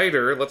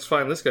writer, let's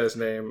find this guy's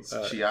name.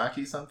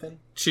 Chiaki something?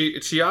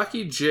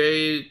 Chiaki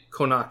J.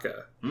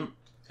 Konaka.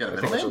 Got a I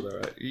middle think name? that's what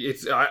they're right.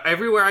 It's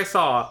everywhere I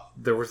saw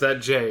there was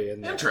that J in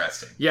there.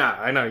 Interesting. Yeah,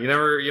 I know. You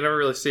never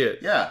really see it.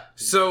 Yeah.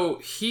 So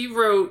he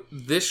wrote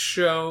this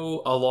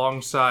show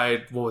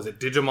alongside, what was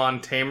it,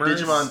 Digimon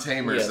Tamers? Digimon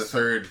Tamers, Yes. the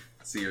 3rd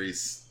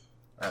series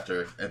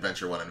after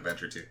Adventure 1 and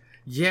Adventure 2.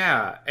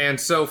 Yeah, and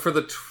so for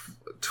the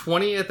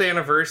 20th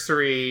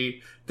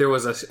anniversary, there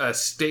was a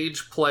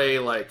stage play,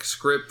 like,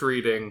 script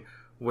reading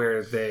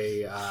where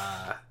they...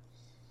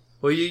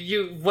 Well,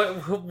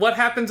 what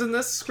happens in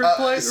this script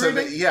play reading?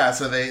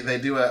 So they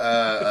do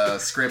a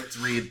script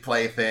read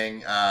play thing.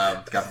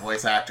 Got the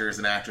voice actors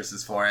and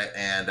actresses for it,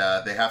 and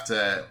they have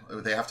to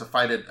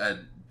fight a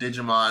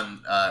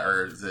Digimon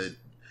or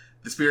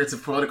the spirits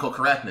of political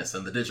correctness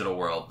in the digital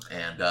world,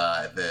 and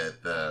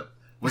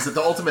was it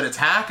the ultimate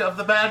attack of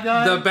the bad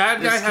guy? The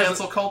bad guy has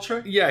cancel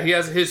culture. Yeah, he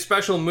has his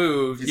special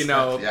move. You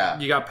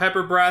got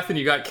pepper breath, and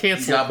you got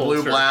cancel. You got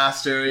culture. Blue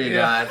Blaster. You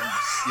got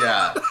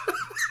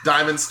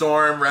Diamond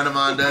Storm,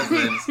 Renamon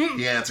Desmond.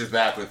 He answers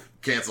back with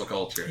cancel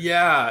culture.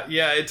 Yeah,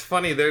 it's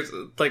funny. There's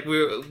like we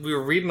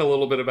were reading a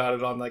little bit about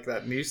it on like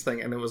that news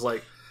thing, and it was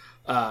like,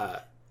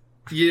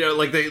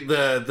 like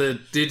the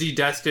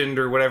Digi-Destined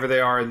or whatever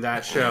they are in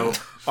that show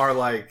are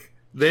like,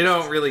 they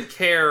don't really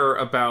care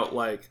about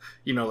like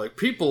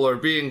people are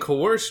being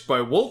coerced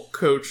by woke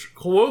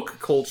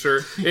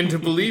culture into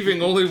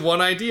believing only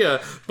one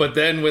idea, but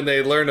then when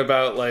they learn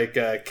about like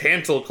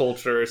cancel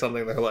culture or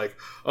something, they're like,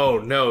 oh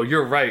no,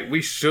 you're right,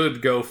 we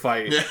should go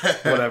fight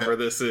whatever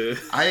this is.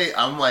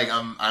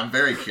 I'm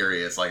very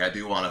curious. Like, I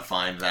do want to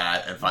find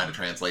that and find a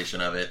translation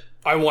of it.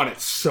 I want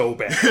it so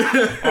bad.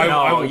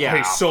 I will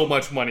pay so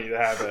much money to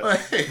have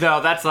it.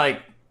 No, that's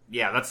like,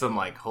 yeah, that's some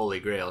like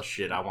holy grail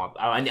shit.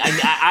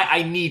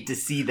 I need to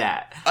see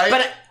that.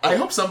 I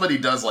hope somebody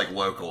does like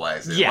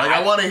localize it. Yeah, like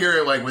I want to hear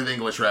it like with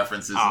English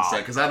references instead,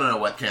 because I don't know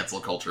what cancel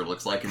culture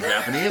looks like in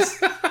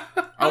Japanese.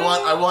 I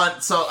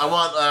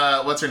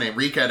want what's her name,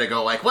 Rika, to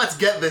go like, let's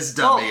get this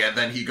dummy, and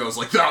then he goes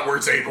like, that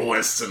word's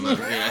ableist, and then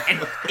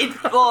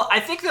Well, I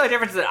think the only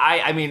difference is that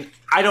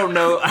I don't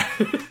know.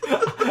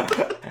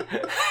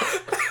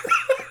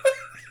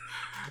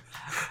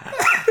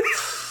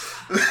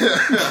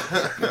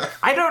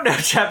 I don't know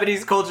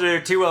Japanese culture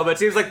too well, but it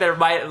seems like there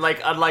might,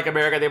 like, unlike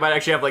America, they might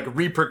actually have like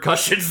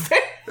repercussions there.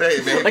 Hey,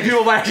 maybe. Like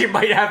people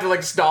might have to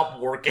like stop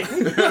working.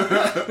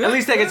 At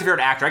least I guess if you're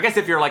an actor. I guess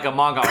if you're like a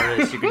manga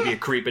artist, you could be a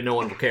creep and no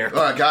one will care.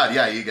 Oh god,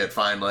 yeah, you get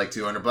fined like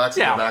 $200 and go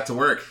back to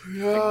work.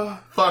 Yeah.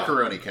 Fuck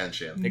Rurouni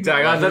Kenshin.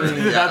 Exactly.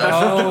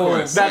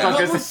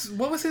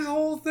 What was his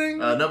whole thing?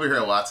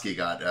 Nobuhiro Watsuki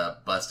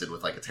got busted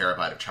with like a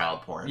terabyte of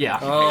child porn. Yeah.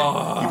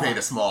 He paid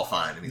a small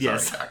fine and he's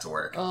already back to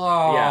work.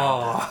 Oh.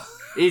 Yeah.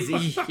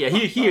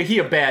 He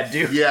a bad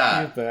dude. Yeah.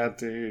 He a bad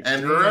dude.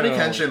 And Rurouni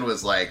Kenshin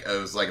was like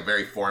a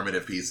very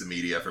formative piece of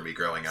media for me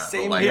growing up.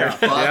 Same but like, here.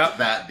 fuck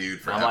that dude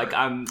forever.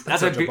 I'm like,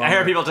 that's what I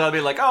hear people tell me,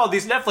 like, oh,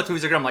 these Netflix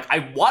movies are good. I'm like,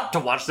 I want to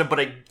watch them, but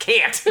I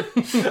can't.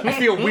 I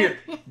feel weird.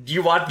 Do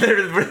you want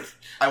them?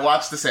 I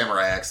watched the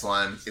Samurai X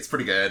one. It's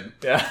pretty good.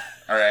 Yeah.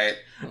 All right.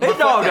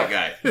 No, that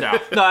guy. No,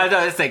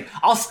 it's like,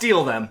 I'll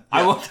steal them. Yeah.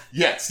 I won't.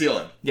 Yeah, steal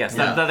him. Yes,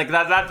 Yeah.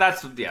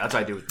 that's what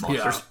I do with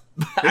monsters.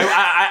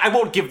 I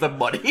won't give them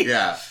money.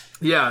 Yeah.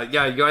 Yeah,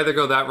 you either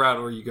go that route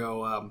or you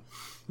go,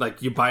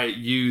 like, you buy it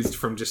used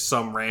from just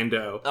some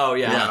rando. Oh,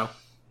 yeah. You know?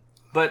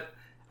 But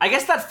I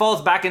guess that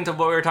falls back into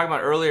what we were talking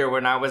about earlier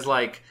when I was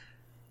like,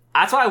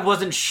 that's why I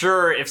wasn't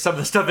sure if some of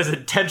the stuff is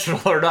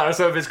intentional or not, or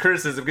some of his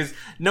criticism, because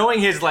knowing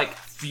his, like,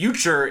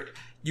 future,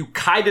 you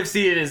kind of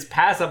see it as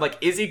past. I'm like,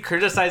 is he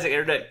criticizing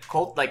internet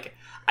cult? Like,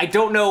 I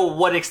don't know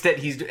what extent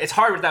he's... It's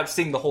hard without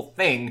seeing the whole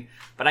thing,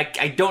 but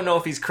I don't know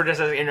if he's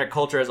criticizing internet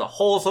culture as a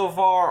whole so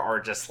far, or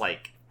just,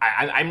 like...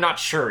 I'm not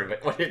sure of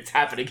it, when it's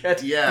happening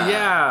yet.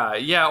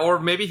 Yeah, or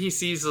maybe he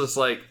sees this,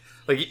 like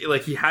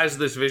he has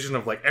this vision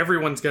of, like,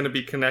 everyone's gonna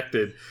be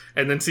connected,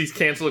 and then sees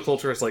cancel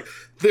culture as, like,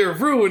 they're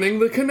ruining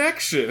the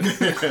connection.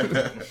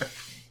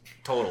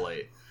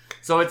 Totally.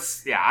 So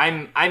it's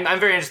I'm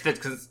very interested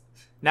because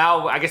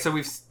now I guess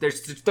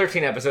there's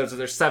 13 episodes, so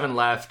there's 7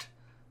 left.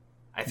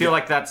 I feel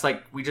like that's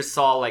like we just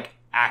saw like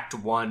Act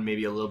 1,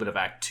 maybe a little bit of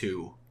Act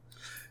 2.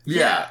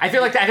 Yeah. I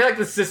feel like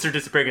the sister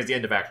disappearing is the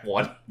end of Act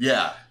 1.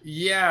 Yeah.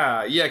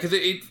 Yeah, because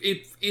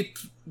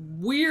it's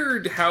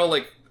weird how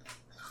like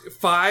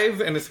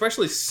 5 and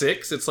especially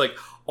 6, it's like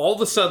all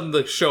of a sudden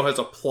the show has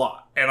a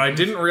plot, and I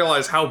didn't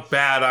realize how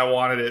bad I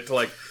wanted it to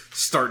like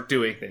start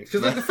doing things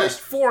because like the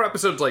first 4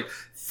 episodes, like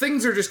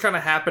things are just kind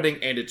of happening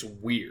and it's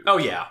weird. Oh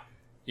yeah,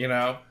 you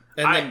know,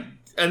 and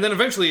then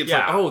eventually it's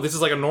like, oh, this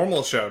is like a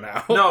normal show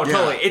now. No,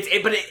 totally.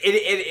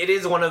 It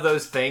is one of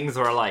those things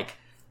where like.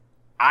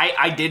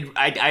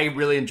 I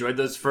really enjoyed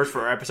those first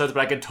 4 episodes, but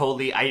I could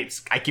totally I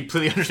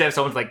completely understand if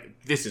someone's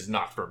like, this is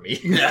not for me.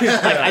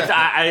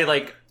 I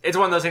like it's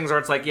one of those things where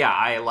it's like, yeah,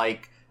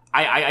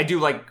 I do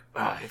like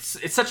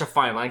it's such a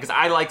fine line because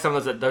I like some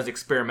of those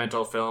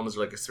experimental films or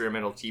like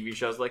experimental TV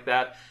shows like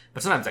that,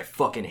 but sometimes I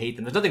fucking hate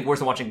them. There's nothing worse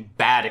than watching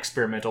bad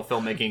experimental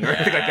filmmaking or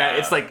anything like that.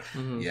 It's like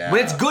when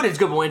it's good,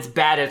 but when it's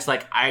bad, it's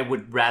like I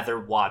would rather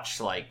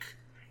watch like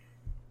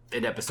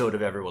an episode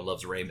of Everyone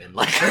Loves Raymond.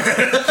 Like,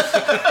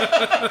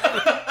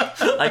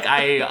 like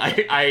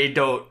I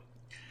don't.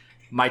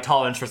 My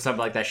tolerance for something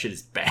like that shit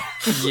is bad.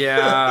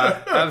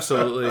 Yeah,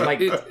 absolutely.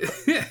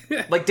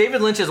 Like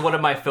David Lynch is one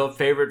of my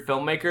favorite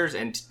filmmakers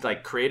and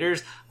like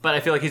creators, but I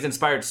feel like he's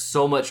inspired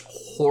so much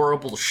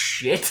horrible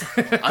shit.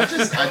 I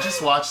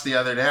just watched the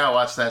other day. I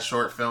watched that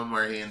short film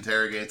where he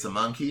interrogates a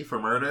monkey for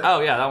murder. Oh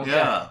yeah, that one.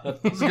 Yeah,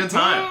 it was a good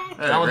time.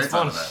 That one's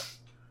fun.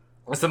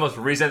 What's the most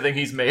recent thing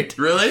he's made?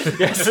 Really?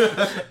 Yes.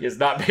 He has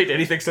not made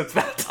anything since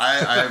that.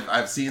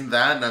 I've seen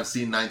that, and I've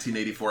seen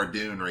 1984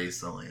 Dune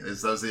recently.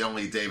 Those are the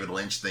only David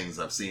Lynch things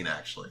I've seen,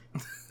 actually.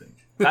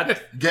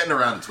 Getting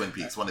around to Twin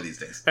Peaks one of these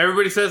days.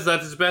 Everybody says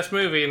that's his best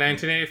movie,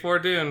 1984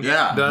 Dune.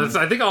 Yeah. That's,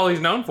 I think, all he's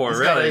known for,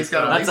 really. He's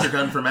got a laser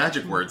gun for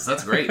magic words.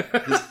 That's great.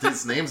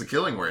 His name's a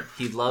killing word.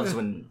 He loves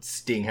when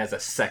Sting has a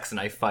sex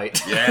knife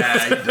fight.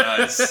 Yeah, he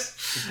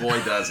does.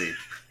 Boy, does he.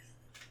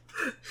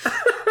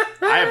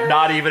 I am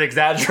not even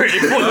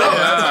exaggerating. No,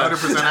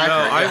 that's 100% accurate.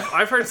 No,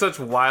 I've heard such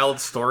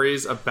wild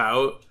stories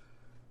about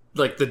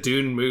like the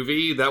Dune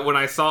movie that when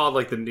I saw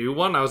like the new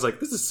one, I was like,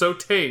 this is so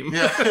tame.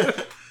 Yeah.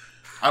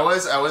 I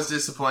was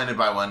disappointed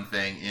by one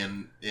thing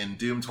in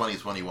Doom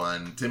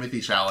 2021.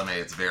 Timothy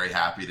Chalamet's very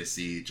happy to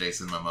see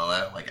Jason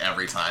Momoa. Like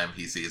every time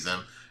he sees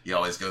him, he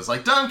always goes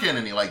like Duncan,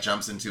 and he like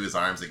jumps into his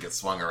arms and gets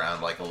swung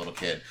around like a little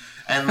kid.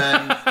 And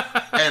then,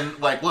 and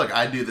like, look,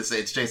 I do this.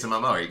 It's Jason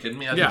Momoa. Are you kidding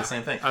me? I do the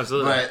same thing.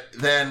 Absolutely. But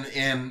then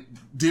in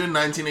Dune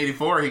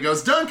 1984, he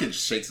goes Duncan,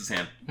 just shakes his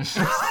hand.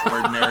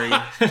 Ordinary,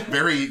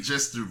 very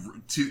just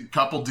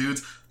couple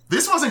dudes.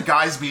 This wasn't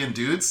guys being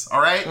dudes,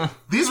 all right?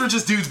 These were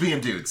just dudes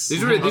being dudes.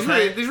 These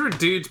were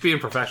dudes being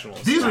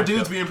professionals. These were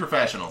dudes being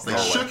professionals. They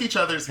shook each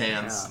other's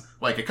hands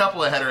like a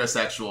couple of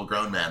heterosexual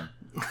grown men.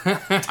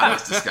 I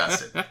was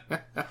disgusted.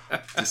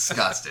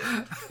 Disgusted.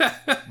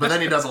 But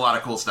then he does a lot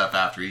of cool stuff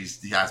after. He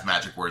has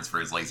magic words for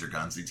his laser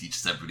guns. He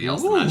teaches everybody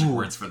else the magic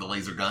words for the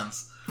laser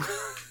guns.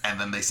 And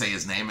then they say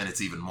his name and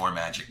it's even more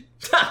magic.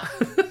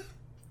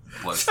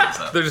 Blows things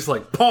up. They're just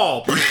like,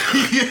 Paul!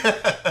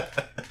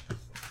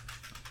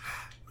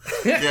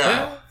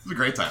 Yeah. It was a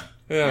great time.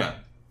 Yeah.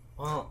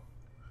 Well,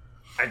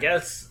 I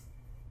guess...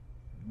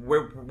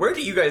 Where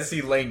do you guys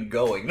see Lain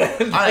going?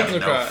 I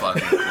have no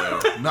fucking clue.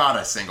 Not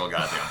a single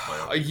goddamn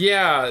clue.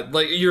 Yeah,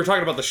 like you were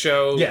talking about the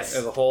show yes.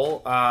 as a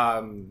whole.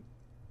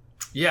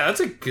 Yeah,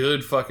 that's a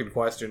good fucking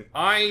question.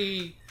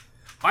 I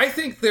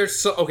think there's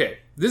so okay.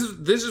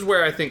 This is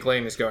where I think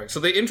Lain is going. So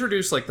they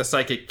introduced like the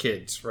psychic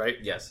kids, right?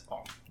 Yes.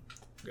 Oh,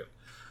 good.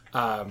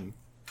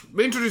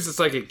 They introduced the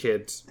psychic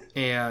kids,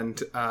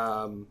 and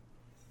I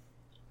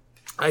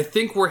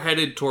think we're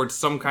headed towards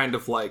some kind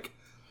of like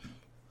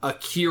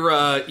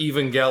Akira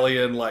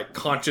Evangelion like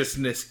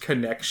consciousness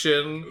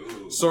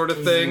connection sort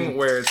of thing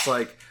where it's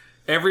like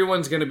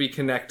everyone's going to be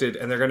connected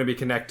and they're going to be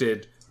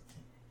connected,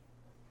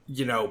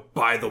 you know,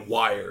 by the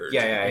wires.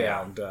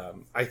 Yeah. And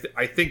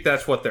I think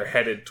that's what they're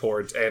headed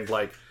towards, and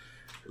like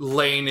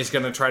Lain is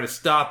going to try to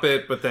stop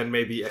it but then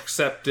maybe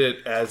accept it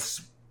as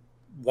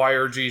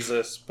wire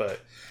Jesus, but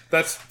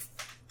that's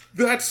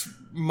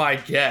my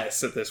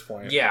guess at this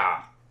point.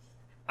 Yeah.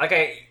 Like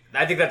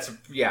I think that's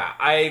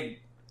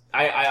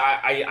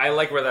I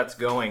like where that's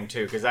going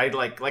too, because I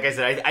like I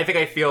said, I think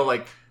I feel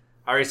like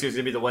Arisu is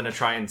gonna be the one to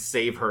try and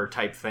save her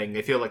type thing.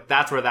 I feel like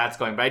that's where that's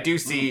going, but I do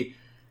see,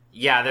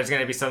 there's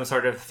gonna be some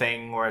sort of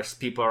thing where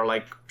people are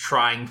like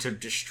trying to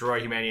destroy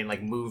humanity and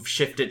like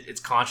shift its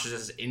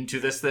consciousness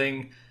into this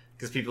thing,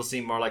 because people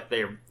seem more like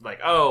they're like,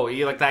 oh,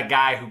 you like that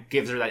guy who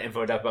gives her that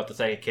info about the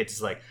psychic kids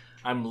is like,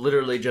 I'm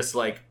literally just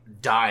like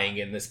dying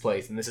in this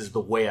place, and this is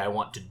the way I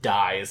want to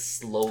die, is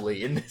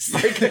slowly in this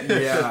like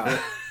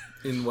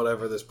in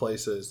whatever this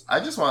place is.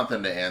 I just want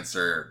them to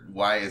answer,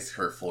 why is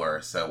her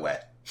floor so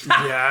wet?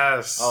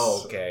 Yes.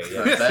 Oh, okay.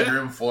 Her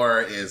bedroom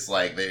floor is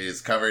like, it is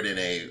covered in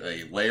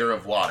a layer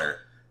of water.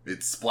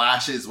 It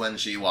splashes when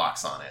she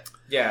walks on it.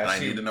 Yeah, and I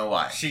need to know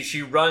why.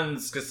 She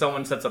runs because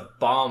someone sets a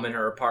bomb in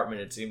her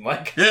apartment. It seemed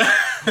like. Yeah.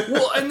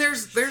 Well, and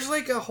there's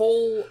like a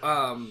whole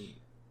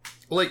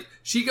like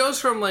she goes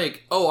from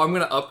like, oh, I'm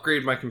gonna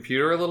upgrade my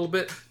computer a little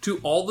bit, to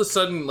all of a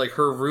sudden like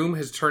her room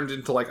has turned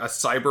into like a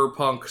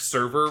cyberpunk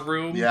server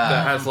room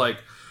that has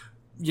like,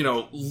 you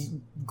know,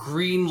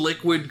 green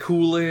liquid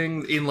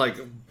cooling in like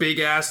big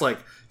ass like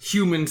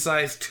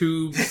human-sized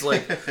tubes.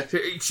 Like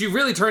she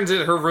really turns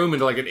her room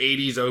into like an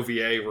 80s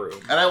OVA room.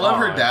 And I love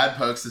her dad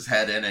pokes his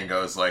head in and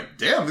goes like,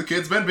 damn, the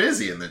kid's been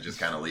busy, and then just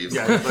kind of leaves.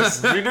 Yeah,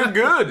 we did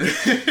good.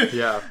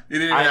 Yeah. You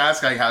didn't even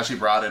ask like how she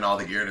brought in all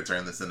the gear to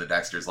turn this into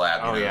Dexter's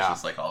lab. You know, yeah. It's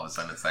just like all of a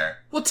sudden it's there.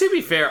 Well, to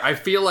be fair, I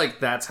feel like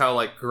that's how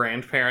like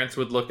grandparents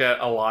would look at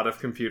a lot of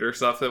computer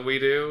stuff that we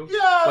do.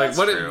 Yeah, like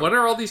that's true. what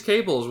are all these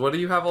cables? What do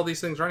you have all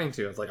these things running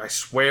to? It's like, I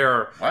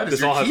swear, Why does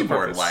this your all has a keyboard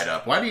purpose. light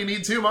up? Why do you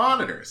need 2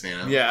 monitors? You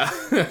know? Yeah.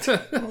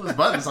 What those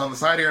buttons on the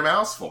side of your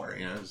mouse for?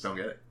 You know, just don't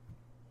get it.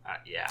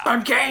 Yeah.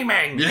 I'm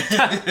gaming.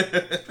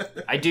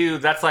 I do.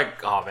 That's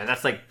like, oh man,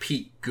 that's like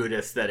peak good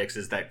aesthetics.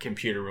 Is that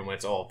computer room when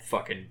it's all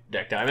fucking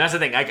decked out? I mean, that's the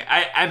thing.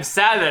 I'm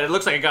sad that it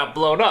looks like it got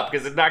blown up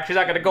because she's not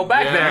going to go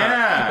back there.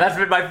 Yeah. That's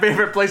been my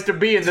favorite place to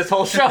be in this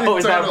whole show.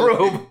 Is that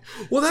Totally. room?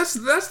 Well,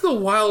 that's the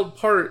wild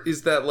part,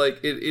 is that like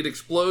it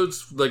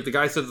explodes. Like the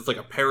guy says it's like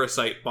a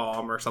parasite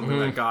bomb or something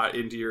that got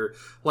into your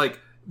like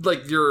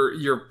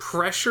your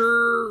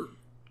pressure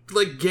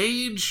like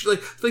gauge.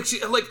 Like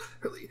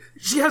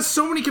she has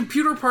so many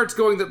computer parts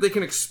going that they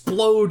can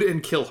explode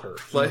and kill her.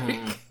 Like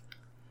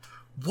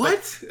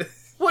what?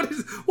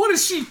 What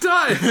has she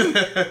done?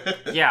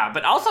 Yeah,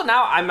 but also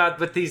now I'm out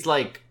with these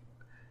like,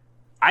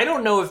 I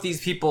don't know if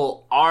these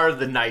people are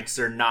the Knights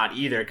or not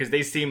either, because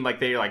they seem like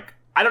they're like,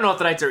 I don't know if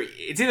the Knights are,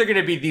 it's either going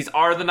to be these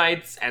are the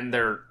Knights and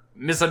they're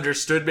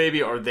misunderstood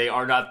maybe, or they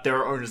are not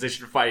their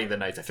organization fighting the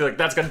Knights. I feel like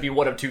that's going to be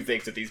one of two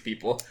things with these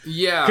people.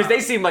 Yeah. Because they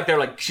seem like they're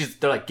like,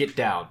 get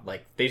down.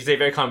 Like, they say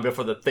very calm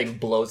before the thing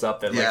blows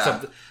up. And like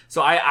something.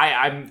 So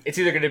I'm, it's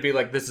either going to be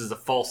like, this is a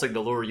false thing to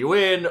lure you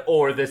in,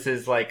 or this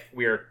is like,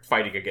 we're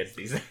fighting against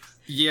these things.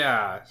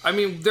 Yeah. I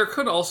mean, there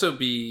could also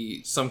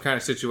be some kind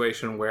of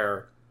situation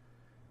where,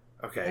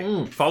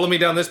 okay, follow me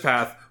down this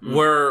path,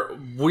 where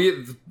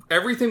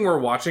everything we're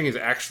watching is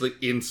actually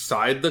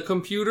inside the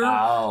computer,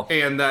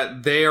 and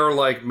that they are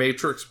like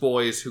Matrix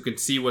boys who can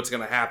see what's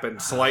going to happen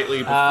slightly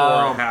before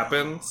it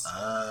happens.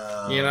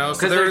 You know,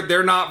 so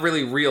they're not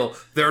really real.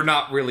 They're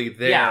not really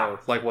there,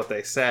 like what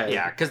they say.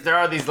 Yeah, because there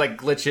are these like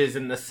glitches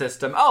in the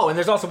system. Oh, and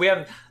there's also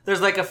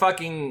there's like a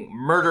fucking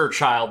murder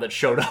child that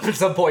showed up at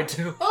some point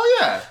too. Oh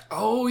yeah.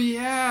 Oh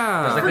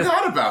yeah. I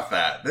forgot about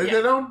that. They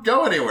don't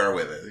go anywhere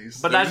with it.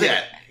 But that's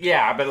it.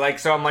 Yeah, but like,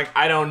 so I'm like,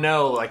 I don't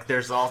know. Like,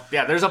 there's a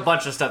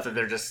bunch of stuff that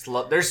they're just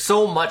slow. There's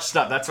so much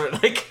stuff. That's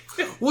what like.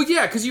 Well,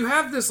 yeah, because you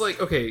have this like,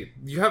 okay,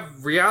 you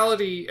have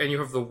reality and you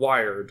have the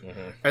wired,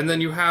 and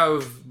then you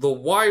have the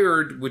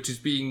wired, which is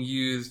being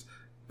used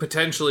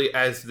potentially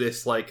as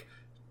this like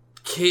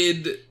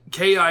KIDS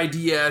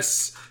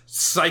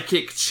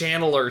psychic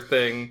channeler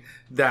thing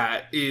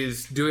that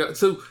is doing.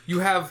 So you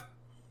have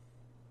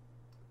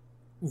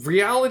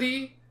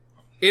reality,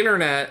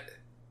 internet,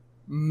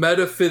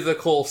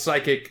 metaphysical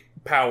psychic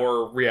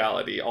power,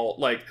 reality, all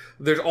like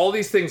there's all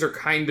these things are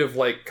kind of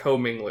like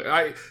commingling.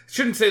 I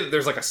shouldn't say that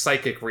there's like a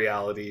psychic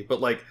reality, but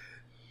like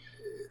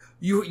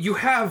you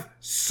have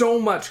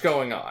so much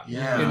going on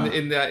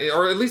in that,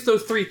 or at least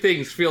those three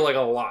things feel like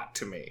a lot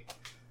to me.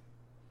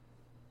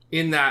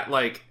 In that,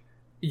 like,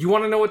 you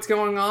want to know what's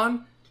going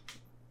on?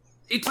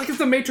 It's like if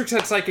the Matrix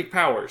had psychic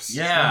powers.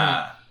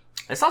 Yeah.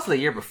 It's also the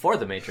year before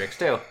the Matrix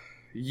too.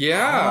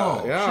 Yeah.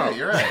 Oh, yeah. shit,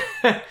 you're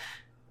right.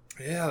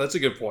 Yeah, that's a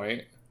good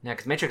point. Yeah,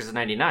 because Matrix is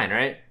 99,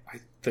 right? I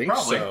think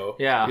Probably. so.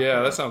 Yeah. Yeah,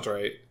 that sounds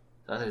right.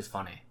 That is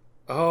funny.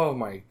 Oh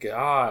my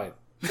god.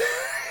 Yeah,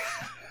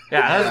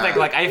 that's the thing.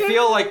 Like, I do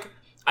feel like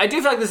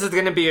this is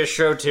going to be a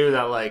show too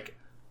that, like,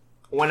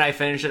 when I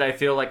finish it, I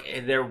feel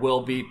like there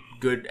will be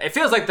good. It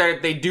feels like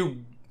they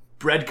do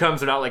breadcrumbs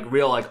without like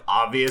real like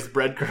obvious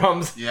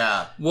breadcrumbs.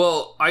 Yeah.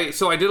 Well, I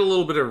did a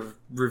little bit of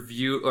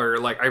review, or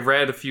like I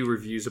read a few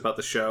reviews about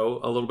the show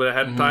a little bit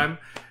ahead of time,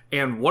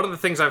 and one of the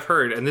things I've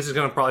heard, and this is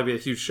going to probably be a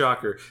huge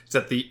shocker, is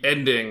that the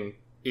ending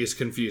is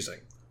confusing.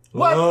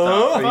 What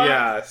the fuck?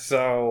 Yeah,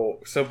 so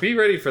be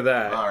ready for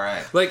that. All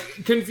right.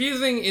 Like,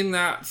 confusing in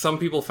that some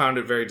people found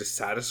it very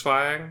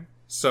dissatisfying.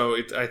 So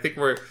I think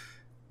we're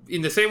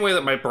in the same way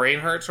that my brain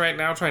hurts right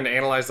now trying to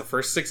analyze the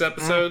first 6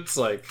 episodes.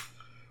 Like,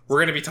 we're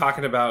going to be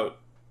talking about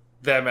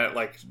them at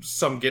like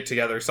some get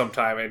together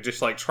sometime and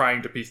just like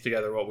trying to piece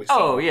together what we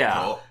saw. Oh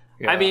yeah. Cool.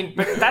 Yeah. I mean,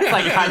 but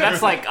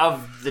that's like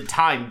of the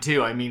time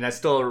too. I mean, I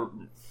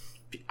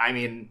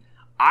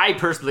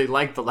personally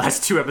like the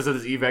last 2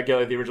 episodes of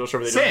Evangelion, the original show,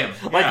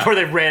 where where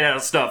they ran out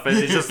of stuff, and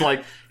it's just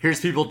like, here's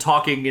people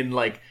talking in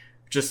like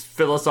just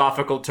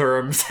philosophical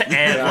terms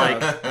and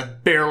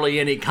like barely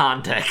any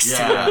context.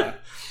 Yeah.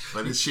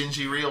 But is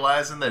Shinji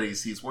realizing that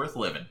he's worth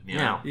living? You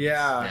know?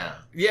 Yeah,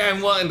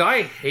 and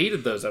I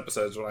hated those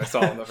episodes when I saw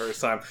them the first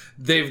time.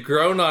 They've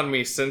grown on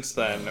me since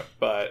then,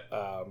 but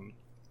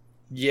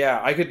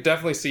Yeah, I could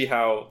definitely see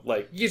how,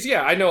 like, yes,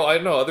 yeah, I know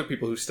other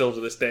people who still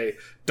to this day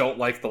don't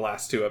like the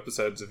last 2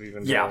 episodes of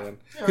Evangelion.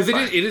 Because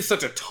it is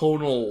such a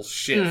tonal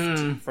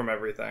shift from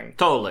everything.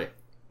 Totally.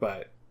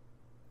 But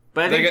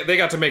I think they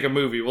got to make a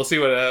movie. We'll see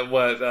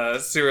what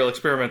Serial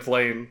Experiment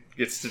Lain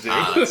gets to do.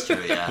 That's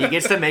true, yeah. he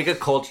gets to make a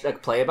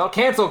play about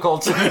cancel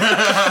culture.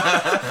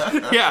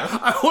 Yeah,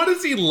 I want to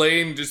see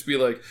Lain just be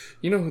like,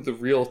 you know who the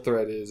real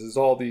threat is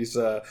all these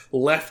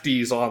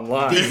lefties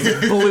online.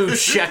 Blue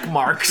check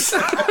marks.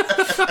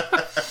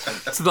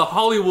 It's the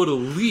Hollywood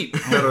elite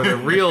that are the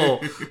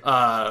real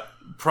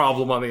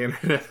problem on the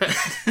internet.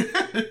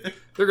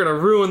 They're gonna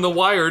ruin The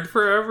Wired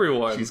for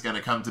everyone. She's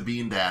gonna come to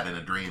Bean Dad in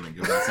a dream and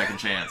give him a second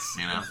chance,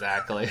 you know?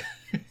 Exactly.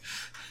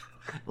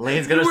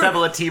 Lane's gonna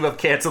assemble a team of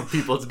canceled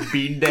people. It's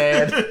Bean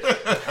Dad.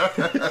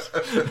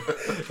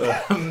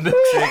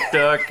 Milkshake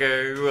Duck.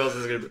 Who else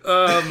is gonna be?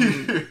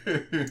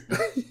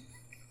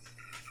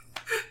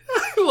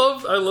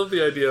 I love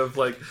the idea of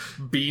like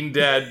Bean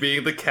Dad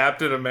being the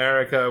Captain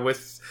America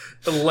with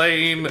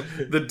Lain,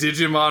 the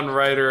Digimon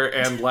writer,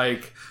 and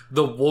like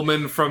the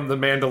woman from The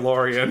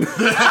Mandalorian.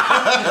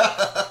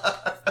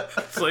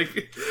 It's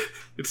like,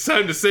 it's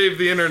time to save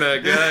the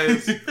internet,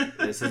 guys.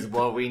 This is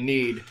what we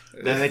need.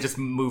 Then they just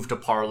move to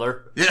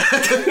Parlor. Yeah.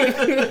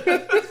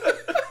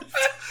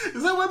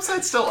 Is that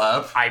website still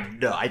up?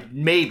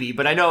 Maybe,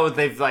 but I know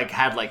they've like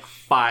had like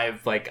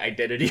 5 like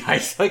identity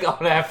heists like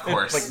on Of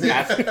course.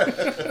 Like,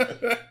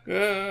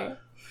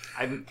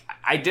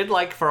 I did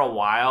like for a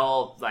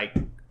while like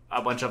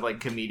a bunch of like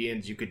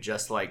comedians you could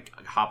just like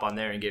hop on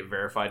there and get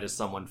verified as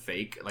someone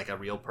fake, like a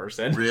real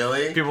person.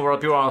 Really? People on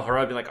the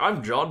road be like,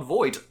 I'm John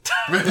Voight.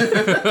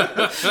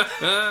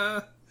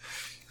 That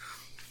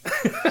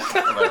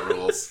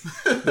rules.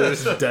 They're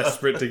just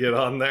desperate to get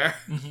on there.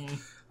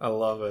 I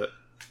love it.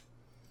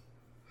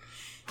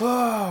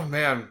 Oh,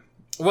 man.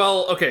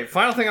 Well, okay,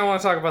 final thing I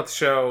want to talk about the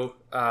show.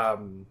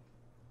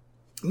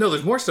 No,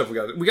 there's more stuff we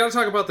got to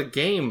talk about the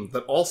game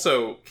that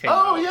also came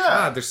out. Oh, yeah.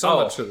 God, there's so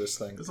much to this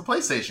thing. It's a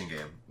PlayStation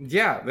game.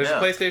 Yeah, there's a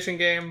PlayStation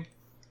game.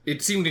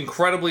 It seemed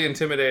incredibly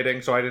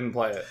intimidating, so I didn't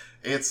play it.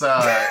 It's, so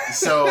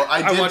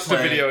I watched the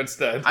video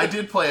instead. I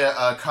did play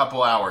a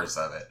couple hours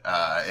of it,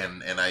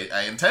 and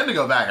I intend to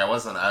go back.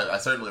 I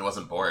certainly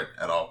wasn't bored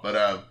at all,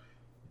 but,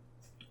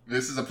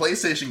 this is a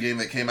PlayStation game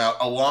that came out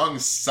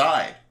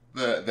alongside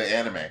the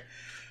anime.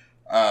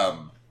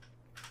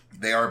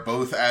 They are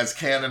both as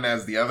canon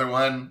as the other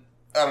one.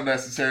 I don't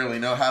necessarily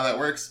know how that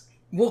works.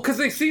 Well, because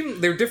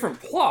they're different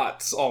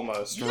plots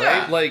almost, right?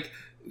 Yeah. Like,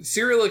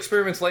 Serial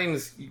Experiments Lain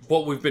is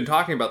what we've been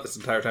talking about this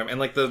entire time. And,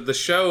 like, the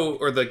show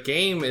or the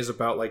game is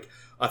about, like,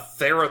 a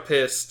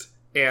therapist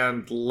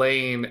and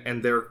Lain,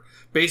 and they're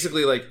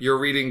basically, like, you're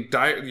reading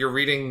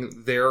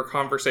their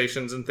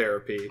conversations in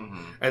therapy,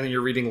 and then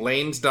you're reading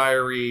Lain's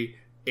diary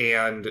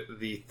and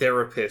the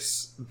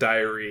therapist's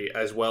diary,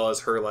 as well as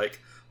her,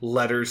 like,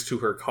 letters to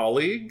her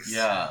colleagues.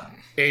 Yeah.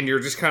 And you're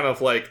just kind of,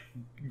 like,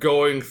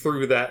 going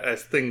through that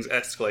as things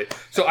escalate.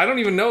 So I don't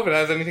even know if it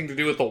has anything to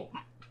do with the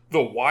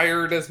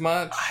Wired as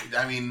much.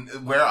 I mean,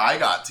 where I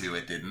got to,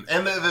 it didn't.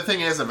 And the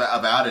thing is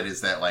about it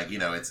is that, like, you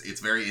know, it's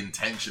very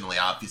intentionally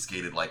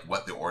obfuscated, like,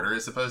 what the order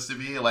is supposed to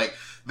be. Like,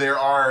 they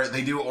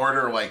do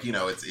order, like, you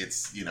know,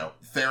 it's you know,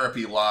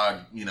 therapy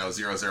log, you know,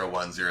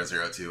 001,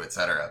 002,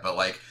 etc. But,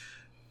 like,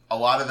 a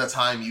lot of the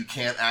time you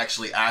can't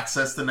actually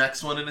access the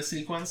next one in a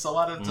sequence. A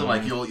lot of the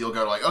like you'll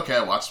go like, okay,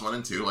 I watched 1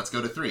 and 2, let's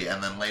go to 3,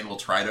 and then Lain will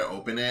try to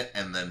open it,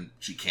 and then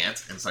she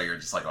can't, and so you're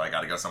just like, oh, I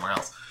gotta go somewhere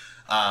else.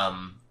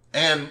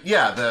 And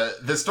yeah,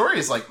 the story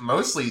is like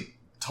mostly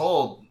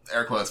told,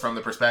 air quotes, from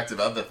the perspective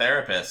of the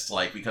therapist,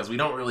 like, because we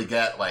don't really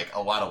get like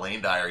a lot of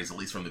Lain diaries, at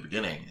least from the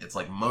beginning. It's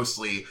like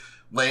mostly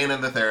Lain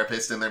and the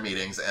therapist in their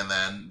meetings, and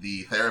then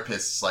the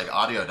therapist's like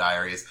audio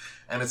diaries.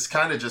 And it's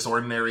kind of just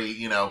ordinary,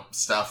 you know,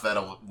 stuff that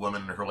a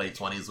woman in her late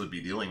 20s would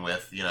be dealing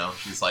with. You know,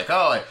 she's like, oh,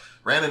 I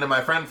ran into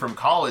my friend from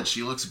college.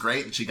 She looks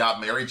great, and she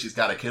got married. She's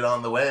got a kid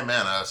on the way.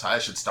 Man, I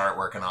should start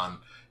working on,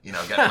 you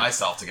know, getting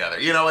myself together.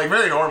 You know, like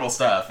very normal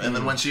stuff. And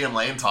then when she and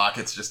Lain talk,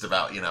 it's just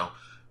about, you know,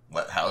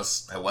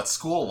 what's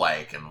school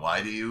like, and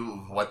what do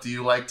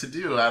you like to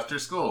do after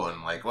school,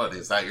 and like, what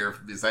is that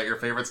your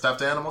favorite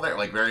stuffed animal there?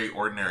 Like very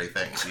ordinary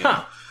things, you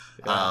know.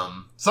 Yeah.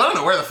 So I don't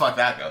know where the fuck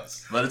that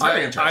goes, but it's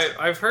very interesting.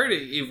 I've heard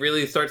it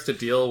really starts to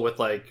deal with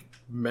like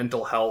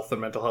mental health and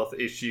mental health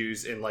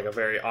issues in like a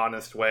very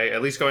honest way,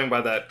 at least going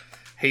by that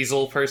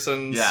Hazel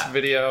person's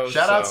video.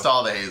 Shout outs to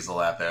all the Hazel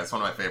out there. It's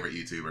one of my favorite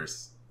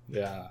YouTubers.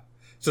 Yeah.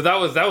 So that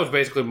was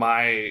basically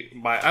my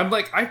I'm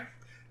like, I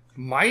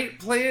might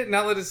play it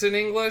now that it's in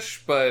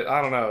English, but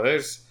I don't know.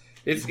 It's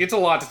a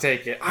lot to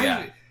take it.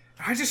 I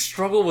just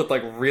struggle with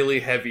like really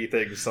heavy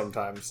things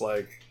sometimes,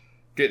 like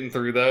getting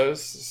through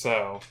those.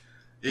 So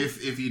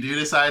if you do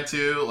decide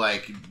to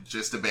like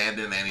just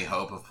abandon any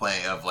hope of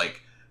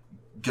like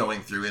going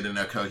through it in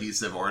a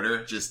cohesive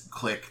order, just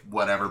click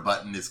whatever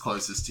button is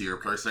closest to your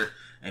cursor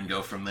and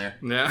go from there.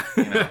 Yeah.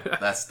 You know,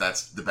 that's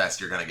the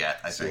best you're gonna get,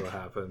 I think. See what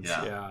happens.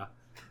 Yeah.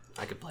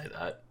 I could play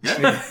that.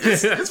 Yeah,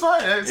 it's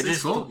fine.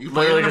 It's cool. You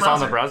play literally it in just on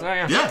the browser.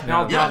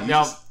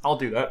 I'll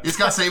do that. It's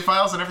got save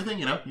files and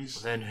everything.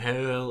 Then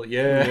hell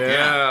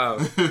yeah.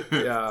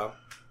 Yeah.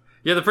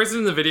 Yeah, the person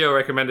in the video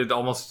recommended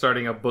almost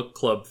starting a book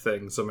club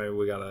thing, so maybe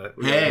we gotta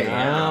okay.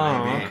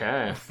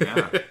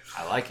 Yeah.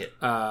 I like it.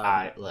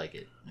 I like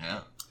it. Yeah.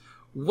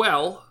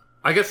 Well,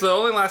 I guess the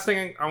only last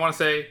thing I want to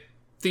say,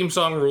 theme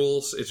song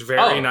rules. It's very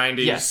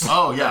 90s. Yes.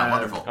 Oh yeah,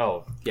 wonderful.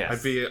 Oh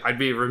yes. I'd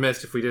be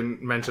remiss if we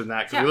didn't mention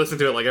that because Yeah. we listen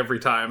to it like every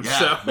time. Yeah,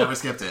 So never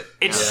skipped it.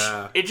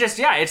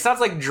 It sounds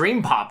like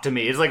dream pop to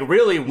me. It's like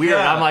really weird.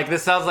 Yeah. I'm like,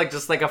 this sounds like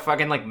just like a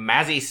fucking like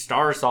Mazzy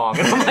Star song.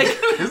 And I'm like,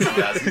 It's a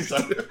Mazzy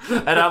Star.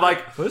 and I'm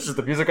like, this is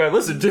the music I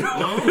listen to.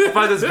 I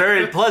find this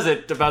very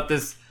pleasant about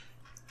this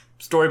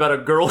story about a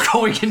girl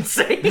going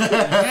insane.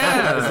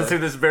 yeah. Listen to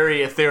this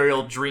very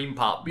ethereal dream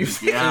pop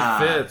music.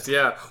 Yeah. It fits,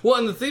 yeah. Well,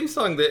 and the theme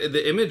song,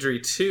 the imagery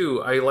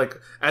too. I like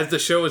as the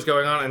show was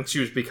going on and she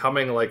was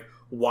becoming like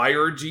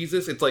Wired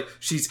Jesus. It's like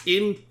she's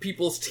in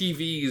people's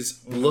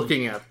TVs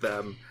looking at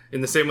them in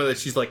the same way that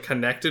she's like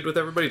connected with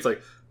everybody. It's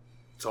like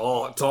it's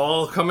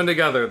all coming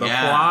together. The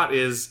plot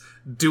is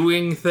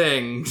doing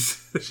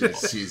things.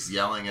 She's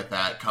yelling at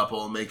that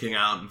couple making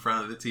out in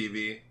front of the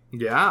TV.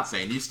 Yeah.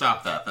 Saying, you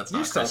stop that. That's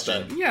not Stop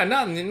Christian. that. Yeah,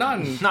 not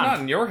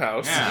in your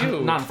house. Yeah.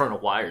 You. Not in front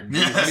of Wired.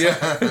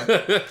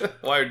 Yeah.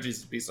 Why would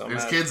Jesus be so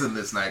There's mad? kids in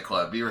this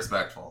nightclub. Be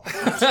respectful.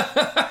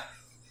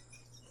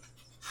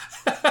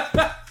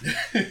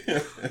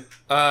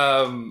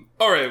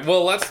 All right.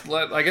 Well,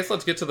 I guess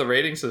let's get to the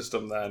rating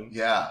system then.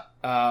 Yeah.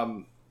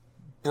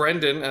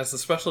 Brendan, as the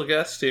special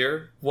guest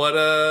here,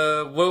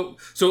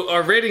 so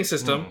our rating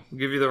system, I'll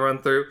give you the run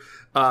through.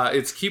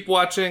 It's keep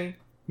watching,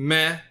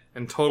 meh,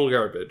 and total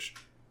garbage.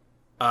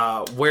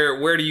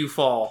 Where do you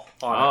fall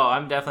on it?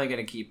 I'm definitely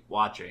gonna keep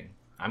watching.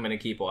 I'm gonna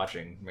keep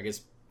watching. I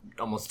guess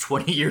almost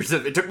 20 years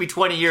of it. Took me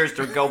 20 years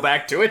to go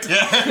back to it,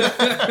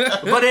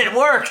 but it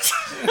worked.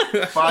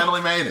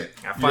 Finally made it.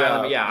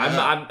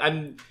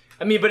 I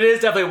mean, but it is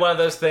definitely one of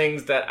those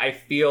things that I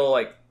feel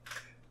like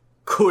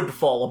could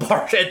fall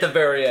apart at the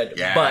very end.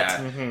 Yeah.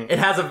 But it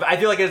has I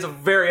feel like it has a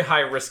very high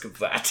risk of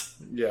that.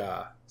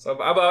 Yeah.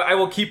 So I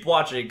will keep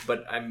watching,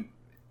 but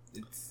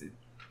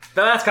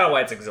that's kind of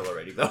why it's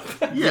exhilarating, though.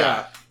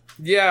 Yeah.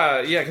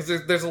 Yeah,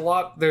 because there's a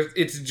lot.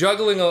 It's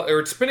juggling or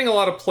it's spinning a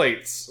lot of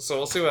plates. So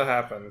we'll see what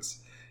happens.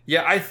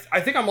 Yeah, I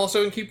think I'm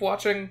also in keep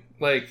watching.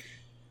 Like,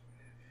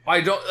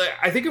 I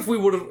think if we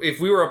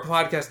were a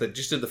podcast that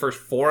just did the first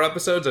 4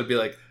 episodes, I'd be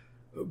like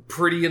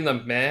pretty in the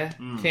meh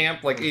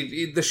camp. Like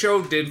the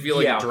show did feel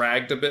like it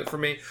dragged a bit for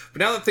me. But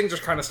now that things are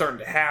kind of starting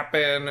to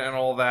happen and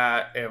all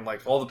that, and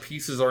like all the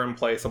pieces are in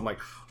place, I'm like,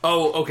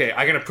 oh, okay,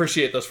 I can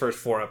appreciate those first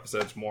 4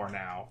 episodes more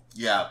now.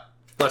 Yeah.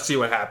 Let's see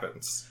what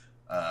happens.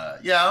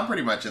 Yeah, I'm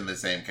pretty much in the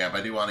same camp.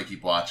 I do want to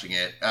keep watching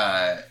it.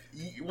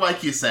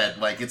 Like you said,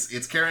 like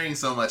it's carrying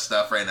so much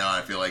stuff right now.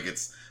 I feel like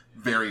it's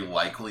very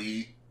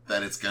likely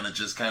that it's gonna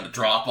just kind of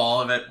drop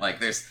all of it. Like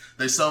there's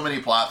so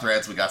many plot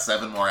threads. We got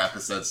 7 more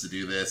episodes to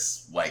do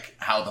this. Like,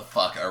 how the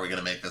fuck are we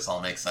gonna make this all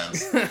make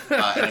sense? And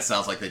it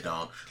sounds like they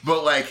don't.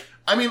 But like,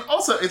 I mean,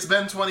 also it's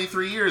been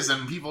 23 years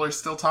and people are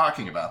still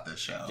talking about this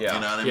show. Yeah.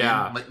 You know what I mean?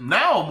 Yeah. Like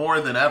now more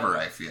than ever,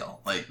 I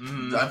feel like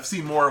I've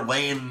seen more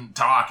Lain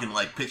talk and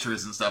like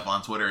pictures and stuff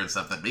on Twitter and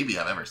stuff that maybe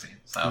I've ever seen.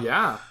 So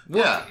Yeah.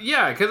 Well,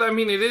 yeah, because I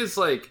mean, it is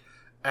like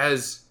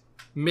as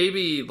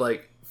maybe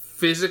like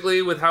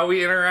physically with how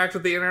we interact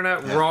with the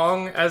internet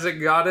wrong as it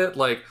got it.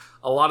 Like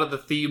a lot of the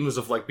themes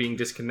of like being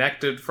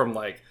disconnected from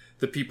like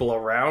the people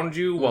around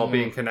you while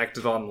being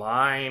connected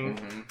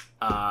online.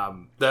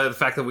 The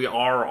fact that we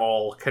are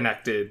all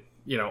connected,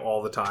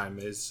 all the time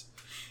is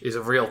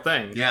a real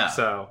thing. Yeah.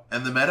 So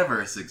and the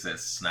metaverse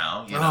exists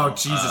now. You know,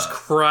 Jesus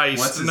Christ!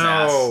 What's his no.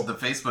 ass? The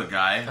Facebook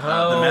guy,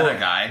 the Meta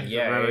guy.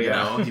 Yeah, You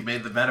yeah. know, he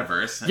made the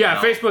metaverse. Yeah,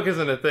 Facebook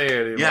isn't a thing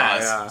anymore.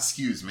 Yeah,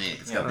 excuse me.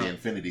 It's got the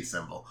infinity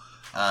symbol.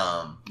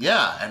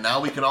 And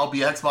now we can all be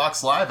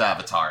Xbox Live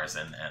avatars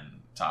and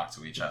talk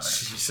to each other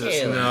Jesus,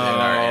 Yeah. no. in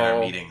our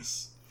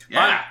meetings.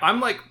 Yeah. I'm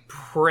like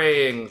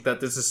praying that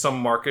this is some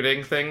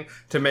marketing thing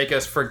to make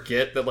us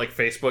forget that like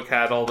Facebook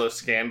had all those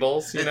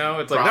scandals. It's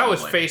like that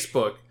was Probably.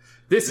 Facebook.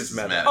 This is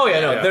Meta. Oh yeah,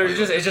 no, Yeah.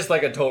 it's just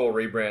like a total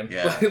rebrand.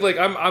 Yeah. Like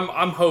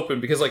I'm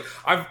hoping because like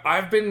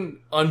I've been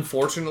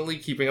unfortunately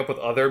keeping up with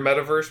other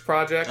metaverse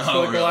projects for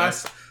like the really?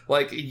 last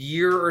like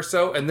year or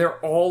so, and they're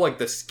all like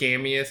the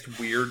scammiest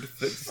weird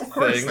Of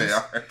course things. they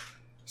are.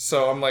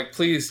 So I'm like,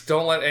 please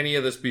don't let any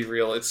of this be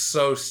real. It's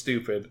so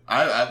stupid.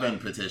 I've been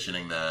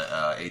petitioning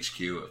the HQ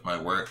of my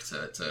work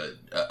to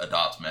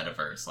adopt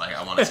metaverse. Like,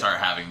 I want to start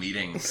having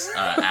meetings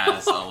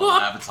as a little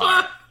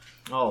avatar.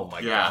 Oh my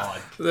Yeah.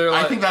 god. They're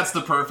I like, think that's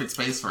the perfect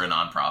space for a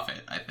nonprofit,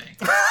 I think.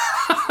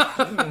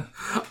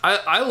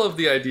 I love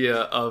the idea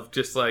of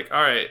just like,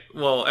 all right,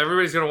 well,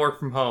 everybody's going to work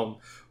from home,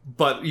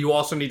 but you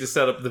also need to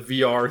set up the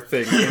VR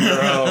thing in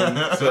your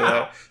own.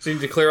 So you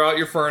need to clear out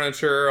your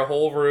furniture, a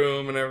whole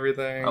room and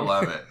everything. I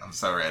love it. I'm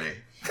so ready.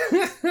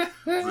 It's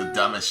the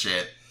dumbest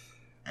shit,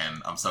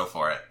 and I'm so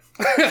for it.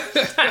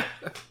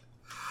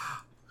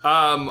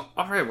 All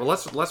right. Well,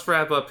 let's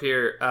wrap up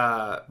here.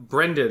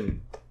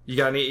 Brendan, you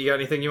got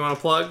anything you want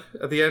to plug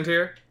at the end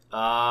here?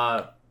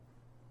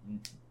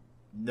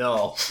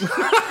 No.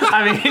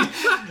 I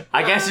mean,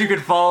 I guess you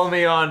could follow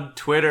me on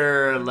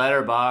Twitter,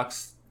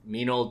 Letterboxd,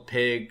 Mean Old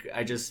Pig.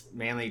 I just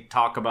mainly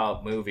talk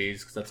about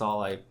movies because that's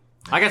all I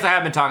guess I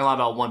have been talking a lot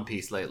about One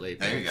Piece lately.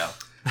 There you go.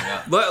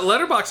 Yeah.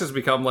 Letterboxd has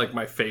become like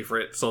my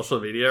favorite social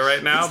media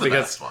right now It's the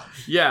because best one.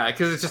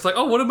 because it's just like,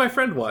 oh, what did my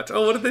friend watch?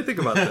 Oh, what did they think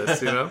about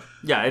this? You know?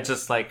 Yeah, it's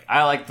just like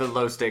I like the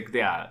low stake.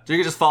 Yeah, so you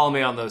can just follow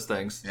me on those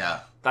things.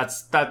 Yeah.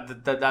 That's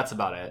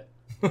about it.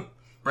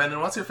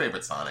 Brendan, what's your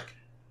favorite Sonic?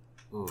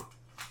 Ooh,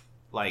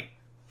 like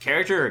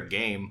character or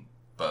game?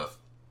 Both.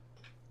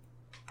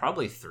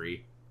 Probably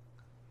 3.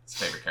 His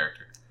favorite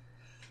character.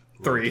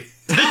 3.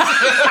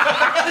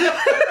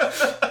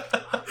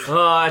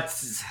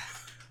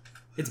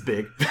 It's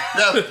big.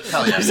 No,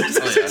 hell yeah.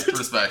 Hell yeah.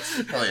 Respect.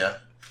 Hell yeah.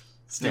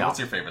 Steve, Yeah. what's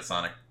your favorite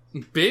Sonic?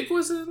 Big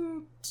was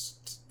in.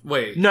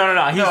 Wait. No.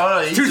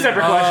 He's he's 2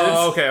 separate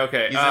Oh, questions.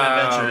 okay. He's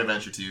in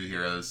Adventure 2,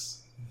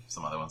 Heroes,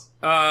 some other ones.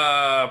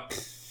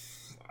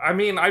 I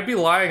mean, I'd be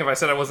lying if I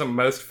said I wasn't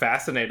most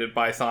fascinated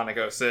by Sonic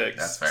 06.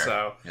 That's fair.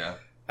 So, Yeah.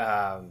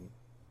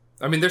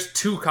 I mean, there's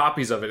 2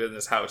 copies of it in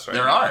this house, right?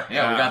 There are.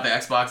 Yeah, we got the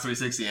Xbox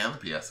 360 and the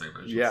PS3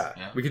 versions. Yeah.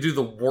 We could do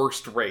the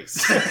worst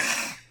race.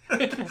 I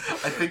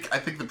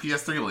think the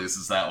PS3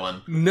 loses that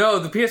one. No,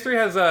 the PS3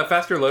 has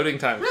faster loading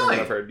times. From what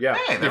Really? I've heard. Yeah.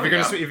 Hey, there if we you're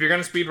gonna go. if you're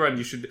gonna speed run,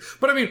 you should.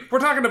 But I mean, we're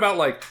talking about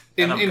like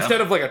And I'm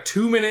instead of like a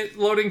 2-minute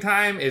loading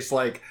time, it's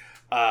like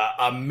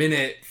a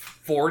minute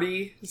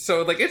 40.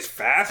 So like it's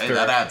faster. Hey,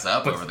 that adds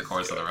up over the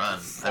course of the run.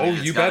 It's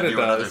you gotta bet it do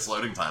does. another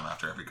loading time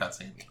after every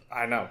cutscene.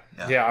 I know.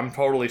 Yeah. Yeah, I'm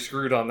totally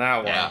screwed on that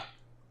one. Yeah.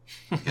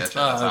 Getcha,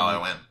 that's how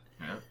I win.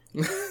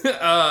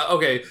 Yeah.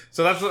 Okay,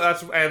 so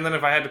that's and then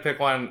if I had to pick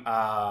one,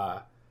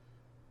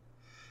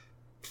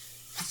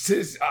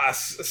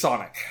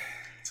 Sonic.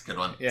 It's a good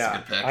one. Yeah, it's a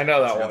good pick. I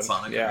know that It's a good one.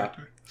 Sonic Yeah.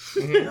 character.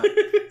 Yeah,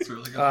 it's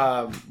really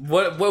good.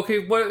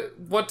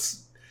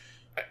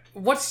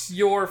 What's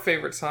your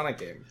favorite Sonic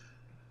game?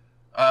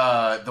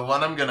 The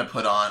one I'm gonna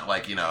put on,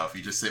 like, if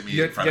you just sit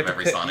me in front of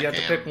every Sonic you have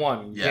game. to pick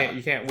one. Yeah.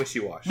 You can't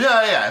wishy-wash.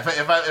 Yeah.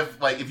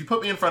 If you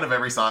put me in front of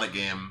every Sonic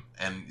game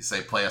and you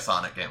say play a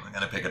Sonic game, I'm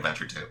gonna pick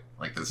Adventure 2.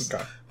 Like this.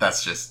 Okay.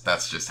 That's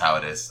just how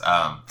it is.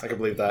 I can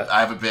believe that.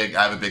 I have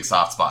a big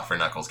soft spot for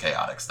Knuckles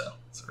Chaotix though.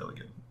 It's really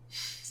good.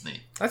 It's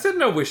neat. I said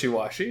no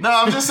wishy-washy. No,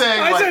 I'm just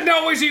saying. I said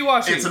no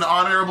wishy-washy. It's an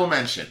honorable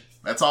mention.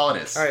 That's all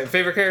it is. All right,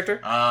 favorite character?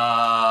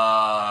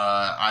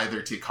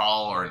 Either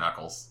Tikal or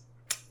Knuckles.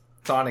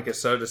 Sonic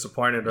is so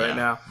disappointed right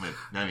now.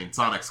 I mean,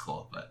 Sonic's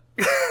cool, but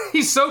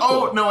He's so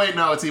cool. oh no, wait,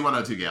 no, it's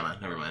E102 Gamma.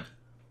 Never mind.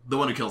 The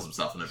one who kills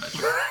himself in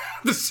Adventure.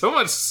 There's so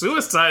much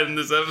suicide in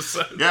this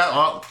episode. Yeah,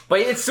 well,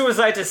 But it's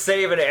suicide to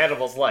save an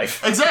animal's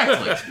life.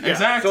 exactly,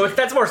 exactly. So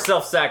that's more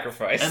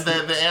self-sacrifice. And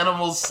the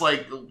animal's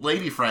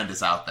lady friend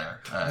is out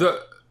there.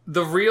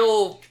 The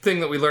real thing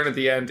that we learn at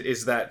the end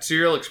is that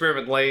Serial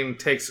Experiment Lain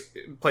takes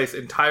place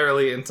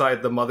entirely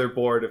inside the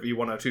motherboard of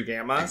E102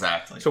 Gamma.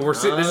 Exactly. So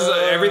this is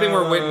everything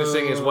we're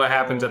witnessing is what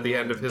happens at the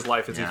end of his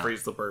life as he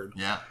frees the bird.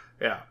 Yeah.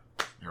 Yeah.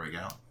 Here we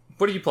go.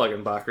 What are you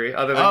plugging, Bakri?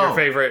 Other than your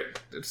favorite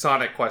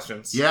Sonic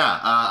questions? Yeah,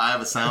 I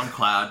have a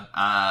SoundCloud,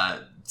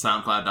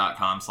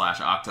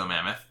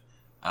 soundcloud.com/Octomammoth,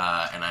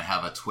 and I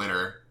have a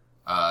Twitter,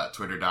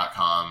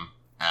 twitter.com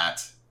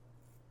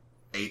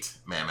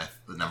 @8mammoth,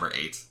 the number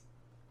 8,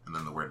 and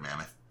then the word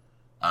mammoth.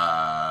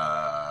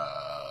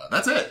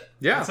 That's it.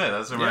 Yeah. That's it.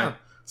 That's right. Yeah.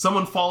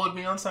 Someone followed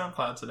me on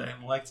SoundCloud today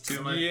and liked 2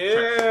 of my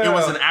Yeah. It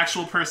was an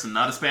actual person,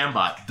 not a spam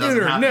bot.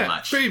 Doesn't happen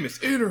much.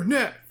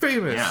 Internet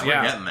famous. Yeah,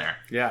 we're getting there.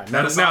 Yeah.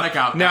 Now,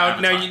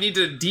 Now you need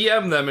to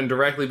DM them and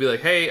directly be like,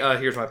 hey,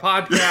 here's my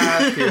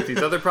podcast. Here's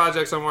these other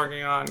projects I'm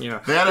working on.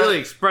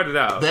 Really spread it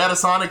out. They had a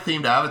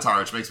Sonic-themed avatar,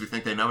 which makes me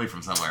think they know me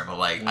from somewhere, but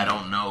I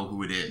don't know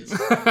who it is.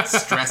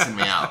 It's stressing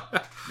me out.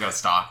 I got a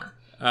stalker.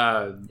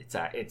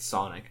 It's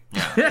Sonic.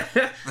 Yeah,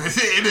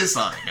 it is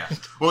Sonic. Yeah.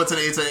 Well, it's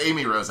an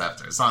Amy Rose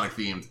avatar. Sonic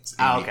themed. It's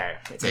Amy. Okay.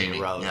 It's Amy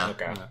Rose. Yeah.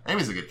 Okay.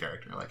 Amy's a good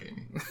character. I like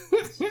Amy.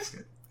 She's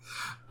good.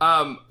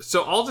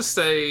 So I'll just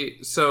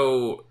say,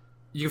 so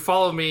you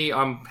follow me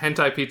on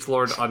Hentai Peach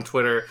Lord on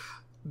Twitter.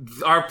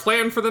 Our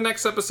plan for the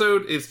next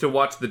episode is to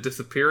watch The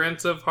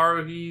Disappearance of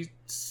Haruhi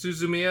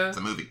Suzumiya. It's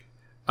a movie.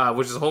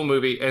 Which is a whole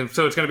movie. And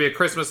so it's going to be a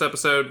Christmas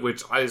episode,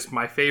 which is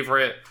my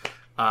favorite.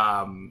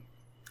 But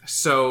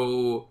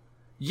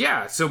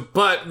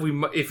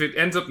if it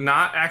ends up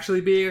not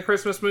actually being a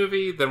Christmas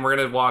movie, then we're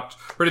gonna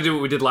do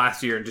what we did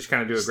last year and just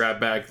kind of do a grab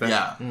bag thing.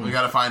 Yeah, we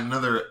got to find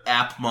another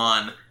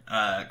Appmon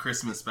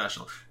Christmas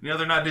special.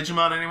 They're not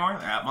Digimon anymore.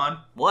 They're Appmon.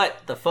 What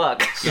the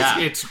fuck? Yeah.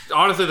 It's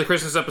honestly, the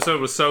Christmas episode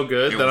was so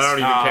good that I don't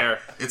even care.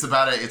 It's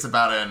about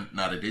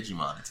not a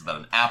Digimon. It's about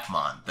an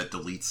Appmon that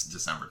deletes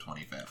December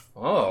 25th.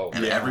 Oh,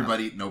 And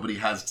nobody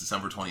has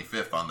December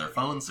 25th on their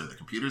phones or their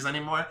computers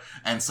anymore,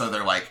 and so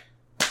they're like,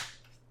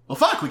 well,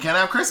 fuck, we can't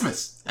have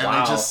Christmas. And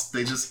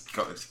they just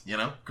go,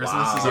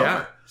 Christmas is over.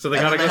 Yeah. So they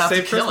And gotta then go have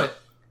save to kill Christmas.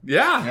 it.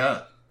 Yeah.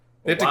 Yeah.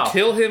 They had to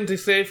kill him to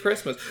save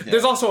Christmas. Yeah.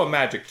 There's also a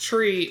magic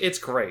tree. It's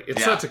great.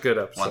 It's such a good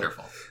episode.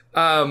 Wonderful.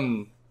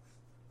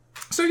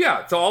 So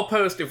I'll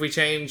post if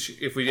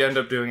we end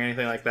up doing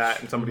anything like that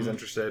and somebody's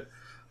interested.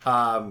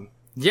 And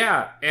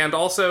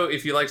also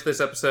if you liked this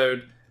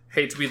episode,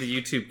 hate to be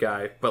the YouTube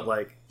guy, but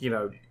like,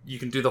 you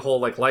can do the whole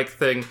like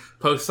thing,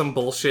 post some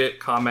bullshit,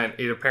 comment.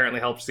 It apparently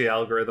helps the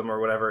algorithm or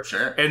whatever.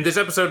 Sure. And this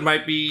episode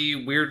might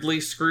be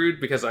weirdly screwed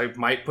because I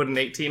might put an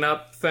 18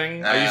 up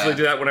thing. I usually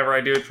do that whenever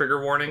I do a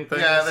trigger warning thing.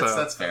 Yeah,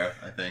 that's fair,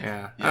 I think.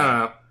 Yeah. I don't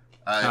know.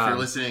 If you're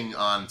listening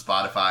on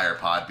Spotify or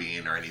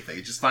Podbean or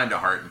anything, just find a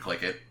heart and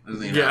click it. It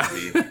doesn't even have to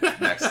be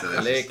next to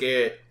this. Click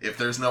it. If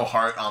there's no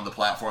heart on the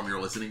platform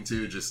you're listening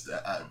to, just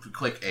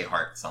click a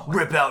heart somewhere.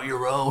 Rip out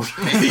your own.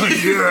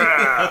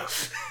 Yeah!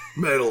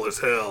 Metal as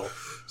hell.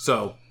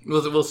 So,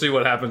 we'll see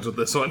what happens with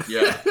this one.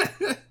 Yeah.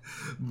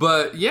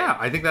 But, yeah,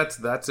 I think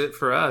that's it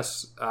for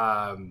us.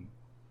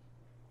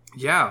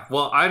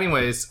 Well,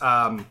 anyways,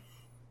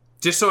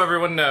 just so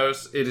everyone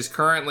knows, it is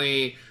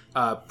currently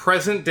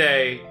present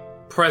day,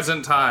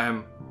 present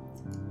time.